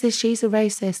racist, she's a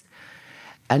racist.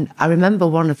 And I remember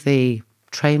one of the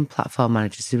train platform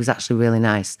managers, who was actually really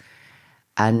nice.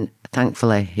 And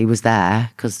thankfully, he was there,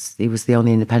 because he was the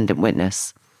only independent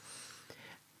witness.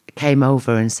 Came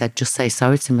over and said, just say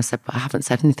sorry to him. I said, but I haven't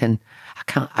said anything.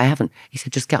 I haven't. He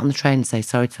said, just get on the train and say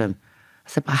sorry to him. I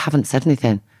said, but I haven't said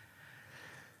anything.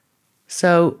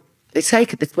 So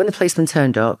when the policeman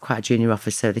turned up, quite a junior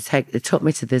officer, they took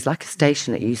me to, there's like a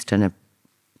station at Euston, a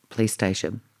police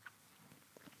station.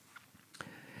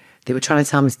 They were trying to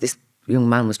tell me, this young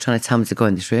man was trying to tell me to go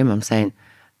in this room. I'm saying,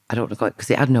 I don't want to go, because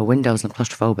it had no windows and I'm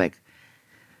claustrophobic.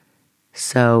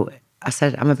 So I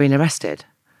said, am I being arrested?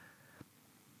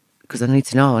 Because I need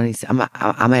to know. And he said,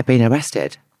 am I being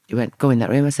arrested? He went, go in that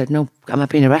room. I said, no, am I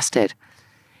being arrested?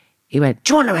 He went,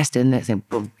 do you want arrested? And next thing,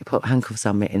 boom, he put handcuffs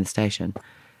on me in the station.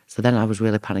 So then I was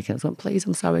really panicking. I was like, please,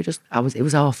 I'm sorry. It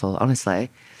was awful, honestly.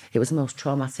 It was the most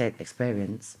traumatic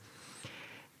experience.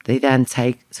 They then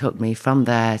took me from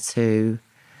there to,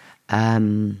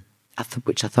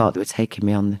 which I thought they were taking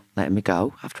me on, letting me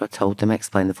go. After I told them,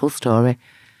 explained the full story.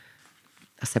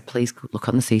 I said, please look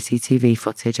on the CCTV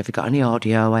footage. Have you got any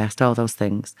audio? I asked all those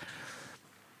things.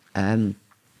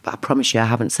 But I promise you, I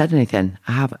haven't said anything.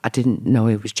 I didn't know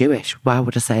he was Jewish. Why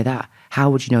would I say that? How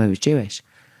would you know he was Jewish?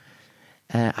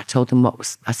 I told them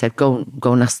I said,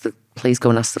 please go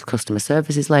and ask the customer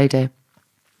services lady.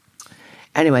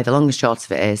 Anyway, the long and short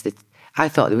of it is that I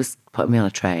thought they was putting me on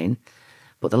a train,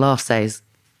 but the law says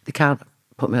they can't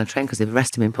put me on a train because they've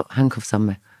arrested me and put handcuffs on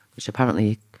me, which apparently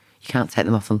you can't take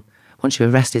them off them. Once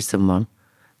you've arrested someone,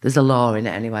 there's a law in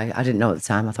it anyway. I didn't know at the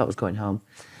time. I thought I was going home.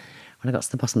 When I got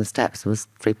to the bottom of the steps, there was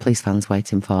 3 police vans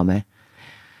waiting for me.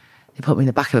 They put me in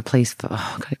the back of a police van.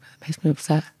 Oh, God, it makes me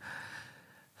upset.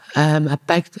 I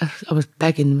was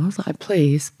begging them. I was like,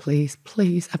 please, please,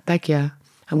 please, I beg you.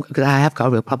 Because I have got a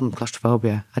real problem with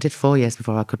claustrophobia. I did 4 years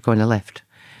before I could go in a lift.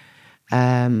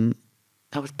 I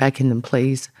was begging them,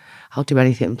 please, I'll do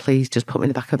anything, please, just put me in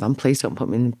the back of a van, please don't put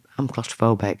me in, I'm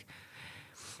claustrophobic.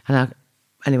 And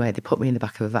anyway, they put me in the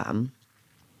back of a van,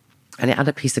 and it had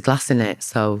a piece of glass in it,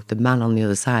 so the man on the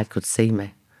other side could see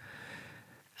me.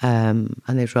 And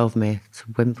they drove me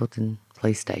to Wimbledon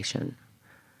police station,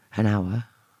 an hour.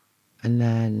 And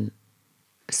then,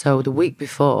 so the week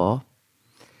before,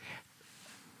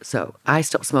 so I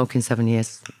stopped smoking 7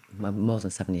 years, well, more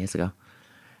than 7 years ago.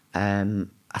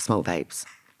 I smoke vapes.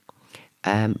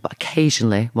 But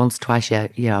occasionally, once, twice a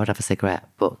year, I would have a cigarette.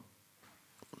 But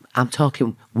I'm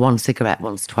talking one cigarette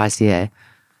once, twice a year,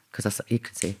 because you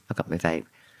can see I've got my vape.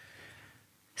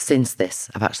 Since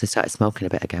this, I've actually started smoking a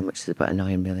bit again, which is a bit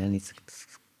annoying, really. I need to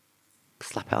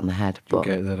slap it on the head. But,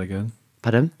 You'll get there again.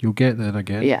 Pardon? You'll get there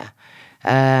again. Yeah.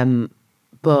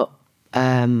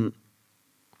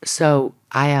 So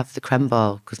I have the creme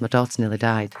ball because my daughter nearly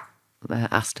died.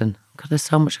 Aston. God, there's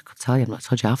so much I could tell you. I've not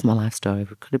told you half my life story.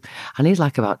 I need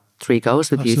like about 3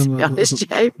 goes with you, to be honest,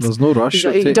 James. There's no rush.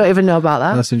 You don't even know about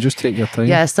that. Listen, just take your time.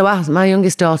 Yeah, so my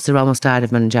youngest daughter almost died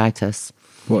of meningitis.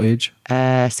 What age?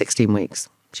 16 weeks.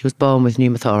 She was born with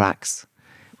pneumothorax,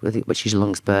 which is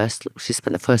lungs burst. She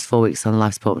spent the first 4 weeks on a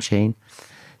life support machine.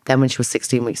 Then when she was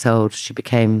 16 weeks old, she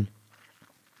became...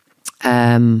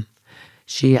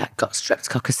 she got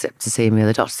streptococcus septicemia.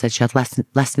 The doctor said she had less than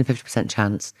a 50%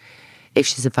 chance. If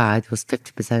she survived, there was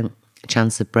 50%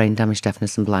 chance of brain damage,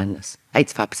 deafness and blindness.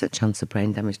 85% chance of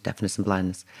brain damage, deafness and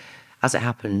blindness. As it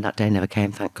happened, that day never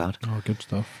came, thank God. Oh, good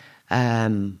stuff.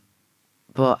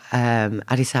 But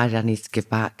I decided I needed to give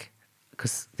back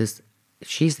because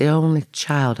she's the only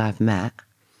child I've met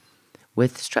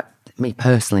with me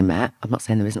personally met. I'm not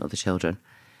saying there isn't other children.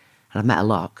 And I've met a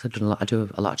lot, because I do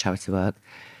a lot of charity work,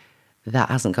 that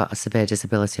hasn't got a severe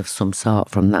disability of some sort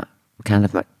from that kind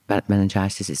of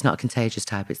meningitis. It's not a contagious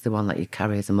type, it's the one that you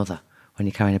carry as a mother when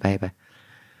you're carrying a baby.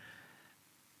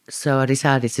 So I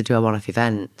decided to do a one-off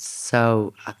event.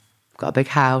 So I've got a big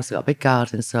house, I've got a big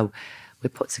garden, so we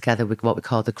put together what we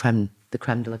call the creme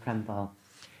de la creme ball.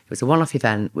 It was a one-off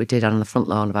event we did on the front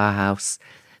lawn of our house.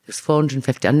 There was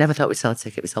 450. I never thought we'd sell a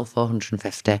ticket. We sold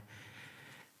 450.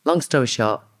 Long story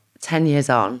short, 10 years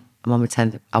on, I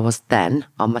was then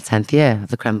on my 10th year of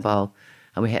the creme ball,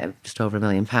 and we hit just over £1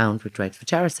 million with raised for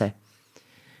charity.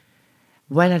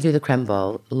 When I do the creme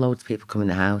ball, loads of people come in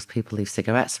the house. People leave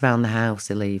cigarettes around the house.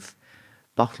 They leave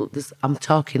bottles. I'm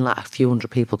talking like a few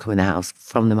hundred people come in the house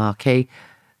from the marquee.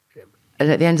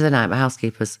 And at the end of the night, my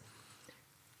housekeepers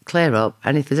clear up,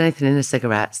 and if there's anything in the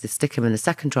cigarettes, they stick them in the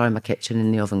second drawer in my kitchen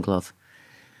in the oven glove.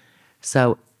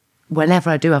 So whenever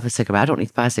I do have a cigarette, I don't need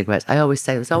to buy cigarettes. I always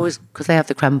say, there's always, because they have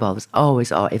the creme ball, there's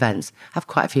always, or events. I have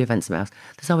quite a few events in my house.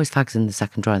 There's always fags in the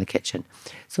second drawer in the kitchen.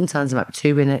 Sometimes there might be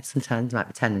 2 in it, sometimes there might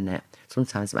be 10 in it,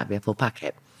 sometimes it might be a full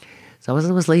packet. So as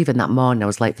I was leaving that morning, I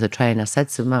was late for the train, I said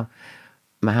to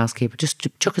my housekeeper, just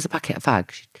chuck us a packet of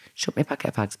fags. She chucked me a packet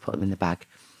of fags, put them in the bag.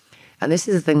 And this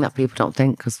is the thing that people don't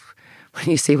think, because when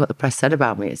you see what the press said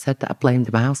about me, it said that I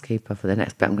blamed my housekeeper for the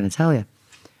next bit I'm going to tell you.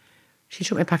 She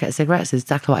took me a packet of cigarettes. It's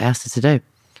exactly what I asked her to do.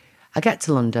 I get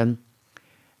to London.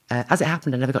 As it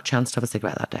happened, I never got a chance to have a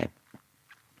cigarette that day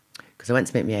because I went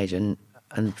to meet my agent,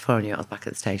 and before I knew it, I was back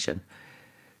at the station.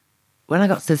 When I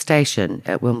got to the station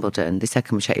at Wimbledon, they said,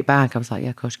 "Can we check your bag?" I was like, "Yeah,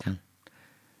 of course you can."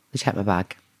 They checked my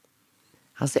bag.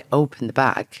 As they opened the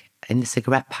bag, in the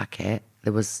cigarette packet,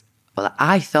 there was, well,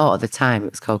 I thought at the time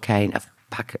it was cocaine, a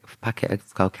packet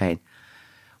of cocaine.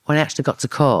 When I actually got to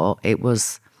court, it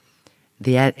was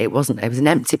an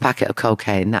empty packet of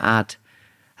cocaine that had,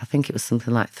 I think it was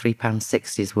something like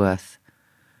 £3.60's worth.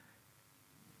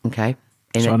 Okay?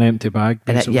 So an empty bag,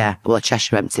 basically? Yeah, well, a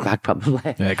Cheshire empty bag,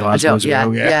 probably. Yeah, Glasgow as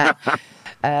well, yeah.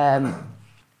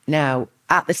 Now,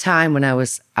 at the time when I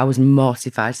was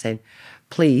mortified, saying,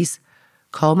 "Please,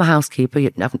 call my housekeeper."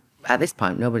 At this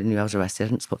point, nobody knew I was arrested. I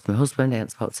hadn't spoken to my husband, I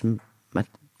hadn't spoken to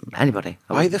anybody.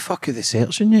 Why the fuck are they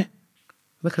searching you?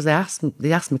 Because they asked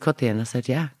me, could they? And I said,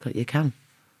 "Yeah, you can."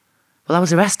 Well, I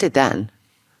was arrested then.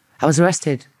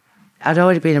 I'd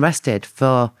already been arrested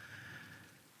for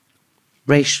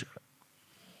racial,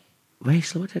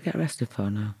 what did I get arrested for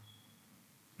now?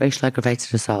 Racial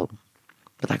aggravated assault.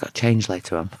 But that got changed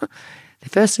later on. They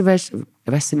first arrested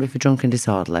me for drunk and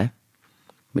disorderly,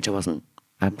 which I wasn't.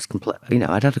 I was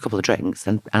I'd had a couple of drinks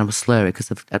and I was slurry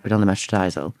because I'd been on the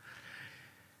metronidazole.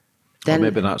 Then, or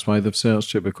maybe that's why they've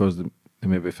searched you, because they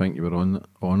maybe think you were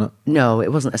on it. No,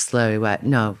 it wasn't a slurry where,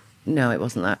 no, it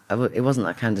wasn't that. It wasn't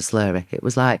that kind of slurry. It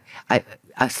was like,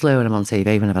 I slur when I'm on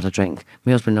TV when I've had a drink.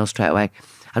 My husband knows straight away.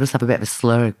 I just have a bit of a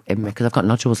slur in me because I've got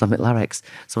nodules on my larynx,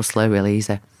 so I slur really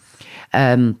easy.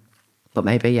 But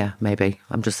maybe.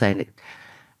 I'm just saying it.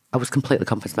 I was completely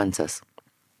compos mentis.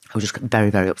 I was just very,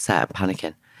 very upset and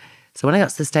panicking. So when I got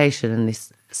to the station,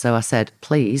 so I said,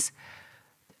 "Please,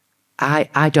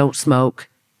 I don't smoke."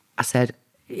 I said,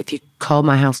 "If you call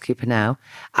my housekeeper now,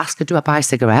 ask her, do I buy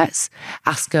cigarettes?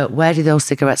 Ask her, where did those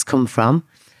cigarettes come from?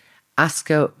 Ask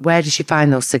her, where did she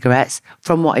find those cigarettes?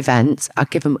 From what event?" I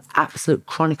give them absolute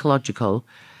chronological.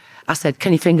 I said,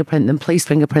 "Can you fingerprint them? Please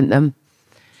fingerprint them."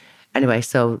 Anyway,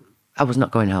 so I was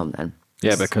not going home then.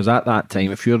 Yeah, because at that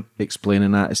time, if you're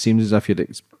explaining that, it seems as if you're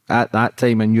at that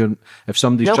time, and if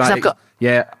somebody's trying to...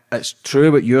 Yeah, it's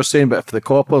true what you're saying, but if the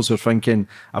coppers are thinking,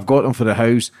 "I've got them for the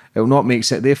house," it'll not make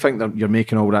sense. They think that you're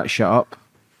making all that shit up.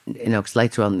 Because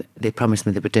later on, they promised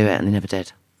me they would do it, and they never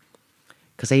did.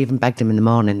 Because I even begged them in the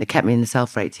morning. They kept me in the cell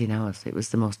for 18 hours. It was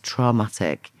the most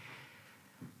traumatic.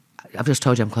 I've just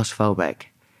told you I'm claustrophobic.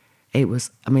 It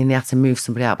was, they had to move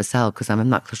somebody out of the cell because I'm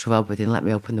not claustrophobic. They didn't let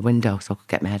me open the window so I could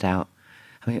get my head out.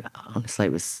 Honestly,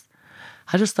 it was...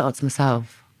 I just thought to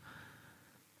myself,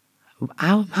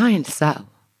 how am I in the cell?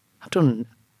 I've done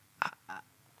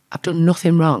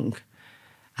nothing wrong,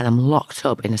 and I'm locked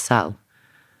up in a cell.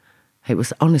 It was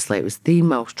the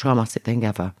most traumatic thing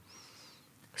ever.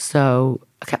 So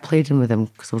I kept pleading with them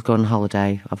because I was going on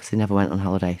holiday. Obviously, never went on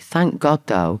holiday. Thank God,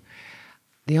 though.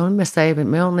 My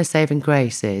only saving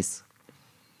grace is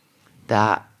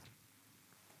that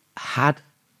had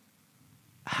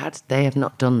they have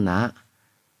not done that,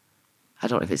 I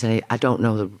don't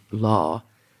know the law.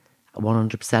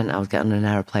 100% I was getting on an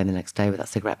aeroplane the next day with that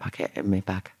cigarette packet in my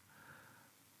bag.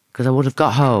 Because I would have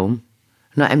got home,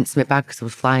 not emptied my bag because I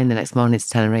was flying the next morning to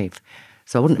Tenerife.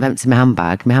 So I wouldn't have emptied my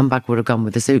handbag. My handbag would have gone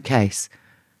with the suitcase.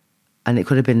 And it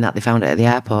could have been that they found it at the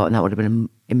airport, and that would have been,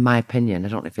 in my opinion, I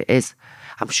don't know if it is,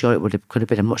 I'm sure it could have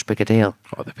been a much bigger deal.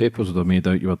 Oh, the papers would have made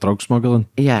out you were drug smuggling.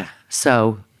 Yeah.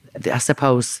 So I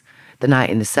suppose the night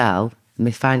in the cell,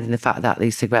 me finding the fact that the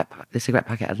cigarette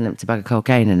packet had an empty bag of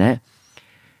cocaine in it,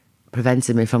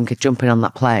 prevented me from jumping on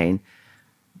that plane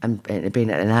and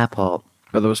being at an airport.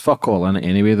 But there was fuck all in it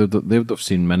anyway. They would have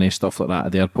seen many stuff like that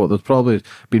at the airport. They'd probably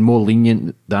been more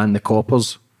lenient than the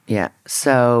coppers. Yeah.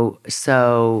 So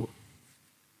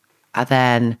I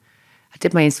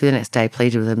did my interview the next day,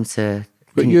 pleaded with them to...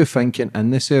 But you thinking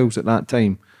in the cells at that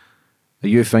time, are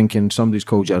you thinking somebody's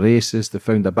called you a racist, they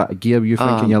found a bit of gear, you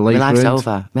thinking your life my life's ruined?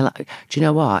 over. Do you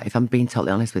know what? If I'm being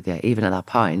totally honest with you, even at that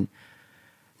point,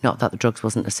 not that the drugs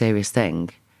wasn't a serious thing,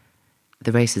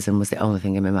 the racism was the only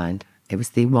thing in my mind. It was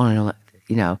the one and only,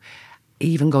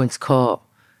 even going to court,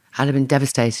 I'd have been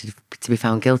devastated to be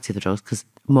found guilty of the drugs,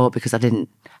 because I didn't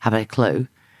have a clue.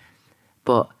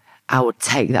 But I would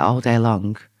take that all day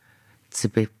long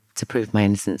to prove my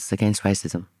innocence against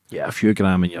racism. Yeah, a few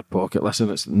gram in your pocket. Listen,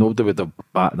 it's nobody would have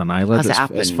batted an eyelid. As it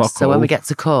happened. It's fuck so all. when we get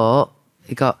to court,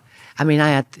 there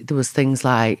was things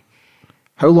like.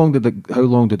 How long did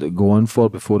it go on for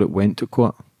before it went to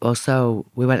court? Well, so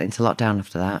we went into lockdown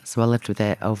after that. So I lived with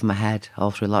it over my head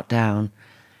all through lockdown.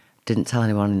 Didn't tell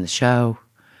anyone in the show.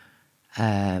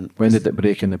 When did it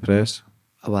break in the press?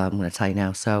 Well, I'm going to tell you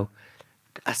now. So,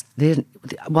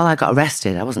 while I got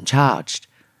arrested, I wasn't charged.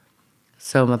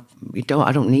 So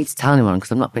I don't need to tell anyone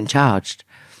because I've not been charged.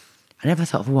 I never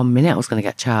thought for 1 minute I was going to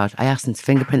get charged. I asked them to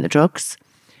fingerprint the drugs.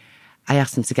 I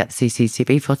asked them to get the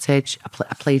CCTV footage. I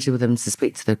pleaded with them to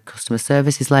speak to the customer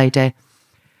services lady.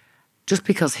 Just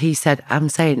because he said, I'm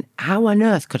saying, how on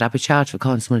earth could I be charged for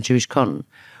calling someone a Jewish cunt?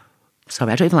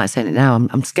 Sorry, I don't even like saying it now.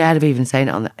 I'm scared of even saying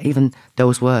it even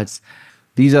those words.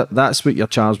 That's what you're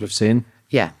charged with saying?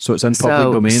 Yeah. So it's in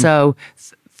public domain? So,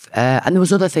 and there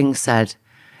was other things said.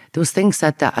 There was things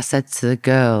said that I said to the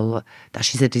girl that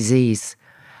she's a disease.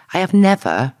 I have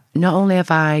never, not only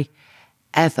have I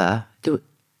ever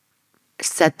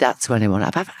said that to anyone,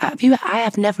 I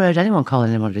have never heard anyone call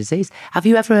anyone a disease. Have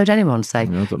you ever heard anyone say,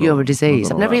 you're a disease?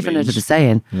 I've never even heard of the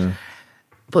saying. Yeah.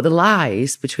 But the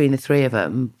lies between the three of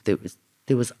them, it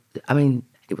was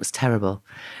terrible.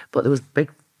 But there was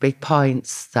big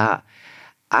points that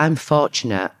I'm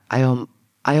fortunate. I owe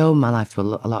my life to a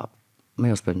lot. My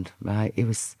husband, right? He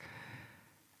was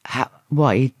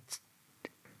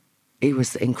he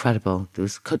was incredible.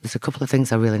 There's a couple of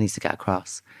things I really need to get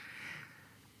across.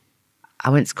 I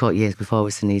went to court years before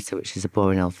with Sunita, which is a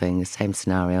boring old thing, the same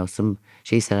scenario.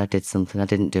 She said I did something, I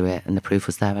didn't do it, and the proof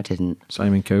was there, I didn't.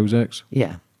 Simon Cowell's ex?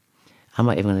 Yeah. I'm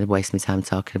not even going to waste my time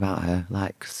talking about her.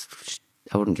 Like,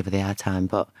 I wouldn't give her the airtime,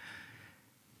 but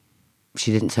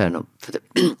she didn't turn up for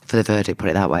the verdict, put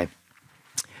it that way.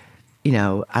 You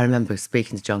know, I remember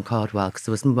speaking to John Caldwell, because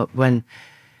there was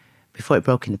before it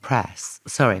broke in the press,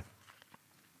 sorry.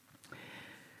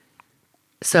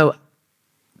 So,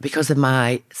 because of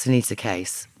my Sunita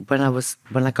case, when I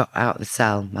got out of the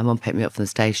cell, my mum picked me up from the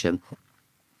station.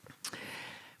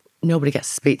 Nobody gets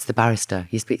to speak to the barrister.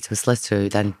 You speak to a solicitor,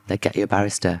 then they get you a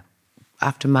barrister.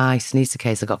 After my Sunita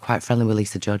case, I got quite friendly with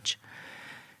Lisa Judge.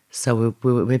 So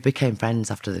we became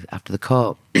friends after the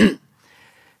court.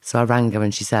 So I rang her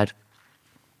and she said,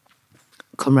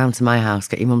 come round to my house,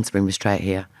 get your mum to bring me straight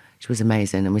here. She was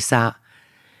amazing. And we had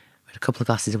a couple of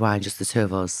glasses of wine, just the two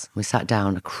of us. We sat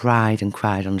down, I cried and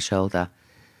cried on the shoulder.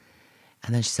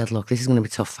 And then she said, look, this is going to be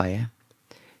tough for you.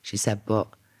 She said, but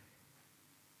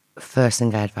first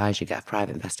thing I advise you, get a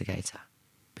private investigator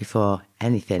before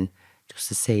anything, just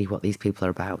to see what these people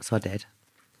are about. So I did.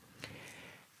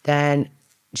 Then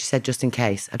she said, just in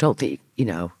case, I don't think,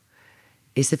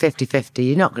 it's a 50-50.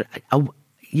 You're not going to,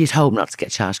 you'd hope not to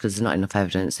get charged because there's not enough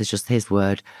evidence. It's just his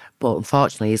word. But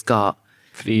unfortunately, he's got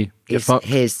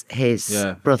his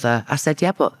brother. I said,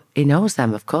 yeah, but he knows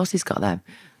them. Of course he's got them.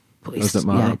 But does it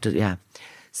matter? Yeah.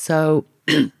 So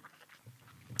when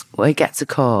we get to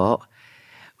court,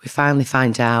 we finally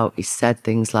find out he said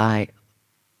things like,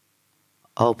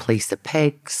 all police are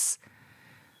pigs,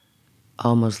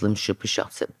 all Muslims should be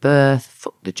shot at birth,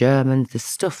 fuck the Germans, the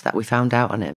stuff that we found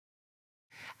out on him.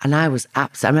 And I was I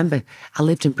remember I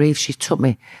lived and breathed. She took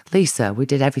me, Lisa, we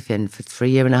did everything for a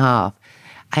year and a half.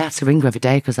 I had to ring her every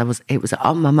day because it was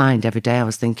on my mind every day. I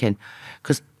was thinking,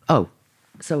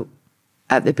 so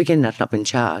at the beginning I'd not been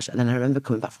charged. And then I remember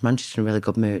coming back from Manchester in a really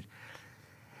good mood.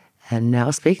 And I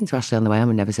was speaking to Ashley on the way home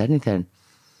and never said anything.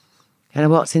 And I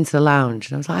walked into the lounge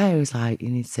and I was like, hey, he was like, you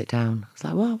need to sit down. I was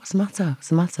like, what? What's the matter? What's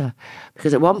the matter?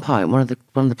 Because at one point, one of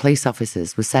the police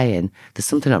officers was saying, there's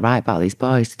something not right about these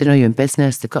boys. They know you're in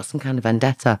business. They've got some kind of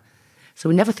vendetta. So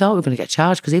we never thought we were going to get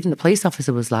charged because even the police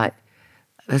officer was like,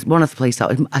 one of the police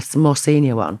officers, a more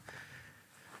senior one.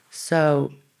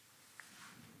 So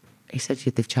he said,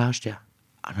 they've charged you.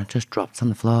 And I just dropped on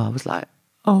the floor. I was like,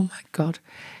 oh my God.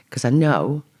 Because I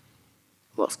know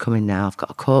what's coming now. I've got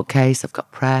a court case, I've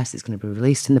got press, it's going to be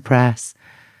released in the press.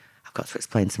 I've got to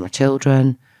explain to my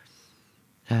children.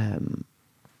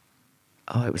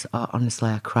 Honestly,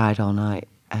 I cried all night.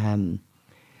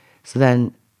 So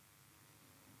then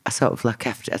I sort of I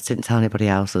didn't tell anybody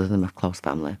else other than my close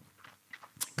family.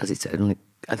 Because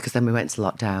then we went to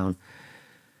lockdown.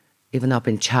 Even though I've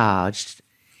been charged,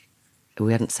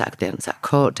 they hadn't set a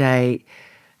court date.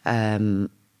 So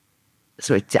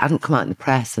it hadn't come out in the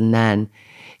press, and then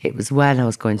it was when I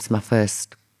was going to my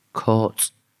first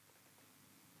court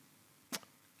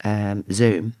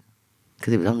Zoom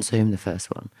because it was on Zoom, the first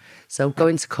one. So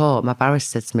going to court, my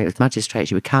barrister said to me, it was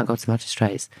magistrate, we can't go to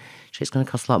magistrates. It's going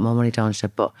to cost a lot more money, Dawn. She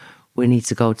said, but we need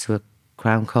to go to a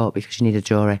Crown Court because you need a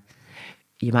jury.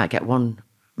 You might get one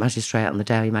magistrate on the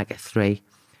day, you might get 3.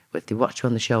 But if they watch you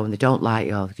on the show and they don't like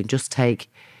you, or they can just take,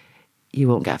 you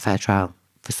won't get a fair trial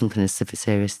for something as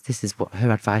serious. This is what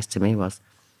her advice to me was.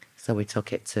 So we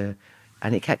took it to,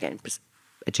 and it kept getting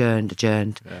adjourned.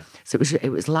 Yeah. So it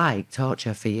was like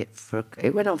torture for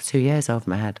it went on for 2 years over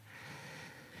my head.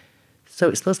 So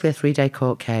it's supposed to be a 3-day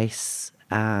court case,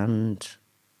 and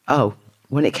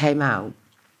when it came out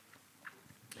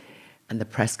and the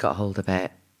press got hold of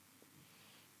it,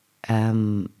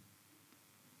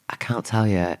 I can't tell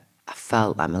you, I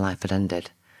felt like my life had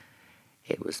ended.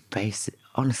 It was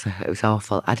honestly, it was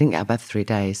awful. I didn't get out of bed for 3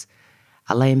 days.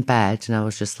 I lay in bed and I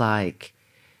was just like,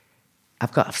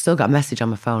 I've still got a message on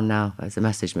my phone now. It's a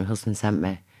message my husband sent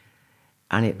me.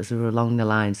 And it was along the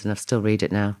lines, and I still read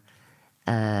it now.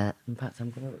 In fact,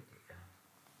 I'm going to...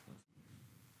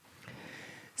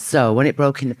 So when it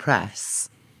broke in the press,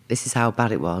 this is how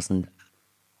bad it was. And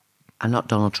I knocked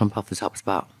Donald Trump off the top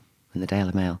spot in the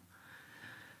Daily Mail.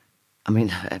 I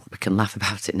mean, we can laugh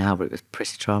about it now, but it was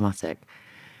pretty traumatic.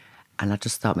 And I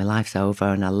just thought my life's over,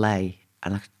 and I lay.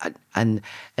 And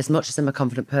as much as I'm a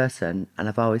confident person, and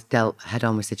I've always dealt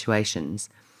head-on with situations,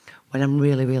 when I'm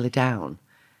really, really down,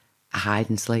 I hide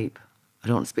and sleep. I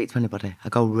don't want to speak to anybody.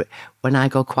 When I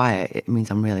go quiet, it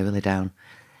means I'm really, really down.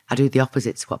 I do the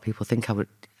opposite to what people think I would.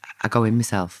 I go in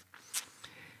myself.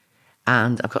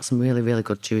 And I've got some really, really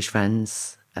good Jewish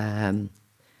friends. I've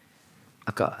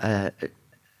got,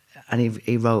 and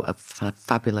he wrote a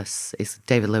fabulous, it's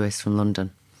David Lewis from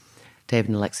London. David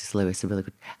and Alexis Lewis are really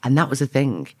good. And that was the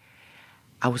thing.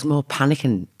 I was more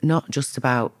panicking, not just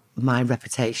about my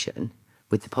reputation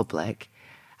with the public,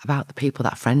 about the people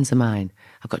that are friends of mine.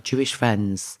 I've got Jewish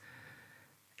friends.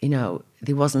 You know,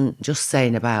 they wasn't just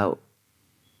saying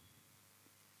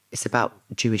it's about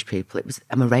Jewish people.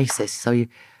 I'm a racist, so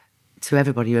to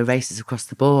everybody, you're a racist across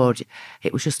the board.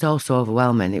 It was just all so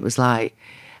overwhelming. It was like,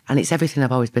 and it's everything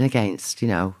I've always been against, you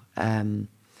know.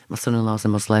 My son-in-law's a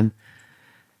Muslim.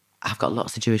 I've got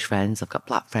lots of Jewish friends. I've got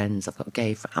black friends. I've got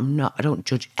gay friends. I don't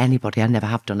judge anybody. I never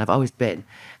have done. I've always been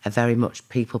a very much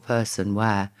people person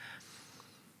where,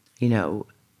 you know,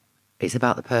 it's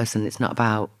about the person. It's not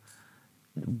about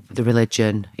the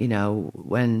religion, you know,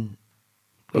 when...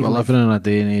 But we're living in a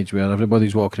day and age where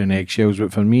everybody's walking in eggshells.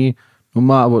 But for me, no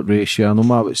matter what race you are, no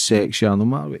matter what sex you are, no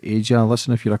matter what age you are,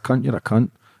 listen, if you're a cunt, you're a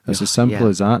cunt. It's as simple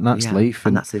as that, and that's life.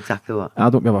 And that's exactly what...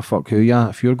 I don't give a fuck who you are.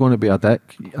 If you're going to be a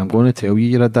dick, I'm going to tell you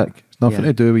you're a dick. It's nothing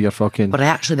to do with your fucking... But I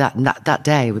actually, that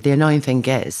day, the annoying thing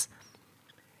is,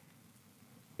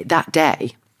 that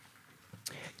day,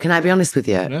 can I be honest with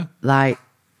you? Yeah. Like,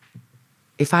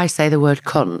 if I say the word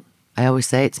cunt, I always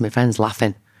say it to my friends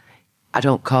laughing. I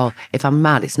don't call... If I'm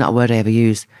mad, it's not a word I ever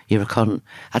use. You're a cunt.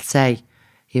 I'd say,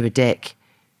 you're a dick,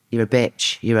 you're a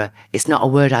bitch, It's not a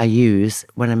word I use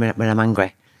when I'm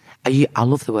angry. I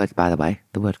love the word, by the way,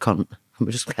 the word cunt. Let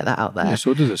me just get that out there. Yeah,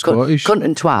 so does it Scottish. Cunt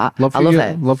and twat, I love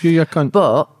it. Love you cunt.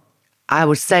 But I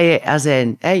would say it as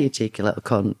in, hey, you cheeky little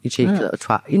cunt, you cheeky little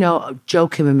twat. You know,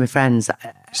 joking with my friends.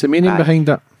 It's the meaning behind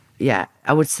it. Yeah,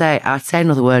 I'd say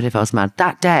another word if I was mad.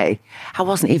 That day, I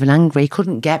wasn't even angry. He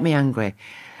couldn't get me angry.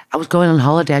 I was going on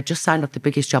holiday. I just signed off the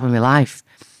biggest job in my life.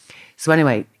 So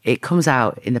anyway, it comes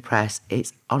out in the press.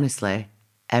 It's honestly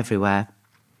everywhere.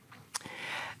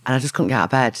 And I just couldn't get out of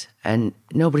bed. And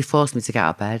nobody forced me to get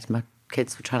out of bed. My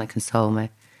kids were trying to console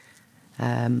me.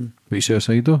 Were you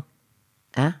suicidal?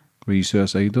 Huh? Were you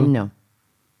suicidal? No.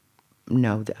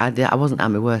 I wasn't at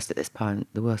my worst at this point.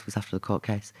 The worst was after the court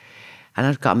case. And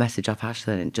I'd got a message off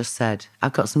Ashley and it just said,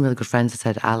 I've got some really good friends that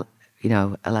said, you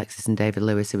know, Alexis and David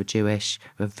Lewis, who were Jewish,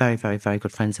 were very, very, very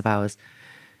good friends of ours.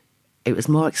 It was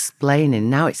more explaining.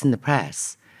 Now it's in the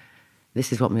press.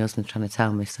 This is what my husband's trying to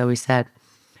tell me. So he said,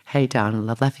 hey, Dan,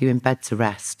 I've left you in bed to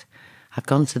rest. I've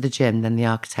gone to the gym, then the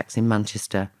architects in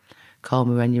Manchester. Call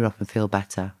me when you're up and feel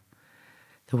better.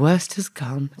 The worst has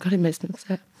gone. God, it makes me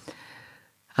upset.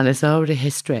 And it's already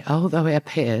history, although it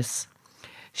appears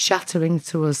shattering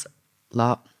to us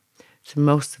lot, to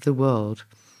most of the world,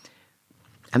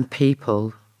 and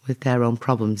people with their own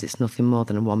problems. It's nothing more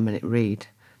than a 1-minute read.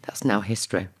 That's now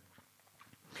history.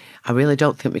 I really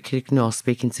don't think we could ignore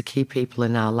speaking to key people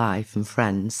in our life and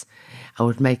friends. I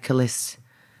would make a list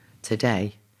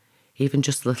today, even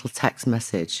just a little text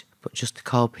message, but just to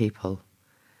call people,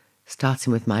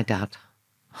 starting with my dad.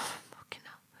 Oh, fucking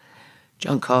hell.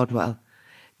 John Caldwell,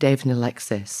 Dave and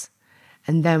Alexis.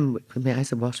 And then, with my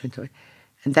eyes are watering into it,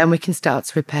 and then we can start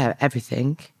to repair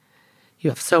everything. You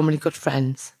have so many good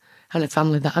friends, and a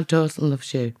family that adores and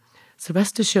loves you. So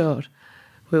rest assured,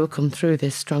 we will come through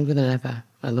this stronger than ever.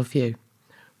 I love you.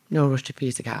 No rush for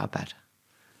you to get out of bed.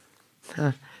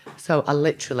 So I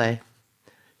literally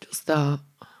just thought,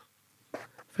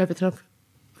 for everything I've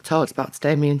talked about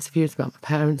today, my interviews about my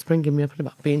parents bringing me up and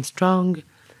about being strong,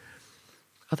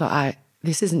 I thought,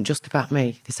 this isn't just about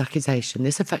me, this accusation.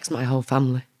 This affects my whole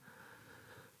family.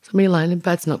 So me lying in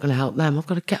bed's not going to help them. I've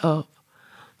got to get up.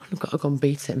 I've got to go and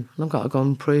beat him. And I've got to go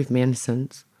and prove my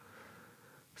innocence.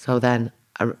 So then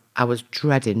I was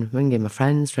dreading ringing my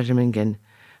friends, dreading ringing.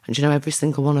 And you know, every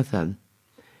single one of them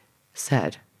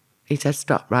said,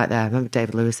 stop right there. I remember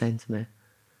David Lewis saying to me,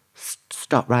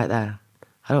 stop right there.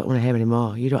 I don't want to hear any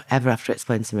more. You don't ever have to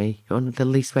explain to me. You're one of the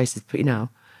least racist, but you know,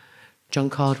 John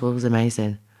Caldwell was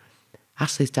amazing.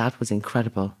 Ashley's dad was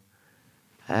incredible.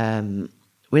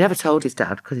 We never told his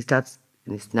dad because his dad's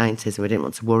in his 90s and we didn't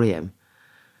want to worry him.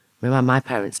 I mean, my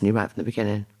parents knew right from the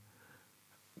beginning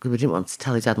because we didn't want to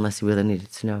tell his dad unless he really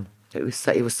needed to know. He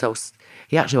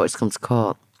actually wanted to come to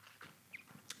court.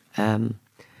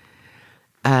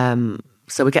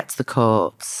 So we get to the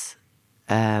courts.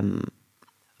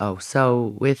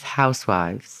 So with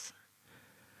Housewives,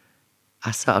 I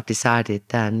sort of decided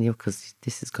then, because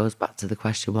goes back to the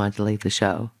question, why did I leave the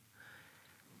show?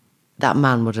 That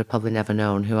man would have probably never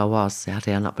known who I was had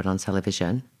I not been on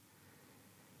television.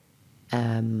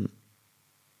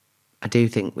 I do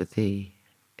think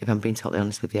if I'm being totally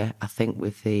honest with you, I think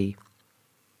with the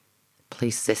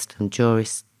police system, jury,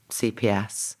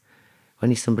 CPS,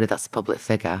 when you're somebody that's a public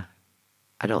figure,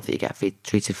 I don't think you get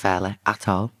treated fairly at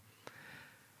all.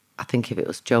 I think if it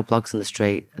was Joe Bloggs on the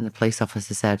street and the police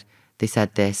officer said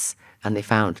this and they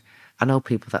found, I know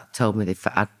people that told me they've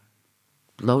had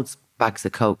loads of bags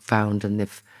of coke found and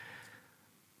they've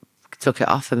took it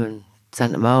off them and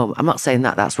sent them home. I'm not saying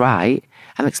that that's right.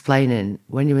 I'm explaining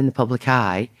when you're in the public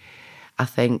eye, I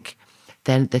think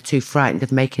then they're too frightened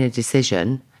of making a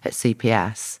decision at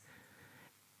CPS.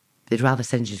 They'd rather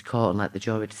send you to court and let the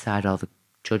jury decide or the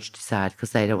judge decide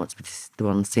because they don't want to be the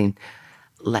one seen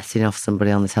letting off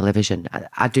somebody on the television.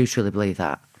 I do truly believe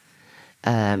that.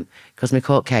 Because my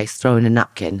court case, throwing a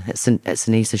napkin at St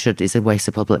Anisa is a waste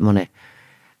of public money.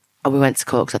 And we went to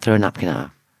court because I threw a napkin at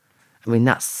her. I mean,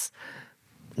 that's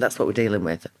what we're dealing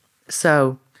with.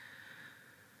 So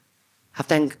I've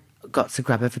then got to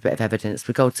grab every bit of evidence.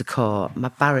 We go to court. My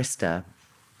barrister,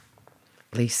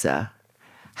 Lisa,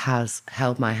 has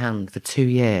held my hand for 2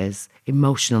 years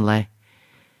emotionally.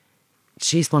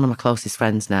 She's one of my closest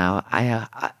friends now.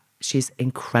 She's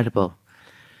incredible.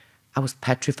 I was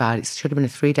petrified. It should have been a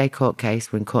 3-day court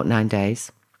case. We're in court 9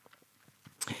 days.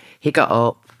 He got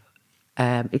up.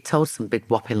 He told some big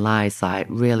whopping lies, like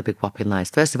really big whopping lies.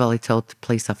 First of all, he told the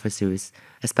police officer who was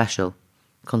a special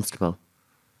constable,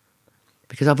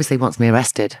 because obviously he wants me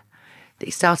arrested.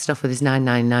 He started off with his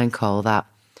 999 call that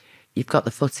you've got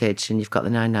the footage and you've got the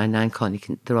 999 call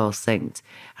and they're all synced.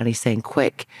 And he's saying,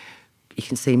 quick, you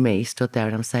can see me stood there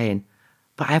and I'm saying,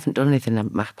 but I haven't done anything.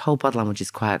 My whole body language is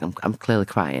quiet. I'm clearly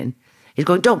crying. He's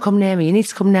going, don't come near me. You need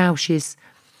to come now. She's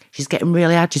getting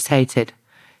really agitated.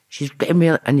 She's getting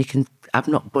real, and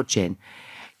I'm not budging.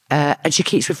 And she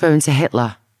keeps referring to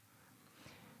Hitler.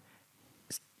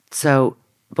 So,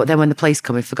 but then when the police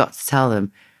come, I forgot to tell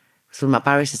them. So what my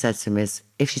barrister said to him is,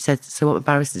 so what my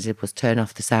barrister did was turn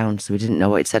off the sound, so he didn't know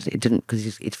what he'd said. He didn't,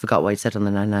 because he'd forgot what he'd said on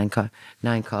the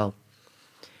 999 call.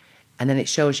 And then it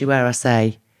shows you where I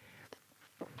say,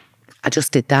 I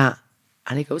just did that.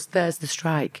 And he goes, there's the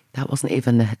strike. That wasn't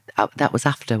even that was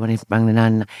after when he rang the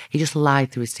 999. He just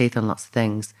lied through his teeth on lots of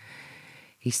things.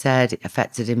 He said it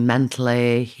affected him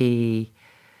mentally. He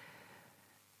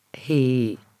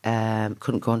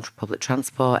couldn't go on public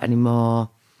transport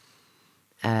anymore.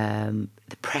 The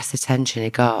press attention he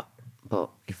got,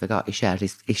 but he forgot he shared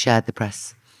the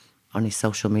press on his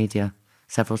social media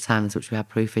several times, which we had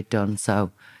proof he'd done.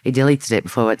 So he deleted it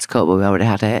before we went to court, but we already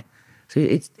had it. So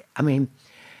it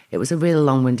was a really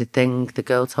long-winded thing. The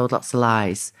girl told lots of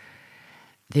lies.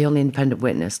 The only independent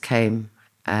witness came.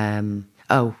 The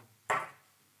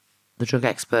drug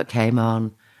expert came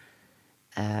on.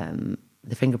 The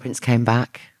fingerprints came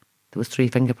back. There was 3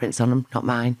 fingerprints on them, not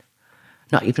mine.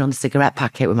 Not even on the cigarette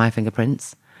packet with my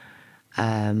fingerprints.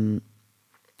 I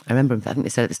remember, I think they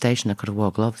said at the station I could have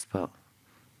wore gloves, but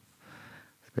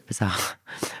it's a bit bizarre.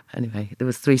 Anyway, there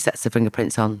was 3 sets of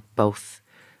fingerprints on both.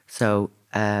 So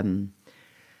the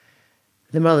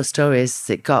moral of the story is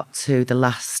it got to the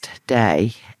last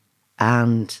day,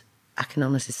 and I can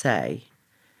honestly say,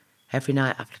 every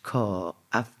night after court,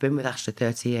 I've been with Ashley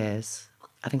 30 years.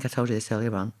 I think I told you this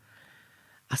earlier on.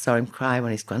 I saw him cry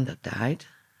when his granddad died.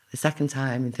 The second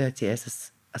time in 30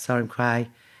 years, I saw him cry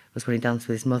was when he danced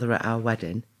with his mother at our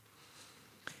wedding.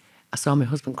 I saw my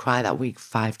husband cry that week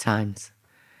 5 times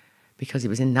because he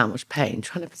was in that much pain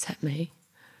trying to protect me.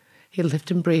 He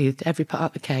lived and breathed every part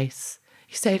of the case.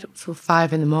 He stayed up till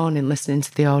 5 in the morning listening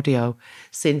to the audio,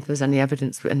 seeing if there was any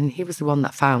evidence, and he was the one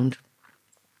that found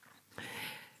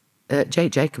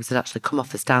Jake Jacobs had actually come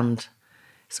off the stand,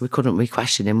 so we couldn't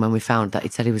re-question him when we found that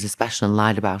he'd said he was a special and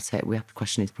lied about it. We had to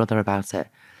question his brother about it.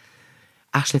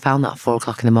 Ashley found that at 4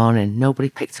 o'clock in the morning. Nobody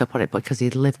picked up on it, but because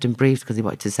he'd lived and breathed, because he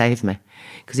wanted to save me,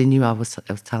 because he knew I was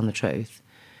telling the truth.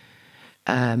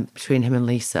 Between him and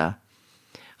Lisa.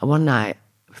 And one night,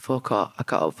 before court, I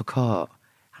got up for court,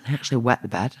 and I actually wet the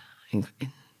bed.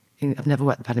 I've never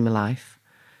wet the bed in my life.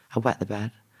 I wet the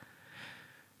bed.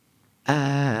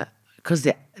 Because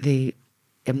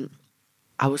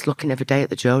I was looking every day at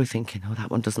the jury thinking, oh, that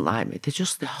one doesn't like me. They're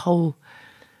just the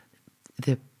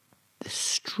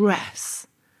stress.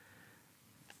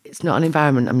 It's not an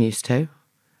environment I'm used to.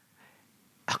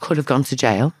 I could have gone to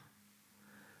jail.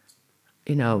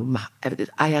 You know,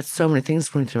 I had so many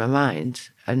things running through my mind.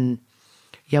 And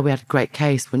yeah, we had a great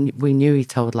case. We knew he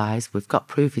told lies. We've got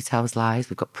proof he tells lies.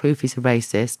 We've got proof he's a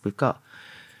racist. But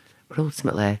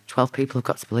ultimately, 12 people have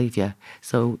got to believe you.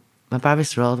 So my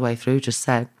barrister all the way through just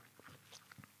said,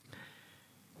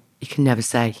 you can never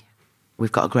say,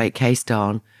 we've got a great case,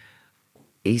 Dawn.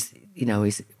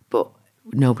 But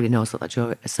nobody knows what that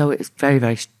jury. So it was very,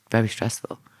 very, very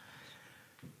stressful.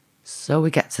 So we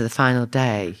get to the final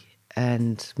day,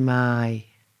 and my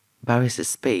barrister's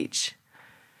speech,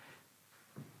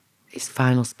 his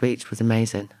final speech was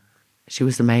amazing. She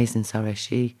was amazing, sorry.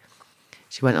 She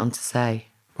went on to say...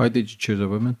 Why did you choose a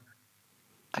woman?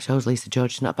 I chose Lisa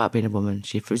Judge. It's not about being a woman.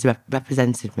 She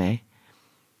represented me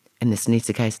in this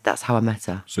Anita case. That's how I met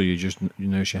her. So you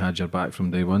know she had your back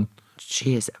from day one?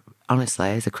 She is, honestly,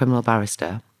 as a criminal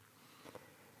barrister,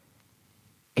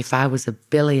 if I was a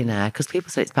billionaire, because people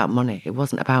say it's about money, it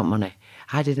wasn't about money.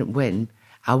 I didn't win.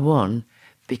 I won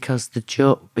because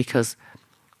because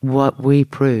what we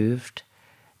proved,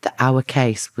 that our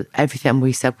case, everything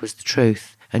we said was the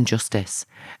truth and justice.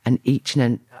 And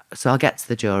so I'll get to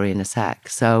the jury in a sec.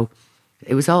 So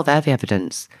it was all there, the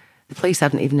evidence. The police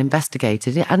hadn't even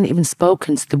investigated it, hadn't even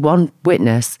spoken to the one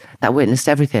witness that witnessed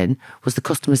everything, was the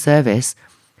customer service.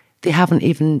 They hadn't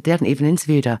even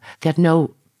interviewed her. They had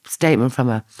no statement from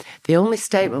her. The only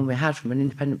statement we had from an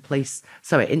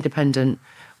independent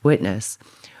witness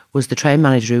was the train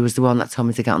manager, who was the one that told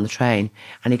me to get on the train.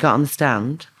 And he got on the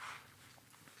stand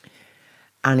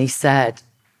and he said,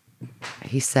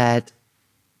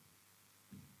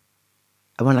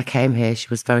 when I came here, she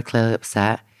was very clearly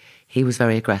upset. He was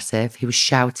very aggressive. He was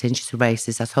shouting, she's a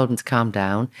racist. I told him to calm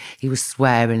down. He was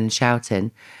swearing and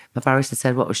shouting. My barrister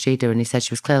said, what was she doing? He said,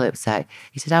 she was clearly upset.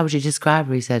 He said, how would you describe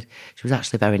her? He said, she was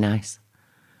actually very nice.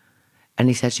 And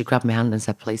he said, she grabbed my hand and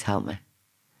said, please help me.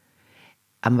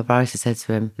 And my barrister said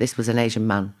to him, this was an Asian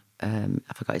man,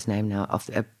 I forgot his name now,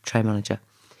 a train manager.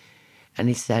 And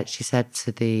she said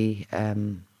to the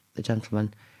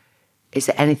gentleman, is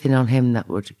there anything on him that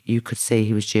you could see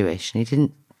he was Jewish?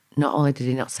 And not only did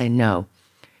he not say no,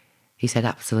 he said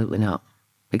absolutely not,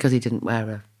 because he didn't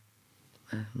wear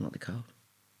what are they called?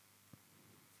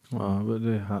 What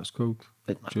the hat's called?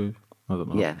 Jew? I don't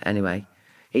know. Yeah, anyway.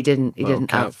 He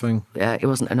didn't have... thing. Yeah, he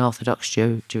wasn't an Orthodox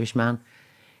Jewish man.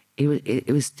 They were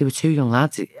 2 young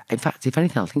lads. In fact, if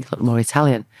anything, I think he looked more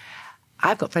Italian.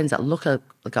 I've got friends that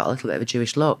got a little bit of a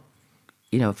Jewish look,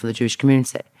 from the Jewish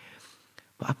community.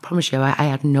 But I promise you, I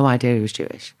had no idea he was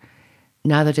Jewish.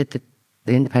 Neither did the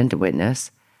independent witness.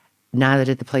 Neither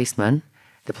did the policeman.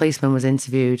 The policeman was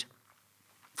interviewed,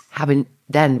 when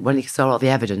he saw all the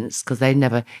evidence, because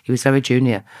he was very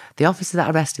junior. The officer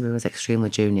that arrested me was extremely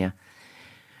junior.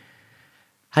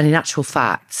 And in actual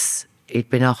fact, he'd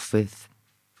been off with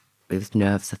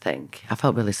nerves, I think. I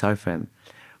felt really sorry for him.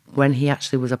 When he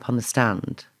actually was up on the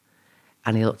stand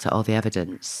and he looked at all the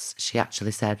evidence, she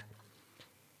actually said,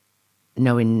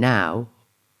 knowing now,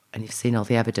 and you've seen all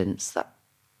the evidence,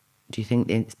 do you think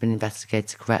it's been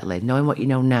investigated correctly? Knowing what you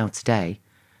know now today,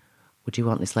 would you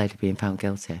want this lady being found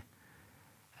guilty?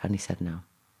 And he said no.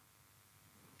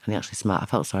 And he actually smiled. I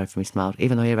felt sorry for him. He smiled.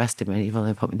 Even though he arrested me, even though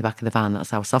he put me in the back of the van,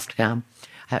 that's how soft I am.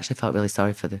 I actually felt really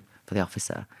sorry for the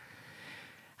officer.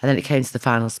 And then it came to the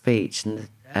final speech,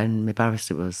 and my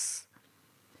barrister it was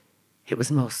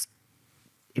the most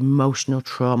emotional,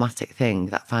 traumatic thing,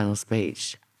 that final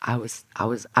speech. I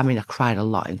cried a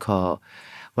lot in court.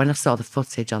 When I saw the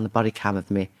footage on the body cam of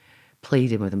me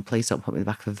pleading with them, please don't put me in the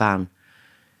back of the van,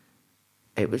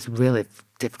 it was really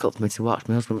difficult for me to watch.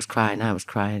 My husband was crying, I was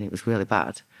crying, it was really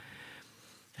bad.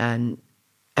 And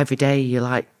every day you're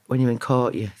like, when you're in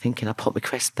court, you're thinking, I'll put my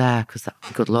crisp there because that'd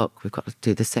be good luck. We've got to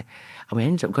do this. And we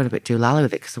ended up going a bit doolally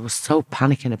with it because I was so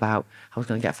panicking about I was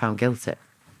going to get found guilty.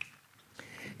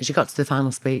 And she got to the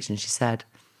final speech and she said,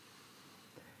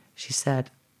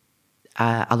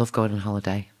 I love going on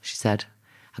holiday. She said,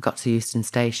 I got to Euston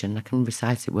Station. I can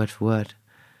recite it word for word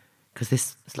because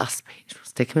this last speech will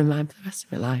stick in my mind for the rest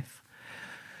of my life.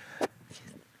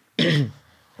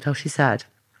 So she said,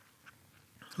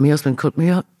 my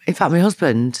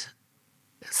husband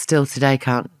still today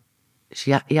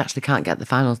he actually can't get the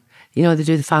final, you know, they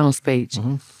do the final speech.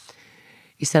 Mm-hmm.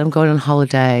 He said, I'm going on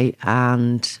holiday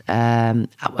and I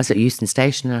was at Euston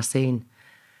Station and I seen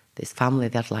this family,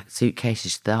 they had like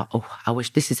suitcases. She thought, oh, I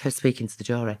wish, this is her speaking to the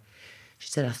jury. She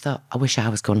said, I wish I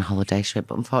was going on holiday,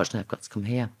 but unfortunately I've got to come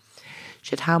here.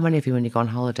 She said, how many of you when you go on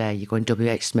holiday, you go in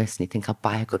W.H. Smith's and you think, I'll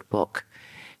buy a good book?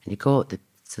 And you go to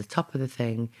the top of the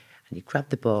thing and you grab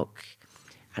the book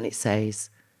and it says,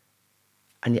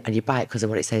 and you buy it because of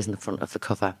what it says on the front of the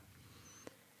cover.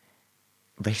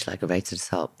 Racial aggravated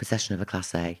assault, possession of a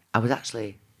Class A.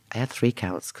 I had 3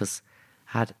 counts because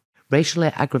I had racially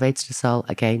aggravated assault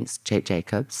against Jake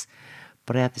Jacobs,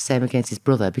 but I had the same against his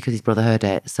brother because his brother heard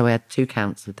it. So I had 2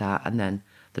 counts with that and then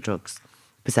the drugs,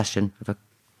 possession of a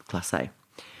Class A.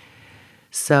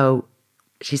 So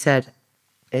she said,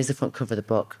 here's the front cover of the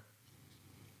book.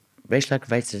 Racial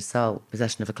aggravated assault,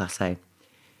 possession of a Class A.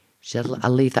 She said, I'll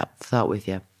leave that thought with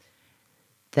you.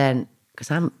 Then,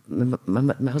 because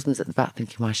my husband's at the back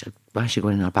thinking, why is she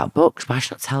going on about books? Why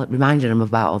should I reminding him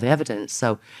about all the evidence?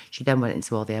 So she then went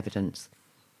into all the evidence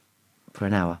for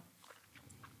an hour.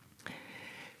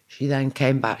 She then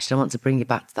came back. She said, I want to bring you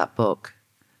back to that book.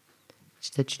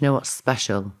 She said, do you know what's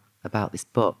special about this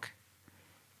book?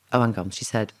 Oh, hang on. She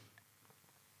said,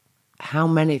 how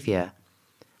many of you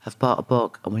have bought a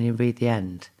book and when you read the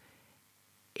end,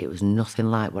 it was nothing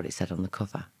like what it said on the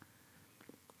cover?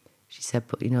 She said,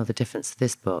 but you know the difference to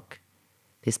this book's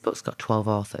got 12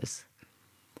 authors.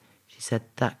 She said,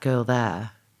 that girl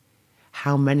there,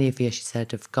 how many of you, she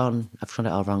said, I've got it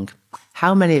all wrong.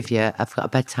 How many of you have got a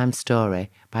bedtime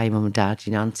story by your mum and dad,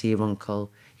 your auntie, your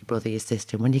uncle, your brother, your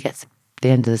sister, and when you get to the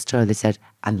end of the story, they said,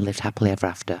 and lived happily ever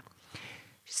after.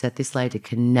 She said, this lady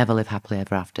can never live happily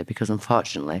ever after because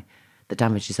unfortunately, the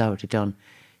damage is already done.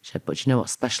 She said, but you know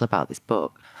what's special about this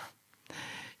book?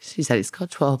 She said, it's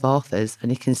got 12 authors and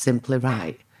you can simply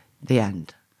write the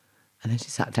end. And then she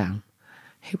sat down.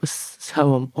 It was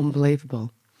so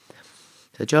unbelievable.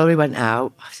 The jury went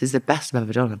out. This is the best I've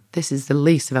ever done. This is the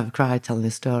least I've ever cried telling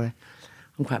this story.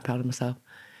 I'm quite proud of myself.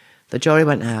 The jury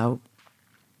went out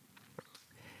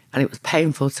and it was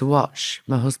painful to watch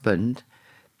my husband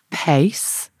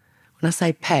pace. When I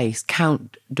say pace,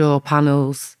 count door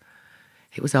panels.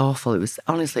 It was awful. It was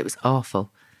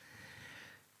awful.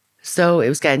 So it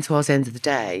was getting towards the end of the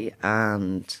day,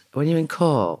 and when you're in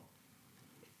court,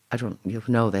 you'll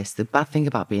know this, the bad thing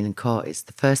about being in court is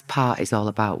the first part is all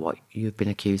about what you've been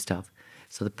accused of.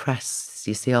 So the press,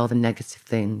 you see all the negative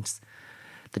things.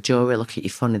 The jury look at you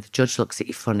funny, the judge looks at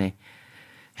you funny.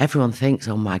 Everyone thinks,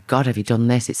 oh my God, have you done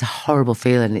this? It's a horrible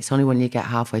feeling. It's only when you get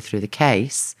halfway through the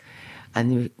case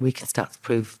and we can start to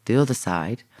prove the other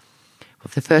side.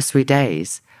 But for the first 3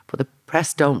 days, but the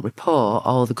press don't report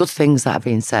all the good things that are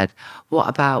being said. What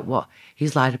about what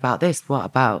he's lied about this? What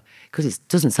about, because it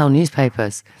doesn't sell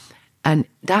newspapers. And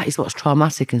that is what's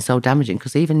traumatic and so damaging,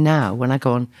 because even now, when I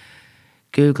go on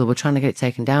Google, we're trying to get it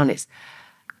taken down,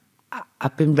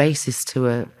 I've been racist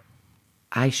to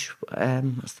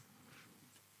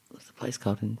what's the place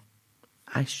called in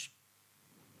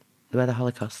where the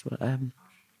Holocaust,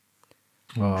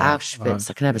 Auschwitz,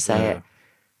 I can never say it.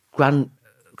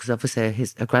 Because obviously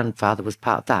her grandfather was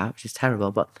part of that, which is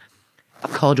terrible, but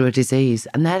I've called her a disease,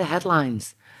 and they're the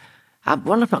headlines.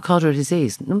 One, I've not called her a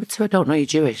disease. Number 2, I don't know you're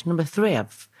Jewish. Number 3,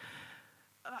 I've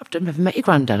never met your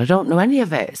granddad. I don't know any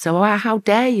of it. So how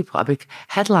dare you put a big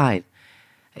headline?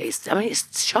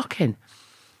 It's shocking.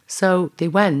 So they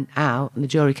went out, and the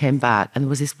jury came back, and there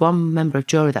was this one member of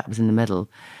jury that was in the middle,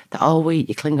 that all week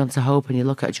you cling on to hope, and you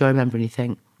look at a jury member and you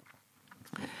think,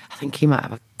 I think he might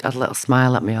have had a little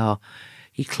smile at me, or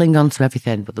you cling on to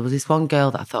everything. But there was this one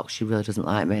girl that I thought she really doesn't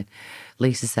like me.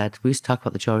 Lisa said, we used to talk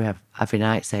about the jury every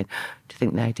night, saying, do you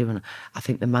think they do? And I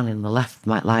think the man on the left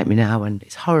might like me now. And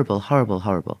it's horrible, horrible,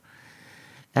 horrible.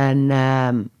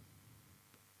 And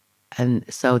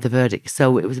so the verdict,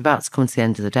 so it was about to come to the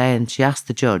end of the day, and she asked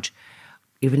the judge,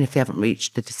 even if they haven't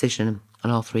reached the decision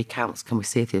on all 3 counts, can we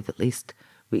see if they've at least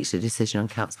reached a decision on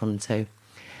counts 1 and 2?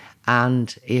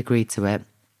 And he agreed to it.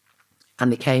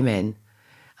 And they came in,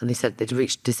 and they said they'd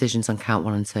reached decisions on count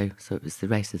 1 and 2, so it was the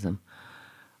racism.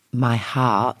 My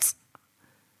heart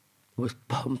was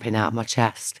pumping out of my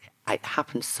chest. It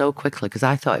happened so quickly because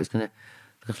I thought it was going to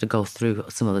have to go through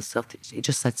some of the stuff. It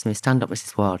just said to me, "Stand up,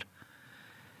 Mrs. Ward.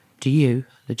 Do you,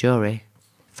 the jury,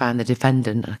 find the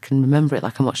defendant," I can remember it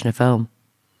like I'm watching a film,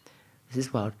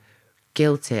 "Mrs. Ward,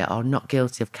 guilty or not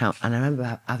guilty of count?" And I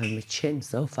remember having my chin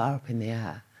so far up in the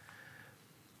air.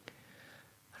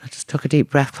 I just took a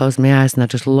deep breath, closed my eyes, and I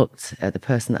just looked at the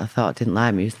person that I thought didn't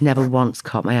like me, who's never once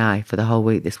caught my eye for the whole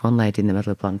week, this one lady in the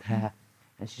middle of blonde hair.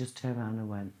 And she just turned around and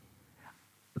went,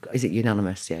 "Is it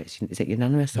unanimous?" "Yeah, is it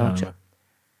unanimous?" Or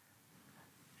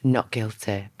 "Not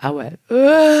guilty." I went,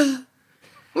 "Ugh."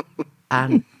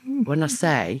 And when I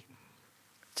say,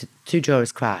 two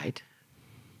jurors cried,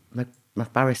 my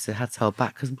barrister had to hold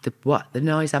back because the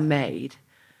noise I made,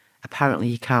 apparently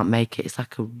you can't make it. It's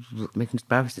like my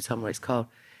barrister told me what it's called.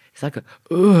 It's like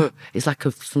it's like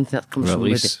something that comes from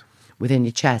within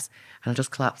your chest. And I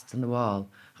just collapsed on the wall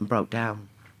and broke down.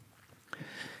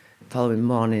 Following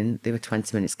morning, they were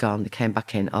 20 minutes gone. They came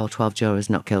back in, all 12 jurors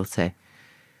not guilty.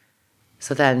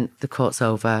 So then the court's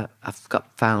over. I've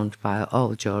got found by all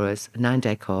the jurors, a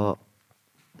 9-day court,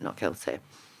 not guilty.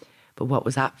 But what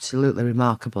was absolutely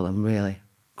remarkable and really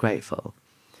grateful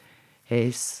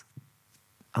is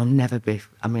I'll never be,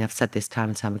 I mean, I've said this time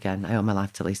and time again, I owe my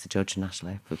life to Lisa Judge and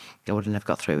Ashley. I would have never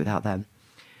got through without them.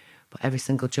 But every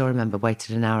single jury member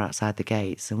waited an hour outside the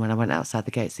gates. And when I went outside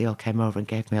the gates, they all came over and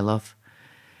gave me a love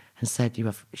and said,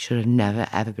 "You should have never,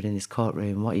 ever been in this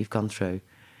courtroom, what you've gone through."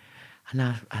 And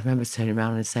I remember turning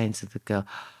around and saying to the girl,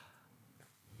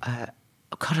 "Oh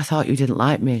God, I thought you didn't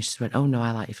like me." And she went, "Oh no,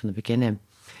 I liked you from the beginning."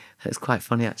 It's quite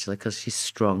funny actually because she's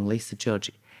strong. Lisa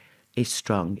Judge is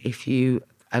strong. If you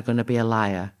are going to be a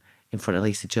liar in front of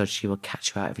Lisa Judge, she will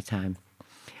catch you out every time.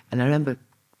 And I remember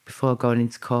before going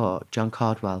into court, John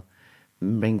Caldwell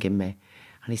ringing me,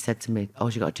 and he said to me, "All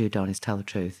you got to do, Dawn, is tell the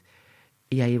truth.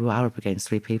 Yeah, you are up against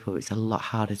 3 people, but it's a lot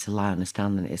harder to lie on a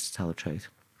stand than it is to tell the truth."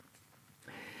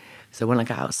 So when I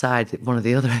got outside, one of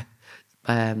the other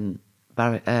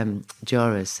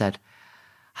jurors said,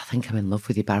 "I think I'm in love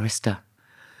with your barrister."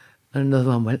 And another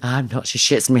one went, "I'm not, she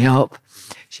shits me up."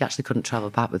 She actually couldn't travel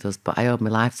back with us, but I owed my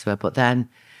life to her. But then,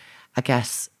 I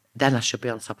guess, then I should be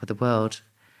on top of the world.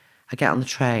 I get on the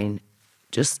train,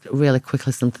 just really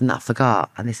quickly something that I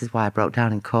forgot, and this is why I broke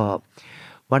down in court.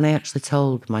 When I actually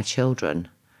told my children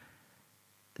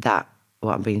that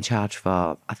what I'm being charged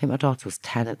for, I think my daughter was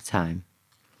 10 at the time,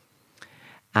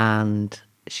 and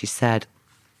she said,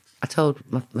 I told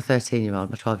my 13-year-old,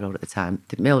 my 12-year-old at the time,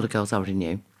 my older girls already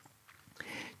knew.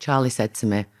 Charlie said to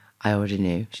me, I already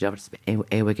knew. She'd already been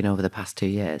earwigging over the past 2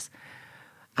 years.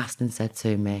 Aston said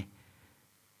to me,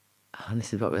 and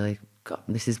this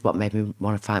is what made me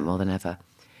want to fight more than ever.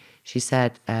 She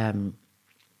said, I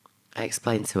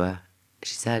explained to her,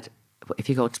 she said, "If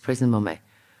you go to prison, Mummy,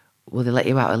 will they let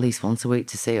you out at least once a week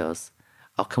to see us?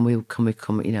 Or can we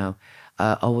come, you know,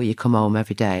 or will you come home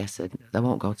every day?" I said, "They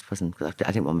won't go to prison," because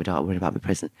I didn't want my daughter worrying about my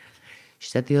prison. She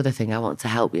said, "The other thing, I want to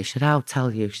help you." She said, "I'll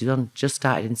tell you." She's just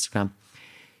started Instagram.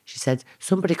 She said,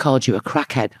 "Somebody called you a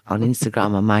crackhead on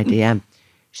Instagram on my DM."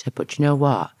 She said, "But you know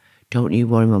what? Don't you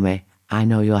worry, Mummy. I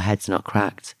know your head's not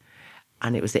cracked."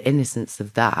 And it was the innocence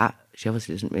of that. She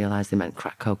obviously didn't realise they meant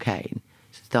crack cocaine.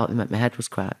 She thought they meant my head was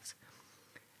cracked.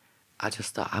 I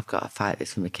just thought, I've got to fight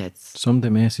this for my kids.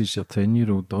 Somebody messaged your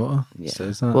 10-year-old daughter. Yeah.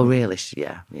 Says that. Well, really,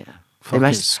 yeah. Fucking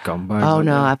scumbags. Oh,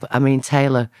 no, I mean,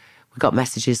 Taylor, we got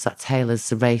messages that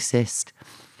Taylor's a racist.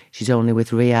 She's only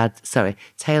with Riyadh. Sorry,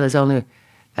 Taylor's only...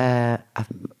 was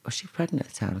she pregnant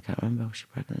at the time? I can't remember. Was she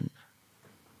pregnant?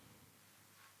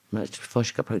 No, before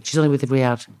she got pregnant. She's only with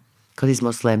Riyadh because he's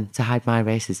Muslim, to hide my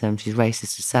racism. She's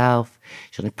racist herself.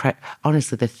 She's only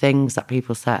honestly, the things that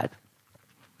people said...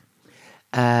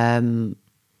 when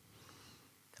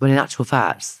in actual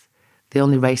fact, the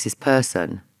only racist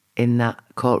person in that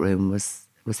courtroom was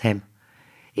him.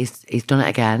 He's done it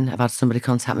again. I've had somebody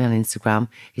contact me on Instagram.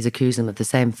 He's accused them of the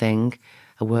same thing,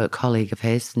 a work colleague of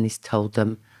his, and he's told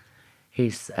them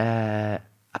he's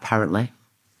apparently,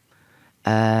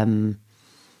 you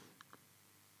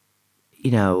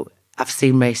know, I've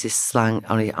seen racist slang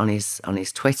on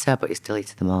his Twitter, but he's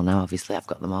deleted them all now. Obviously, I've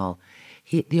got them all.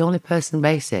 The only person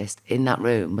racist in that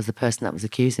room was the person that was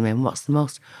accusing me. And what's the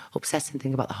most upsetting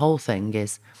thing about the whole thing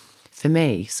is, for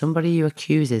me, somebody who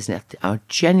accuses, and I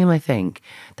genuinely think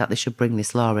that they should bring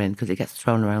this law in because it gets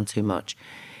thrown around too much.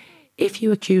 If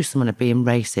you accuse someone of being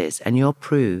racist and you're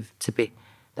proved to be,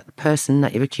 that the person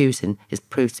that you're accusing is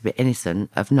proved to be innocent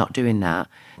of not doing that,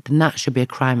 then that should be a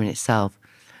crime in itself.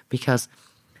 Because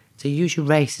to use your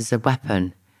race as a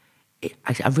weapon,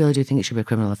 I really do think it should be a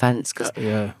criminal offence.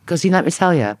 Because you let me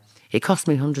tell you, it cost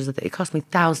me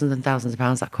thousands and thousands of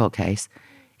pounds, that court case.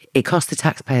 it costs the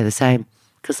taxpayer the same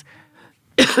because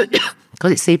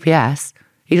it's CPS.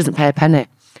 He doesn't pay a penny.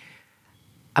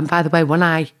 And by the way, when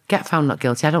I get found not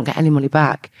guilty, I don't get any money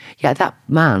back. Yet that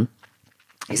man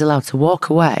is allowed to walk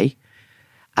away.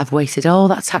 I've wasted all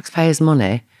that taxpayer's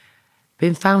money,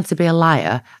 been found to be a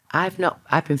liar. I've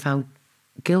been found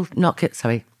not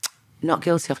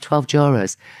guilty of 12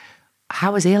 jurors.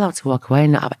 How is he allowed to walk away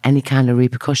and not have any kind of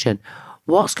repercussion?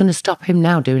 What's going to stop him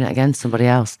now doing it against somebody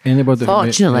else?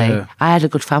 Fortunately, I had a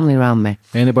good family around me.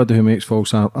 Anybody who makes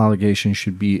false allegations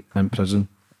should be in prison.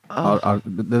 Or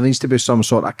there needs to be some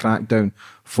sort of crackdown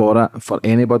for it, for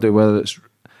anybody, whether it's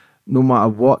no matter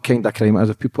what kind of crime it is.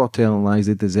 If people are telling lies,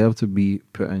 they deserve to be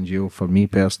put in jail, for me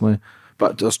personally.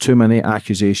 But there's too many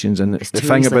accusations, and the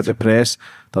thing about the press,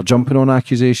 they're jumping on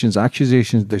accusations.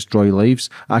 Accusations destroy lives.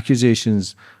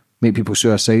 Accusations make people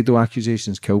suicidal.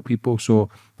 Accusations kill people. So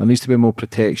there needs to be more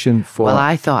protection for... Well,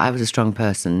 I thought I was a strong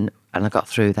person, and I got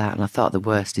through that, and I thought the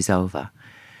worst is over.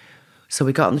 So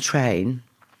we got on the train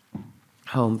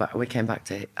home, but we came back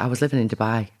to... I was living in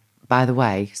Dubai, by the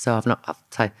way, so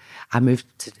I moved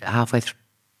to halfway through.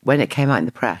 When it came out in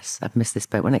the press, I've missed this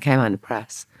bit, when it came out in the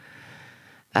press,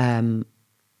 and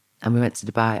we went to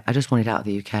Dubai, I just wanted out of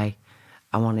the UK.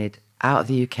 I wanted out of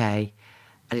the UK. I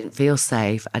didn't feel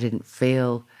safe. I didn't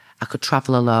feel I could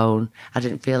travel alone. I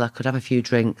didn't feel I could have a few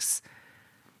drinks.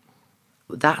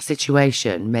 That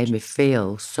situation made me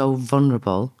feel so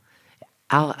vulnerable.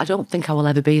 I don't think I will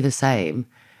ever be the same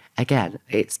again.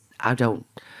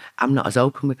 I'm not as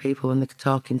open with people when they're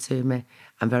talking to me.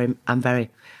 I'm very,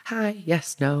 hi,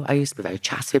 yes, no. I used to be very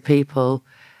chatty with people.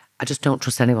 I just don't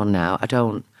trust anyone now. I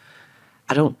don't,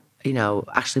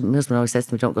 actually, my husband always says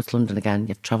to me, don't go to London again. You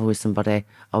have to travel with somebody.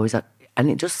 Always, and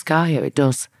it does scar you, it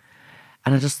does.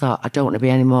 And I just thought, I don't want to be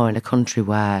anymore in a country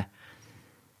where,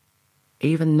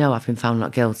 even though I've been found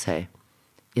not guilty,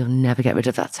 you'll never get rid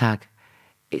of that tag.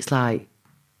 It's like,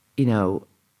 I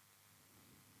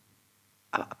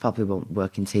probably won't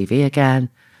work in TV again.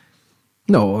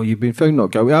 No, you've been found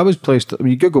not guilty. I was placed,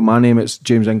 you Google my name, it's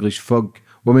James English Fug.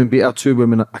 Women beater, 2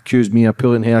 women accused me of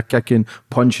pulling hair, kicking,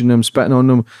 punching them, spitting on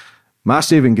them. My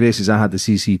saving grace is I had the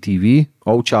CCTV.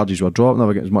 All charges were dropped,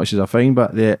 never get as much as a fine,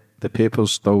 but the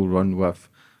papers still run with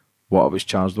what I was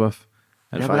charged with.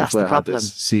 And that's the problem.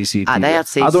 CCTV. They had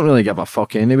I don't really give a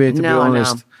fuck anyway, to be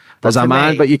honest. No. As a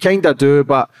man, but you kind of do,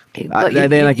 but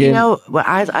then again...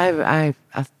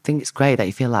 I think it's great that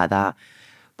you feel like that.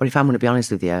 But if I'm going to be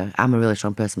honest with you, I'm a really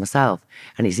strong person myself.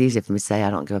 And it's easier for me to say I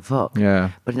don't give a fuck.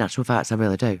 Yeah. But in actual fact, I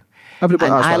really do. I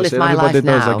live my life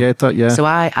now. I get it, yeah. So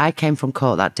I came from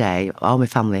court that day. All my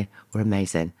family were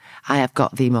amazing. I have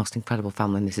got the most incredible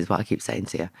family, and this is what I keep saying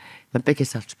to you. My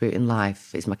biggest attribute in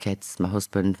life is my kids, my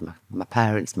husband, my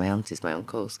parents, my aunties, my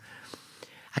uncles.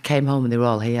 I came home and they were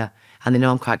all here. And they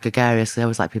know I'm quite gregarious, so they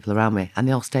always like people around me. And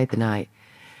they all stayed the night.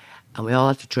 And we all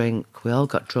had a drink, we all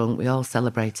got drunk, we all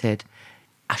celebrated.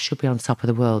 I should be on top of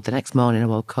the world. The next morning I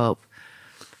woke up,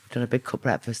 we've done a big cup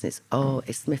breakfast, and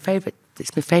it's my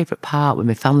favourite part with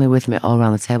my family with me all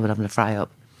around the table having a fry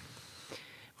up.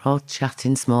 We're all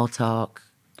chatting, small talk.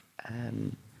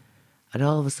 And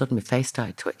all of a sudden my face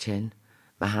started twitching,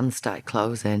 my hands started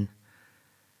closing,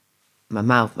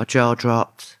 my jaw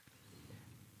dropped,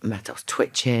 my head was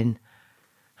twitching.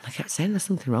 And I kept saying there's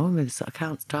something wrong with me, so I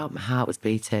can't stop. My heart was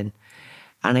beating.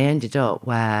 And I ended up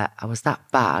where I was that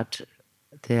bad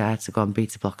that I had to go on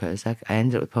beta blockers. I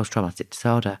ended up with post-traumatic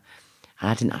disorder.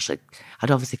 And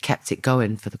I'd obviously kept it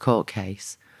going for the court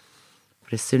case.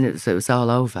 But as soon as it was all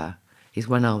over, is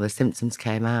when all the symptoms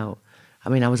came out. I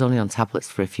mean, I was only on tablets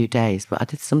for a few days, but I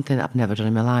did something that I've never done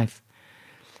in my life.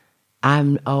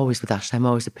 I'm always with Ashley, I'm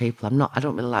always with people. I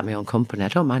don't really like my own company. I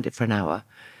don't mind it for an hour.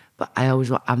 But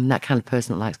I'm that kind of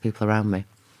person that likes people around me.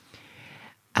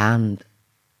 And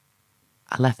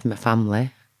I left my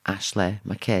family, Ashley,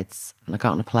 my kids, and I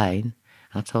got on a plane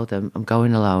and I told them I'm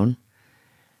going alone.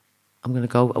 I'm going to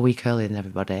go a week earlier than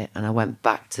everybody. And I went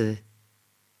back to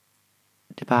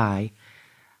Dubai.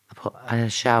 I had a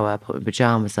shower, I put my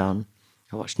pyjamas on,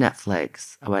 I watched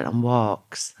Netflix, I went on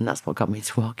walks, and that's what got me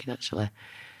into walking actually.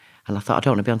 And I thought, I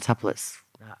don't want to be on tablets.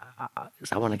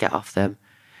 I want to get off them.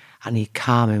 I need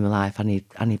calm in my life. I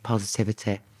need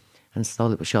positivity. And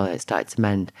slowly but surely it started to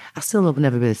mend. I still will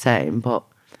never be the same, but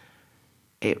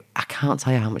I can't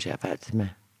tell you how much it affected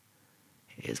me.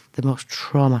 It's the most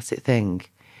traumatic thing.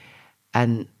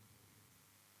 And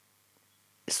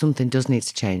something does need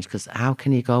to change, because how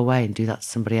can you go away and do that to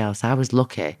somebody else? I was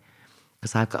lucky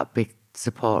because I've got a big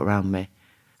support around me,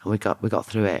 and we got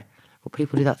through it. But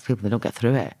people do that to people, they don't get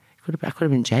through it. I could have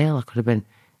been in jail. I could have been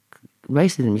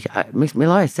racism. My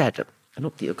lawyer said, I don't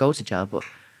think you'll go to jail, but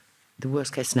the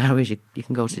worst case scenario is you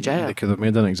can go to jail. They could have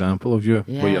made an example of you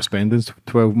Yeah. where you're spending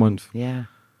 12 months. Yeah.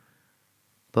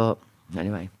 But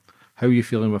anyway. How are you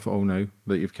feeling with it all now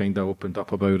that you've kind of opened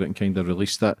up about it and kind of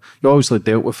released it? You obviously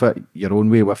dealt with it your own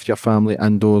way with your family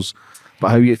indoors, but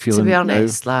how are you feeling To be now?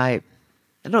 honest, like,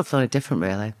 I don't feel any different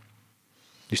really.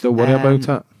 You still worry about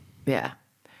it? Yeah.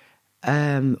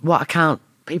 What I can't,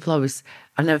 people always,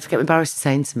 I never forget what Barrister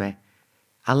saying to me,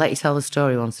 I'll let you tell the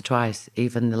story once or twice,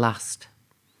 even the last,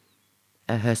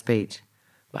 her speech.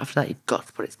 But after that, you've got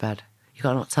to put it to bed. You've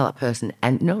got to not tell that person,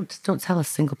 and no, just don't tell a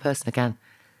single person again.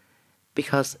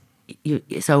 Because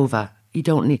it's over. You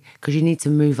don't need, because you need to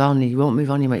move on. You won't move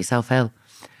on, you make yourself ill.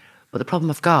 But the problem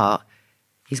I've got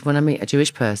is when I meet a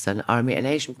Jewish person, or I meet an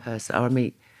Asian person, or I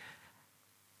meet,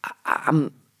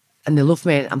 and they love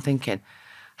me, and I'm thinking,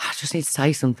 I just need to tell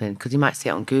you something, because you might see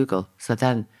it on Google. So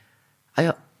then,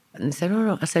 and they said,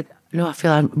 no. I said, no, I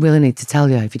feel I really need to tell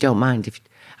you, if you don't mind.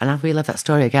 And I relive that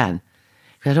story again,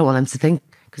 because I don't want them to think,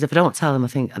 because if I don't tell them, I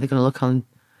think, are they going to look on,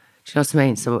 do you know what I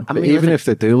mean? So But even if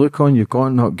they do look on, you've got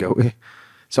not guilty.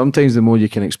 Sometimes the more you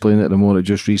can explain it, the more it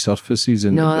just resurfaces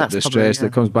and the stress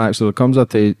that comes back. So there comes a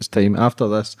time after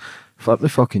this, flip the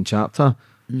fucking chapter.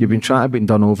 You've been trying to be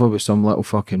done over with some little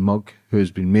fucking mug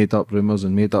who's been made up rumours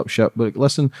and made up shit. But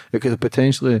listen, it could have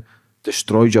potentially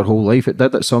destroyed your whole life. It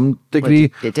did at some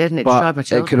degree. It did, and it but destroyed my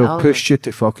children. it could have pushed you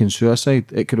to fucking suicide.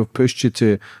 It could have pushed you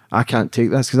to, I can't take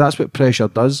this. Because that's what pressure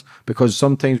does. Because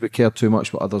sometimes we care too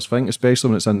much what others think,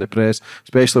 especially when it's in the press,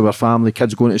 especially with family,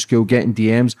 kids going to school, getting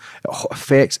DMs. It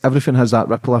affects, everything has that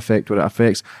ripple effect where it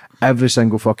affects every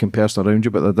single fucking person around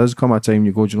you. But there does come a time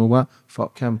you go, do you know what?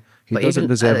 Fuck him. He doesn't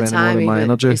deserve any more than my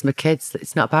energy. It's my kids.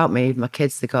 It's not about me. My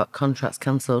kids, they got contracts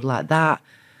cancelled like that.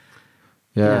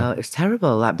 Yeah. You know, it's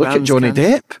terrible. Like, look at Johnny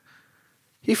Depp.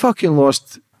 He fucking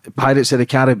lost Pirates of the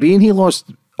Caribbean. He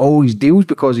lost all his deals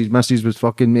because his missus was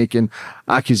fucking making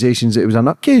accusations that it was a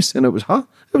nutcase and it was her.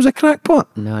 It was a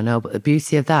crackpot. No, but the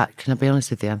beauty of that, can I be honest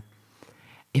with you?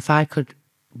 If I could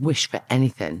wish for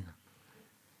anything,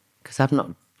 because I've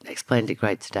not explained it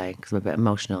great today because I'm a bit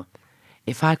emotional.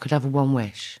 If I could have one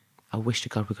wish, I wish to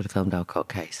God we could have filmed our court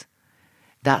case.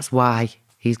 That's why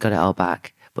he's got it all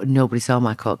back. But nobody saw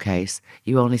my court case.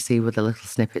 You only see with the little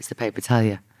snippets the paper tell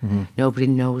you. Nobody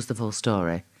knows the full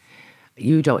story.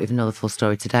 You don't even know the full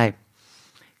story today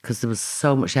because there was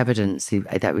so much evidence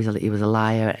that he was a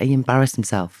liar. He embarrassed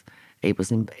himself.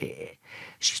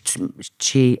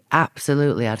 She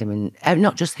absolutely had him in,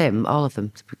 not just him, all of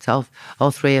them,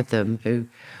 all three of them who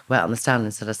went on the stand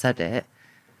and said I said it,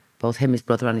 both him, his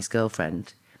brother and his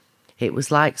girlfriend. It was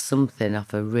like something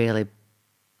off a really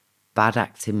bad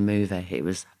acting movie. It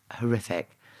was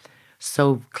horrific.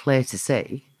 So clear to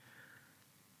see.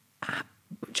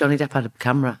 Johnny Depp had a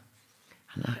camera.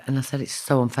 And I said, it's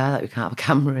so unfair that we can't have a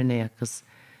camera in here because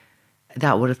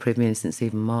that would have proved my innocence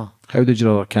even more. How did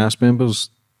your other cast members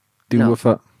deal with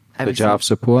it? Did you have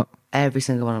support? Every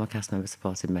single one of my cast members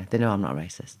supported me. They know I'm not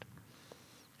racist.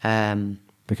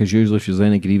 Because usually if there's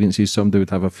any grievances, somebody would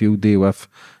have a field day with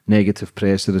negative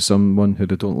press or someone who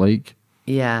they don't like.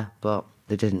 Yeah, but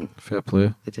they didn't. Fair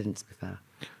play. They didn't, to be fair.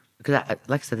 Because,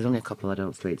 like I said, there's only a couple I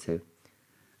don't speak to.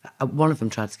 One of them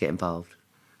tried to get involved.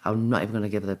 I'm not even going to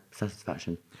give her the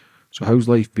satisfaction. So how's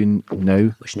life been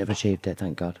now? But she never achieved it,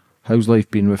 thank God. How's life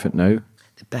been with it now?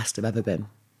 The best I've ever been.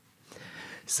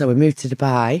 So we moved to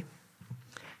Dubai.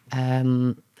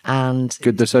 And...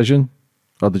 Good decision?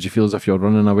 Or did you feel as if you're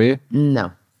running away?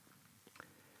 No.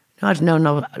 I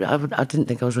didn't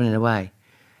think I was running away.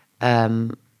 I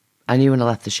knew when I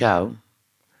left the show.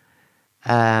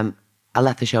 I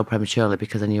left the show prematurely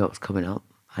because I knew what was coming up.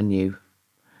 I knew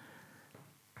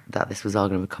that this was all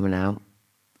going to be coming out.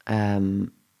 And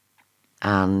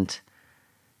I'm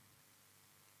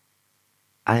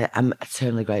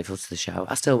eternally grateful to the show.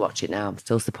 I still watch it now. I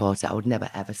still support it. I would never,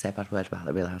 ever say a bad word about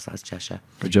the Real Housewives of Cheshire.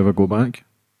 Would you ever go back?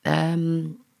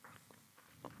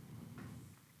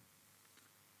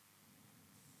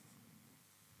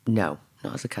 No,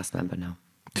 not as a cast member, no.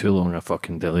 Too long a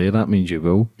fucking delay, that means you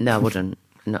will. No, I wouldn't.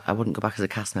 No, I wouldn't go back as a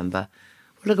cast member.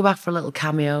 Would I go back for a little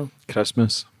cameo?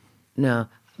 Christmas? No.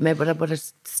 Maybe I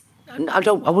wouldn't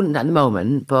at the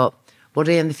moment, but would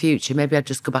I in the future? Maybe I'd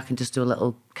just go back and just do a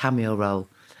little cameo role,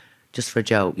 just for a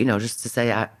joke, just to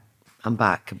say I'm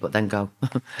back, but then go.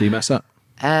 Do you miss it?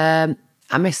 I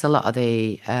miss a lot of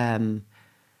the, I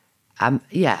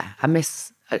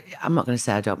miss, I'm not going to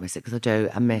say I don't miss it, because I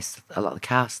do. I miss a lot of the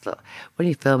cast. Look, when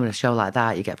you're filming a show like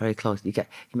that, you get very close, you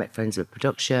make friends with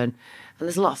production, and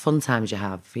there's a lot of fun times you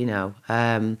have,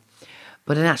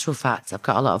 But in actual fact, I've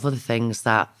got a lot of other things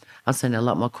that I'm spending a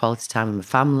lot more quality time with my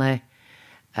family.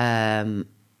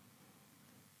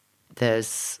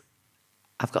 There's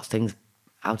I've got things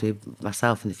I'll do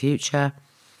myself in the future.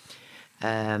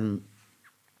 I've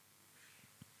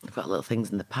got little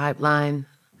things in the pipeline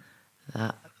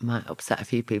that might upset a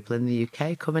few people in the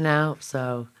UK coming out,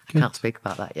 so I can't speak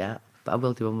about that yet, but I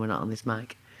will do when we're not on this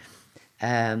mic.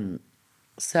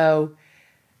 So,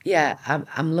 yeah,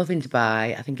 I'm loving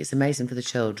Dubai. I think it's amazing for the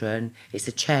children. It's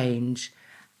a change.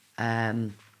 My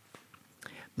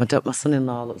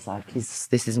son-in-law looks like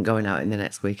this isn't going out in the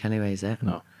next week anyway, is it?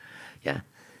 No. Yeah.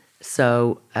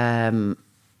 So,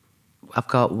 I've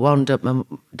got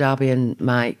Darby and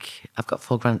Mike. I've got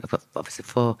I've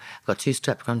got 2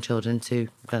 step-grandchildren, 2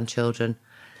 grandchildren.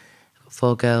 I've got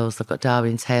 4 girls. I've got Darby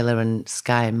and Taylor and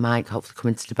Sky and Mike, hopefully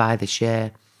coming to Dubai this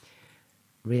year.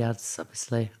 Riyadh's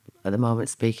obviously at the moment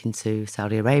speaking to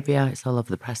Saudi Arabia. It's all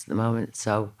over the press at the moment.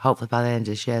 So hopefully by the end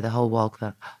of this year, the whole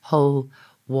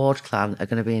Ward clan are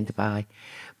going to be in Dubai.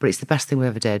 But it's the best thing we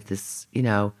ever did. There's,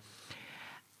 I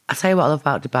tell you what I love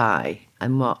about Dubai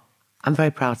and I'm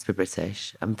very proud to be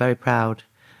British. I'm very proud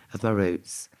of my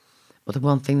roots. But the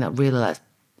one thing that really lets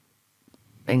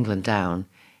England down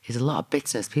is a lot of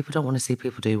bitterness. People don't want to see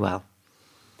people do well.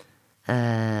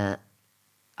 I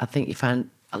think you find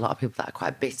a lot of people that are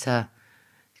quite bitter,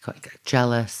 quite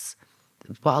jealous.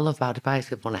 What I love about Dubai is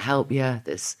people want to help you.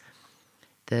 There's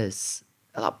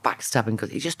a lot of backstabbing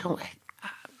because you just don't...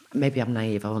 Maybe I'm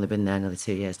naive. I've only been there another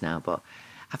 2 years now, but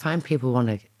I find people want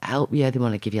to help you. They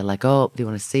want to give you a leg up. They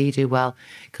want to see you do well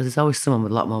because there's always someone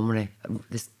with a lot more money.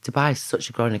 Dubai is such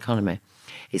a growing economy.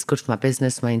 It's good for my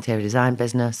business, my interior design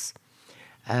business.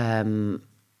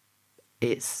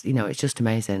 It's just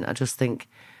amazing. I just think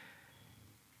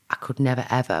I could never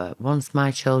ever, once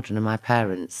my children and my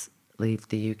parents leave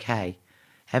the UK,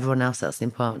 everyone else that's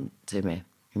important to me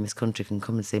in this country can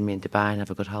come and see me in Dubai and have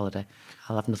a good holiday.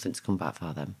 I'll have nothing to come back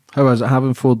for them. How is it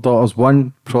having 4 daughters?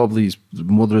 One probably is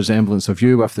more the resemblance of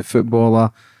you with the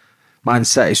footballer, Man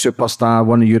City superstar,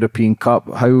 won a European Cup.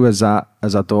 How is that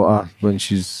as a daughter when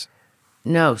she's...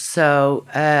 No, so,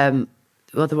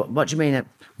 what do you mean?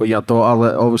 Well, your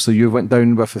daughter, obviously you went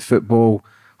down with the football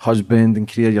husband and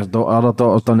career. Your other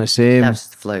daughter's done the same. That's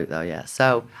just the fluke though, yeah.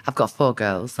 So I've got 4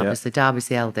 girls. Obviously, Darby's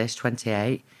the eldest,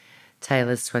 28.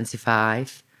 Taylor's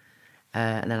 25.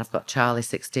 And then I've got Charlie,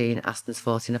 16. Aston's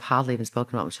 14. I've hardly even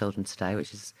spoken about my children today,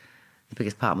 which is the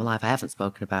biggest part of my life I haven't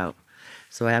spoken about.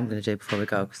 So I am going to do before we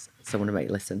go because I want to make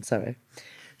you listen, sorry.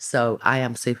 So I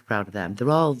am super proud of them. They're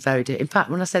all very different. In fact,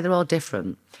 when I say they're all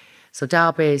different, so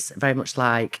Darby's very much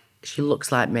like, she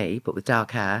looks like me, but with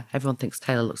dark hair. Everyone thinks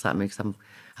Taylor looks like me because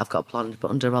I've got a blonde, but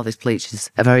under all these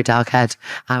bleaches, a very dark head.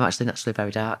 I'm actually naturally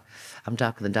very dark. I'm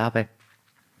darker than Darby.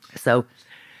 So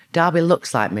Darby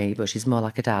looks like me, but she's more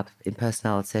like a dad in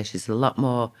personality. She's a lot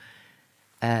more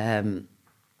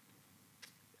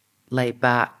laid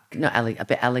back, a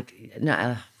bit elegant,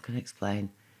 I'm going to explain.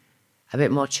 A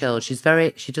bit more chilled. She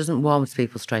doesn't warm to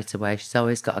people straight away. She's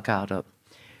always got a guard up.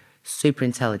 Super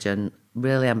intelligent,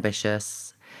 really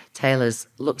ambitious. Taylor's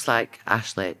looks like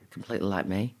Ashley, completely like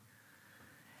me.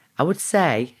 I would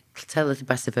say Taylor's the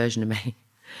best version of me.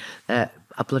 A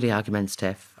bloody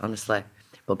argumentative, honestly,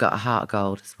 but got a heart of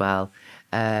gold as well.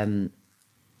 And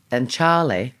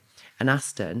Charlie and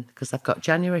Aston, because I've got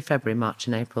January, February, March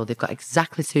and April, they've got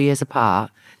exactly 2 years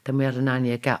apart. Then we had a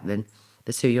 9-year gap then.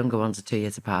 The 2 younger ones are 2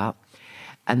 years apart.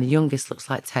 And the youngest looks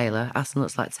like Taylor. Aston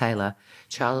looks like Taylor.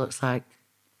 Charlie looks like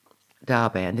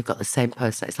Darby. And they've got the same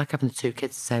person. It's like having the 2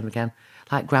 kids the same again.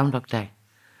 Like Groundhog Day.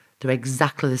 They're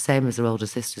exactly the same as their older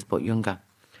sisters, but younger.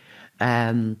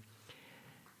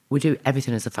 We do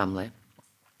everything as a family.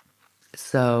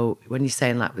 So when you're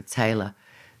saying like with Taylor,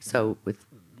 so with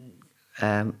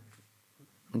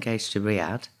engaged to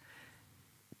Riyadh,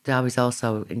 Darby's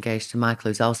also engaged to Michael,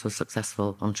 who's also a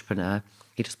successful entrepreneur.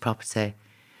 He does property.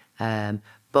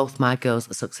 Both my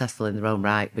girls are successful in their own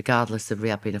right, regardless of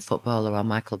Riyadh being a footballer or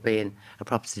Michael being a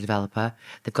property developer.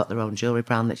 They've got their own jewellery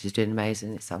brand that she's doing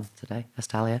amazing. It's on today,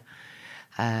 Astalia.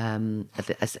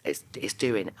 It's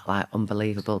doing like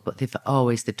unbelievable. But they've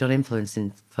done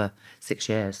influencing for 6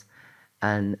 years,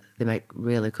 and they make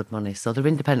really good money. So they're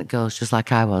independent girls, just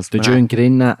like I was. Did you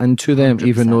ingrain that into them, 100%.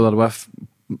 even though they're with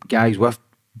guys with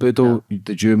Boodle? No.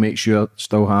 Did you make sure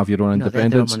still have your own independence? They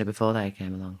had their own money before they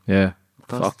came along. Yeah.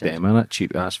 Fuck them, innit?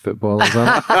 Cheap ass footballers,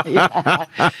 Yeah.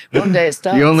 One day it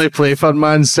starts. You only play for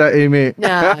Man City, mate.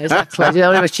 Yeah, exactly.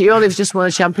 You only just won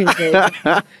a Champions League.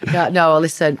 Yeah, no,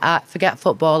 listen, forget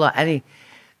football or any...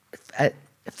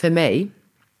 for me,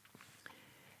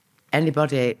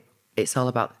 anybody, it's all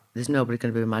about... There's nobody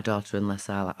going to be with my daughter unless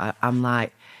I'm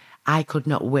like... I could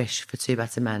not wish for 2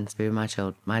 better men to be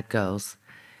with my girls.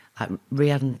 Like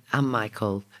Rhiannon and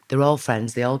Michael, they're all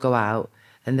friends. They all go out.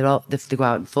 And they go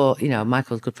out and fought. You know,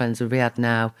 Michael's good friends with Riyadh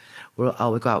now. We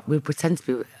go out. We pretend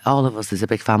to be, all of us is a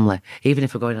big family. Even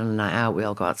if we're going on a night out, we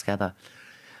all go out together.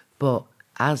 But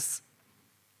as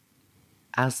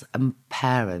a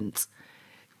parent,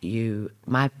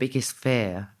 my biggest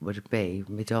fear would be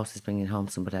my daughter's bringing home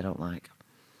somebody I don't like,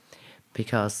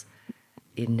 because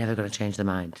you're never going to change their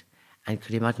mind. And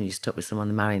could you imagine you're stuck with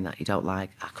someone marrying that you don't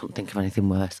like? I couldn't think of anything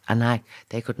worse. And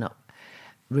they could not.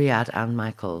 Riyadh and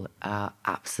Michael are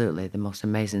absolutely the most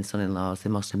amazing son-in-laws, the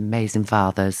most amazing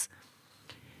fathers,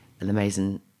 and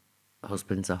amazing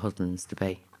husbands or husbands to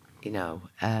be. You know,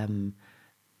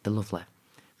 they're lovely.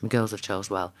 My girls have chose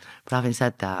well. But having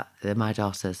said that, they're my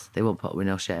daughters. They won't put up with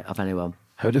no shit of anyone.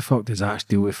 How the fuck does Ash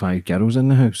deal with 5 girls in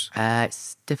the house?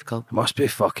 It's difficult. It must be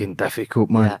fucking difficult,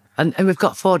 man. Yeah. And we've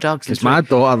got 4 dogs. Because my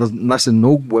daughter, listen,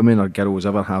 no women or girls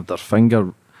ever have their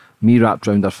finger, me wrapped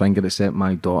round their finger except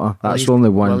my daughter. That's the only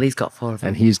one. Well, he's got 4 of them.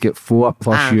 And he's got 4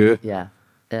 plus you. Yeah,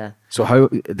 yeah. So how,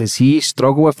 does he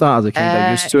struggle with that? Or is he kind of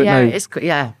used to it now?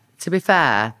 Yeah, to be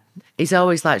fair, he's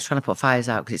always like trying to put fires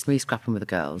out because it's me scrapping with the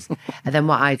girls. And then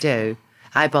what I do,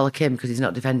 I bollock him because he's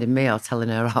not defending me or telling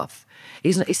her off.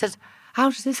 He says, how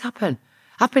does this happen?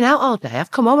 I've been out all day.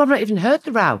 I've come home. I've not even heard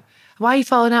the row. Why are you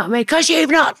falling out with me? Because you've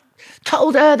not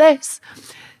told her this.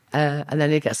 And then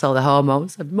he gets all the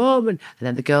hormones and mum, and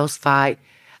then the girls fight.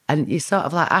 And you sort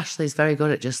of like, Ashley's very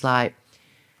good at just like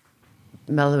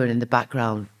mellowing in the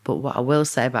background. But what I will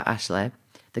say about Ashley,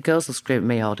 the girls will scream at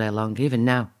me all day long. Even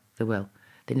now, they will.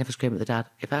 They never scream at the dad.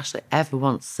 If Ashley ever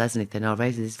once says anything or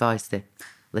raises his voice, they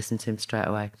listen to him straight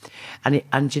away.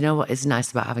 And you know what is nice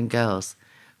about having girls?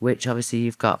 Which obviously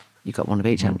you've got one of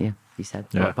each, haven't you? You said,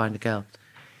 yeah. A boy and a girl.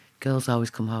 Girls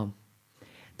always come home.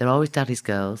 They're always daddy's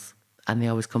girls, and they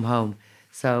always come home.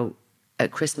 So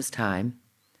at Christmas time,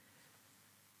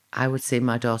 I would see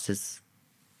my daughters,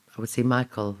 I would see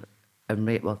Michael and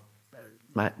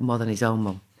more than his own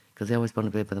mum, because they always want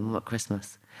to be with the mum at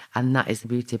Christmas. And that is the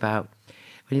beauty about,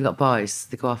 when you've got boys,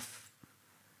 they go off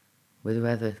with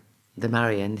whoever they're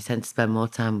marrying, they tend to spend more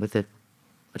time with I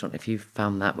don't know if you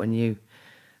found that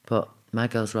but my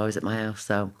girls were always at my house,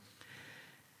 so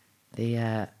they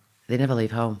never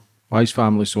leave home. Why is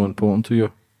family so important to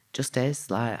you? Just is.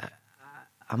 Like,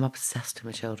 I'm obsessed with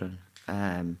my children.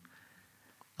 I'm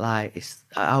very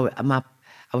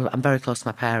close to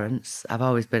my parents. I've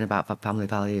always been about family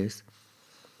values.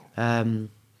 I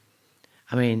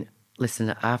mean,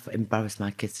 listen, I've embarrassed my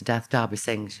kids to death. Darby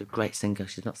sings. She's a great singer.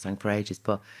 She's not sang for ages,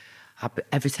 but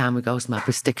every time we go somewhere, I'll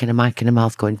be sticking a mic in her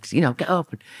mouth going, get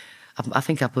up. And I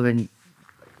think I've been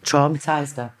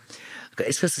traumatised her.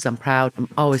 It's just as I'm proud. I'm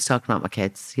always talking about my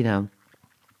kids,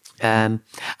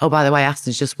 Oh, by the way,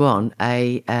 Aston's just won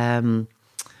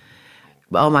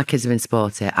all my kids have been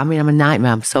sporty. I mean, I'm a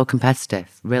nightmare. I'm so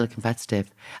competitive, really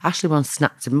competitive. Ashley once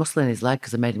snapped a muscle in his leg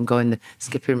because I made him go in the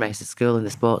skipping race at school in the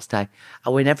sports day. I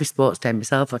win every sports day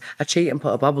myself. I cheat and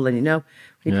put a bobble in, when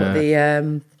you put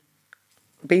the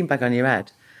beanbag on your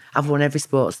head. I've won every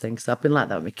sports thing, so I've been like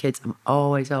that with my kids. I'm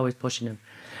always pushing them.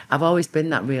 I've always been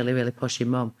that really, really pushing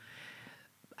mum.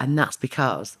 And that's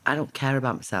because I don't care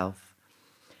about myself.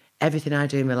 Everything I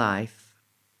do in my life,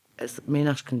 me and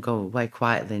Ash can go away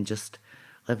quietly and just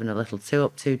live in a little 2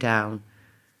 up, 2 down,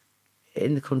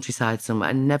 in the countryside somewhere,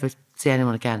 and never see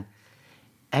anyone again.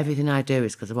 Everything I do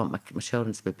is because I want my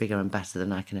children to be bigger and better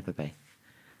than I can ever be.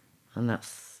 And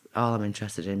that's all I'm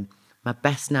interested in. My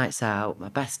best nights out, my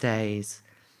best days,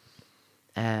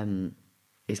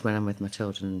 is when I'm with my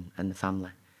children and the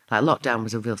family. Like, lockdown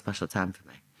was a real special time for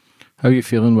me. How are you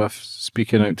feeling with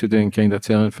speaking out today and kind of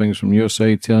telling things from your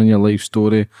side, telling your life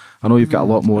story? I know you've got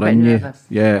a lot more in you.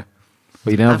 Yeah.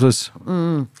 Are you nervous?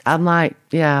 I'm like,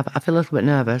 yeah, I feel a little bit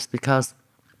nervous because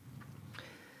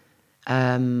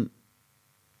there's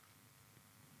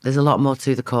a lot more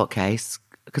to the court case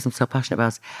because I'm so passionate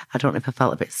about it. I don't know if I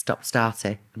felt a bit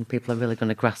stop-starty and people are really going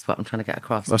to grasp what I'm trying to get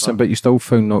across. Listen, but you still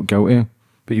found not guilty.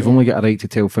 But you've only got a right to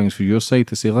tell things for your side,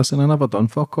 to say, listen, I never done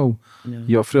fuck all. No.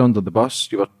 You were free under the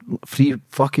bus. You were free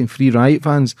riot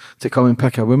vans to come and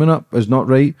pick a woman up is not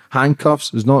right.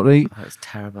 Handcuffs is not right. Oh, it's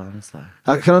terrible, honestly.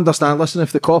 I can understand. Listen,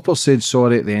 if the copper said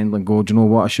sorry at the end and go, do you know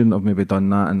what, I shouldn't have maybe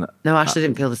done that. And no, I actually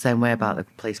didn't feel the same way about the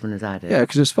policeman as I did. Yeah,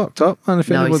 because it's fucked up, man.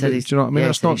 If no, anybody, do you know what I mean?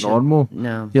 That's not normal.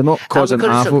 No. You're not causing we could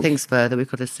have havoc. took things further. We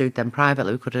could have sued them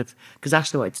privately. We could have, because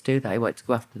Ashley wanted to do that. He wanted to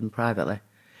go after them privately.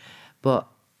 But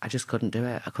I just couldn't do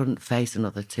it. I couldn't face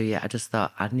another 2 years. I just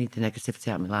thought, I need the negativity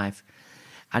out of my life.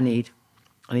 I need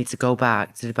to go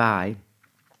back to Dubai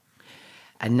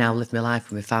and now live my life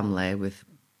with my family, with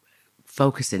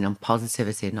focusing on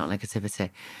positivity and not negativity.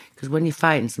 Because when you're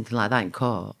fighting something like that in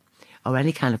court, or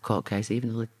any kind of court case,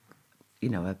 even,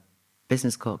 a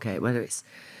business court, Kate, whether it's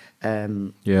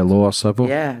law or civil.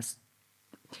 yes,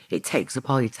 it takes up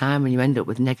all your time and you end up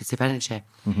with negative energy.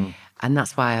 And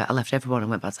that's why I left everyone and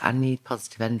went back to, I need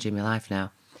positive energy in my life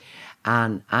now.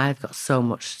 And I've got so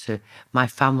much to, my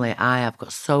family, I have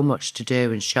got so much to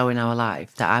do and show in our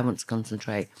life that I want to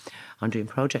concentrate on doing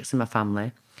projects in my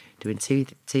family, doing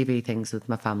TV things with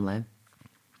my family.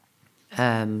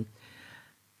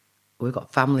 We've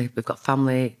got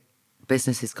family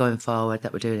businesses going forward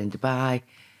that we're doing in Dubai.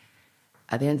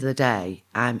 At the end of the day,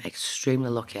 I'm extremely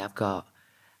lucky. I've got,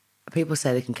 people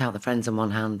say they can count the friends on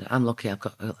one hand. I'm lucky. I've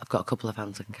got a couple of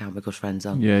hands I can count my good friends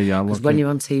on. Yeah. Because when you're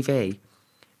on TV,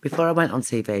 before I went on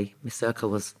TV, my circle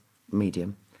was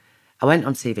medium. I went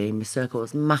on TV, my circle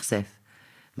was massive.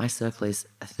 My circle is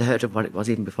a third of what it was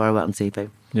even before I went on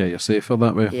TV. Yeah, you're safer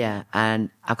that way. Yeah,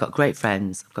 and I've got great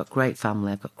friends, I've got great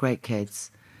family, I've got great kids.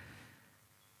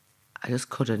 I just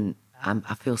couldn't,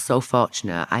 I feel so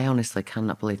fortunate. I honestly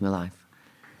cannot believe my life.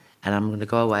 And I'm going to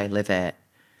go away, live it,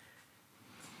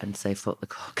 and say fuck the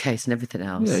court case and everything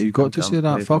else. Yeah, you've got to say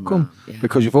that, fuck on them. that. Yeah.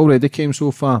 Because you've already came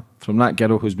so far from that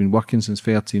girl who's been working since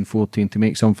 13, 14 to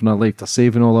make something of her life, to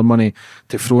saving all her money,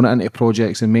 to throwing it into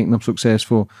projects and making them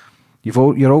successful.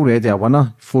 You're already a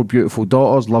winner. 4 beautiful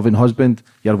daughters, loving husband.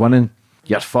 You're winning.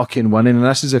 You're fucking winning. And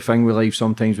this is the thing with life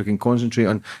sometimes. We can concentrate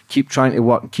on, keep trying to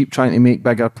work, keep trying to make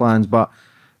bigger plans. But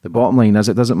the bottom line is,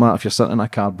 it doesn't matter if you're sitting in a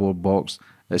cardboard box.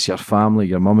 It's your family,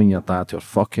 your mum and your dad who are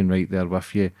fucking right there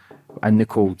with you in the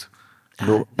cold.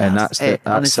 No, and that's it. it.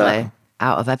 That's Honestly, it.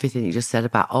 out of everything you just said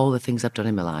about all the things I've done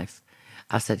in my life,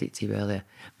 I said it to you earlier,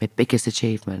 my biggest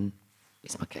achievement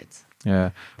is my kids.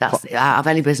 Yeah. That's out of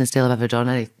any business deal I've ever done.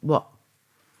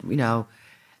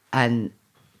 And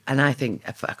I think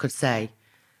if I could say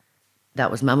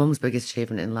that was my mum's biggest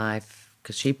achievement in life,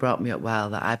 because she brought me up well,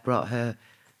 that I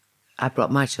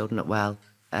brought my children up well.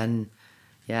 And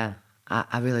yeah,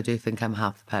 I really do think I'm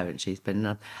half the parent she's been.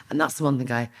 And that's the one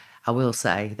thing I will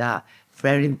say, that for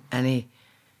anything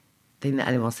that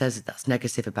anyone says that's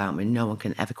negative about me, no one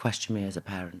can ever question me as a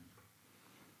parent.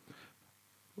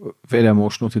 Very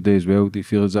emotional today as well. Do you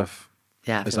feel as if,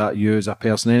 Yeah, is that you as a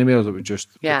person anyway, or is it just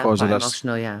because of quite this?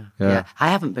 emotional, yeah. I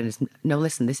haven't been no,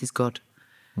 listen, this is good.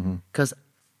 Because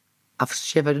I've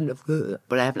shivered and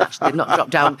but I haven't actually, they've not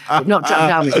dropped down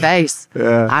my face.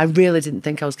 Yeah. I really didn't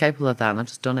think I was capable of that, and I've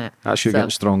just done it. That's you getting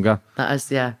stronger. That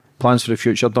is, yeah. Plans for the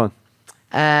future done?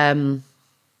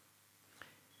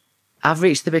 I've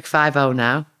reached the big 50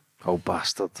 now. Oh,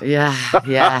 bastard. Yeah.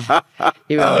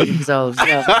 You're all years old. Go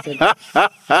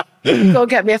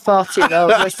get me a 40-year-old.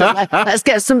 Let's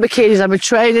get some bikinis. I've been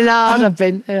training hard.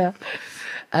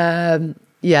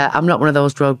 I'm not one of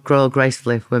those grow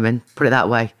gracefully women, put it that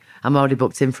way. I'm already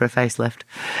booked in for a facelift.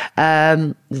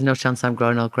 There's no chance I'm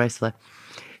growing old gracefully.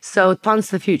 So plans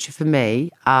for the future for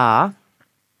me are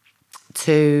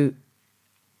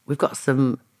I've got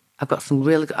some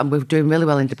really good, and we're doing really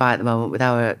well in Dubai at the moment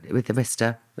with the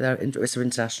Vista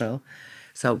International.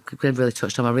 So we've really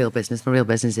touched on my real business. My real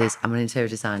business is I'm an interior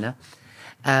designer.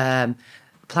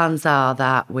 Plans are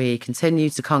that we continue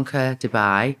to conquer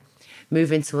Dubai,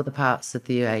 move into other parts of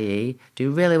the UAE, do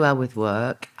really well with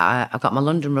work. I've got my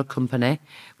London rug company,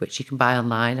 which you can buy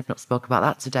online. I've not spoken about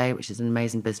that today, which is an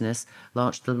amazing business.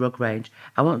 Launched the rug range.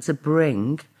 I want to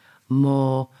bring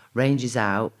more ranges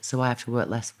out, so I have to work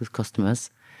less with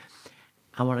customers.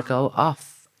 I want to go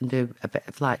off and do a bit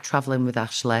of like travelling with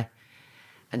Ashley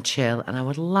and chill. And I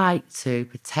would like to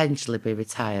potentially be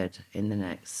retired in the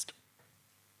next,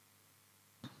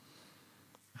 I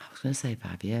was going to say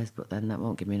 5 years, but then that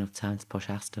won't give me enough time to push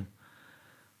Aston.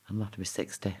 I'm going to have to be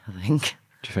 60, I think.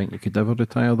 Do you think you could ever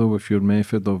retire though with your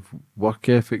method of work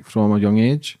ethic from a young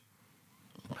age?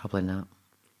 Probably not.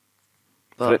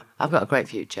 But I've got a great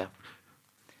future.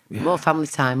 Yeah. More family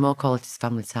time, more quality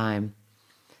family time.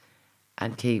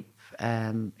 And keep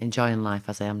enjoying life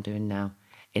as I am doing now,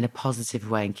 in a positive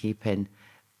way, and keeping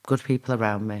good people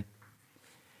around me,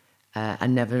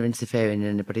 and never interfering in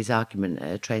anybody's argument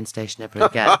at a train station ever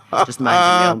again. Just minding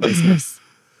my own business.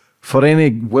 For any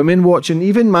women watching,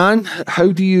 even man,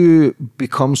 how do you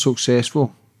become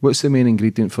successful? What's the main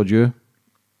ingredient for you?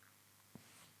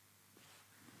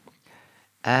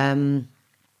 I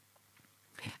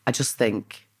just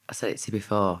think, I said it to you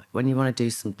before, when you want to do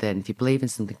something, if you believe in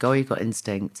something, go, you've got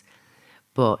instinct.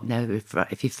 But never,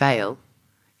 if you fail,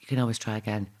 you can always try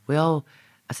again. I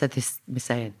said this, me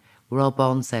saying, we're all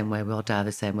born the same way, we all die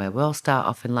the same way. We all start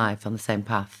off in life on the same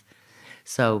path.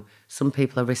 So some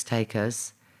people are risk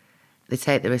takers. They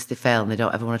take the risk, they fail, and they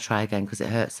don't ever want to try again because it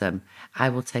hurts them. I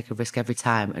will take a risk every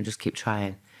time and just keep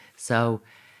trying. So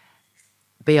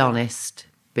be honest,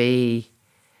 build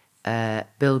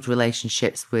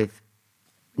relationships with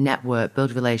network,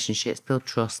 build relationships, build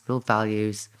trust, build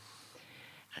values.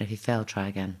 And if you fail, try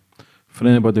again. For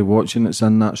anybody watching that's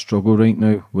in that struggle right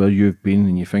now, where you've been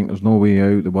and you think there's no way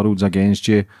out, the world's against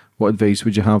you, what advice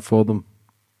would you have for them?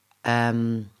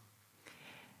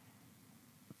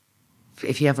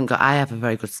 If you haven't got, I have a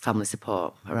very good family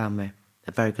support around me,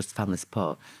 a very good family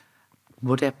support.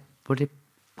 Could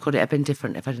it have been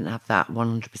different if I didn't have that?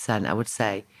 100%. I would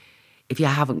say, if you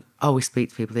haven't, always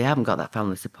speak to people. If you haven't got that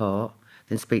family support,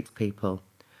 then speak to people.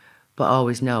 But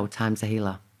always know time's a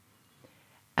healer.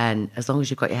 And as long as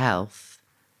you've got your health,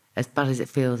 as bad as it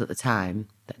feels at the time,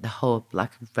 that the whole,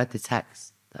 like I've read the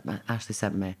text that Ashley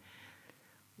sent me,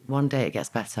 one day it gets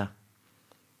better.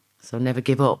 So never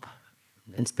give up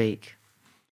and speak.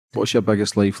 What's your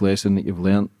biggest life lesson that you've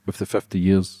learnt with the 50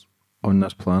 years on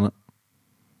this planet?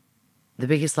 The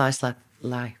biggest life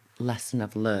lesson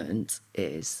I've learned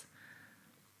is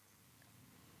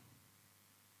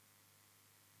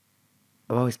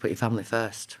I've always put your family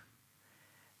first.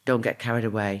 Don't get carried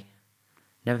away.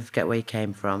 Never forget where you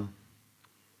came from.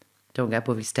 Don't get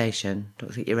above your station.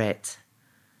 Don't think you're it.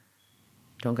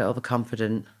 Don't get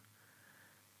overconfident.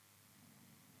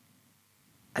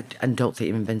 And don't think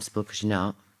you're invincible, because you're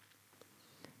not.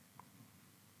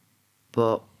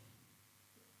 But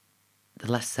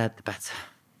the less said, the better.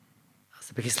 That's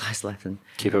the biggest life lesson.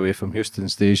 Keep away from Houston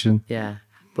Station. Yeah.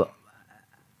 But,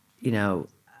 you know,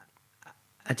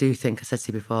 I do think I said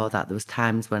to you before that there was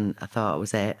times when I thought I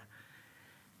was it.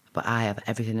 But I have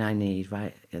everything I need,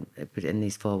 right, in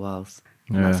these four walls.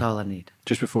 And that's all I need.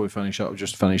 Just before we finish up,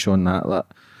 just finish on that.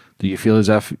 Do you feel as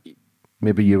if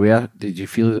maybe you were? Did you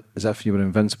feel as if you were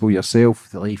invincible yourself?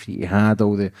 The life that you had,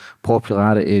 all the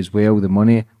popularity as well, the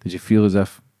money. Did you feel as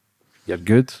if you're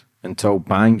good until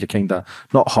bang, you're kind of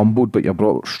not humbled, but you're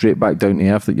brought straight back down to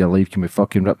earth that your life can be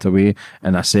fucking ripped away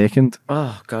in a second?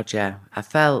 Oh God, yeah. I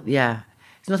felt, yeah.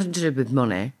 It's nothing to do with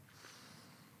money.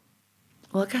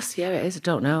 Well, I guess, yeah, it is. I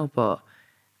don't know, but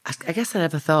I guess I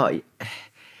never thought.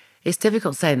 It's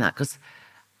difficult saying that, because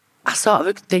I sort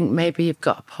of think maybe you've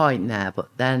got a point there, but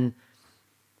then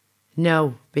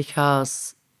no,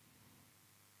 because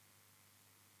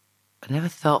I never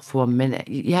thought for 1 minute.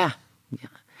 Yeah.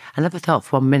 I never thought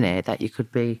for 1 minute that you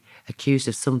could be accused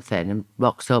of something and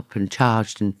boxed up and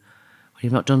charged, and when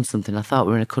you've not done something. I thought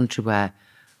we were in a country where,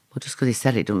 well, just because he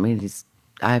said it doesn't mean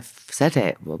I've said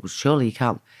it. Well, surely you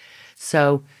can't.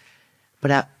 So,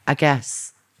 but I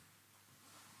guess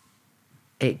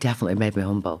it definitely made me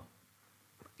humble.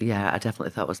 Yeah, I definitely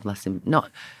thought it was a blessing.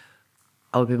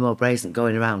 I would be more brazen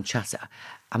going around chatting.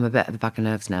 I'm a bit of a bag of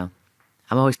nerves now.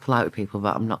 I'm always polite with people,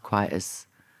 but I'm not quite as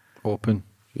open.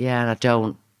 Yeah, and I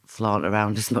don't flaunt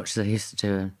around as much as I used to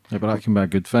do. Yeah, but that can be a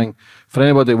good thing. For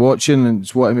anybody watching and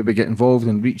just wanting to maybe get involved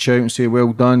and reach out and say,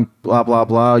 well done, blah, blah,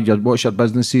 blah, what's your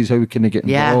businesses, how can they get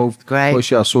involved? Yeah, great. What's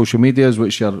your social medias,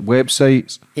 what's your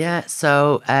websites? Yeah,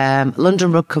 so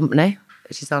London Rug Company,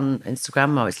 which is on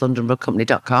Instagram, or it's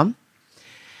londonrugcompany.com.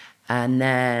 And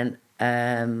then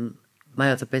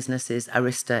my other business is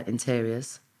Arista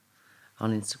Interiors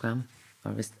on Instagram.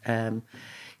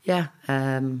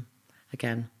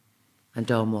 Again, and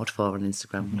Dawn Waterfall on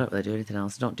Instagram. I don't really do anything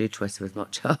else. I don't do Twitter as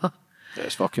much. Yeah,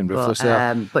 it's fucking ruthless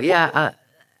there. But yeah,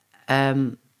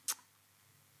 I've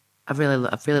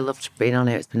really loved being on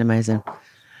here. It's been amazing.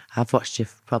 I've watched you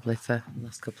probably for the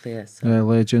last couple of years. So. Yeah,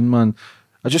 legend, man.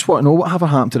 I just want to know, what ever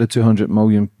happened to the £200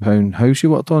 million house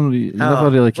you worked on? You never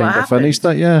really kind of finished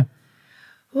it, yeah?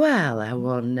 Well, I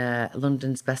won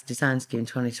London's Best Design Scheme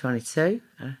 2022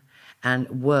 and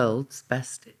World's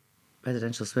Best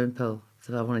Residential Swimming Pool.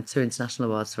 So I won 2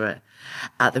 international awards for it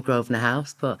at the Grosvenor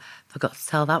House, but forgot to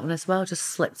tell that one as well. Just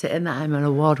slipped it in that I'm an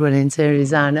award-winning interior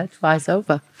designer twice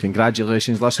over.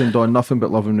 Congratulations. Listen, Dawn, nothing but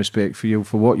love and respect for you,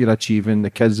 for what you're achieving, the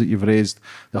kids that you've raised,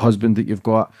 the husband that you've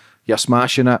got. You're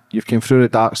smashing it. You've come through the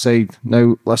dark side.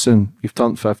 Now, listen, you've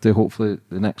turned 50. Hopefully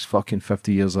the next fucking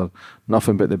 50 years are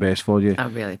nothing but the best for you. I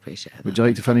really appreciate it. Would you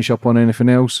like to finish up on anything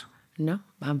else? No,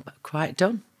 I'm quite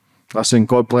done. Listen,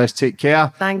 God bless. Take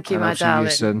care. Thank you, my darling.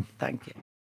 See you soon. Thank you.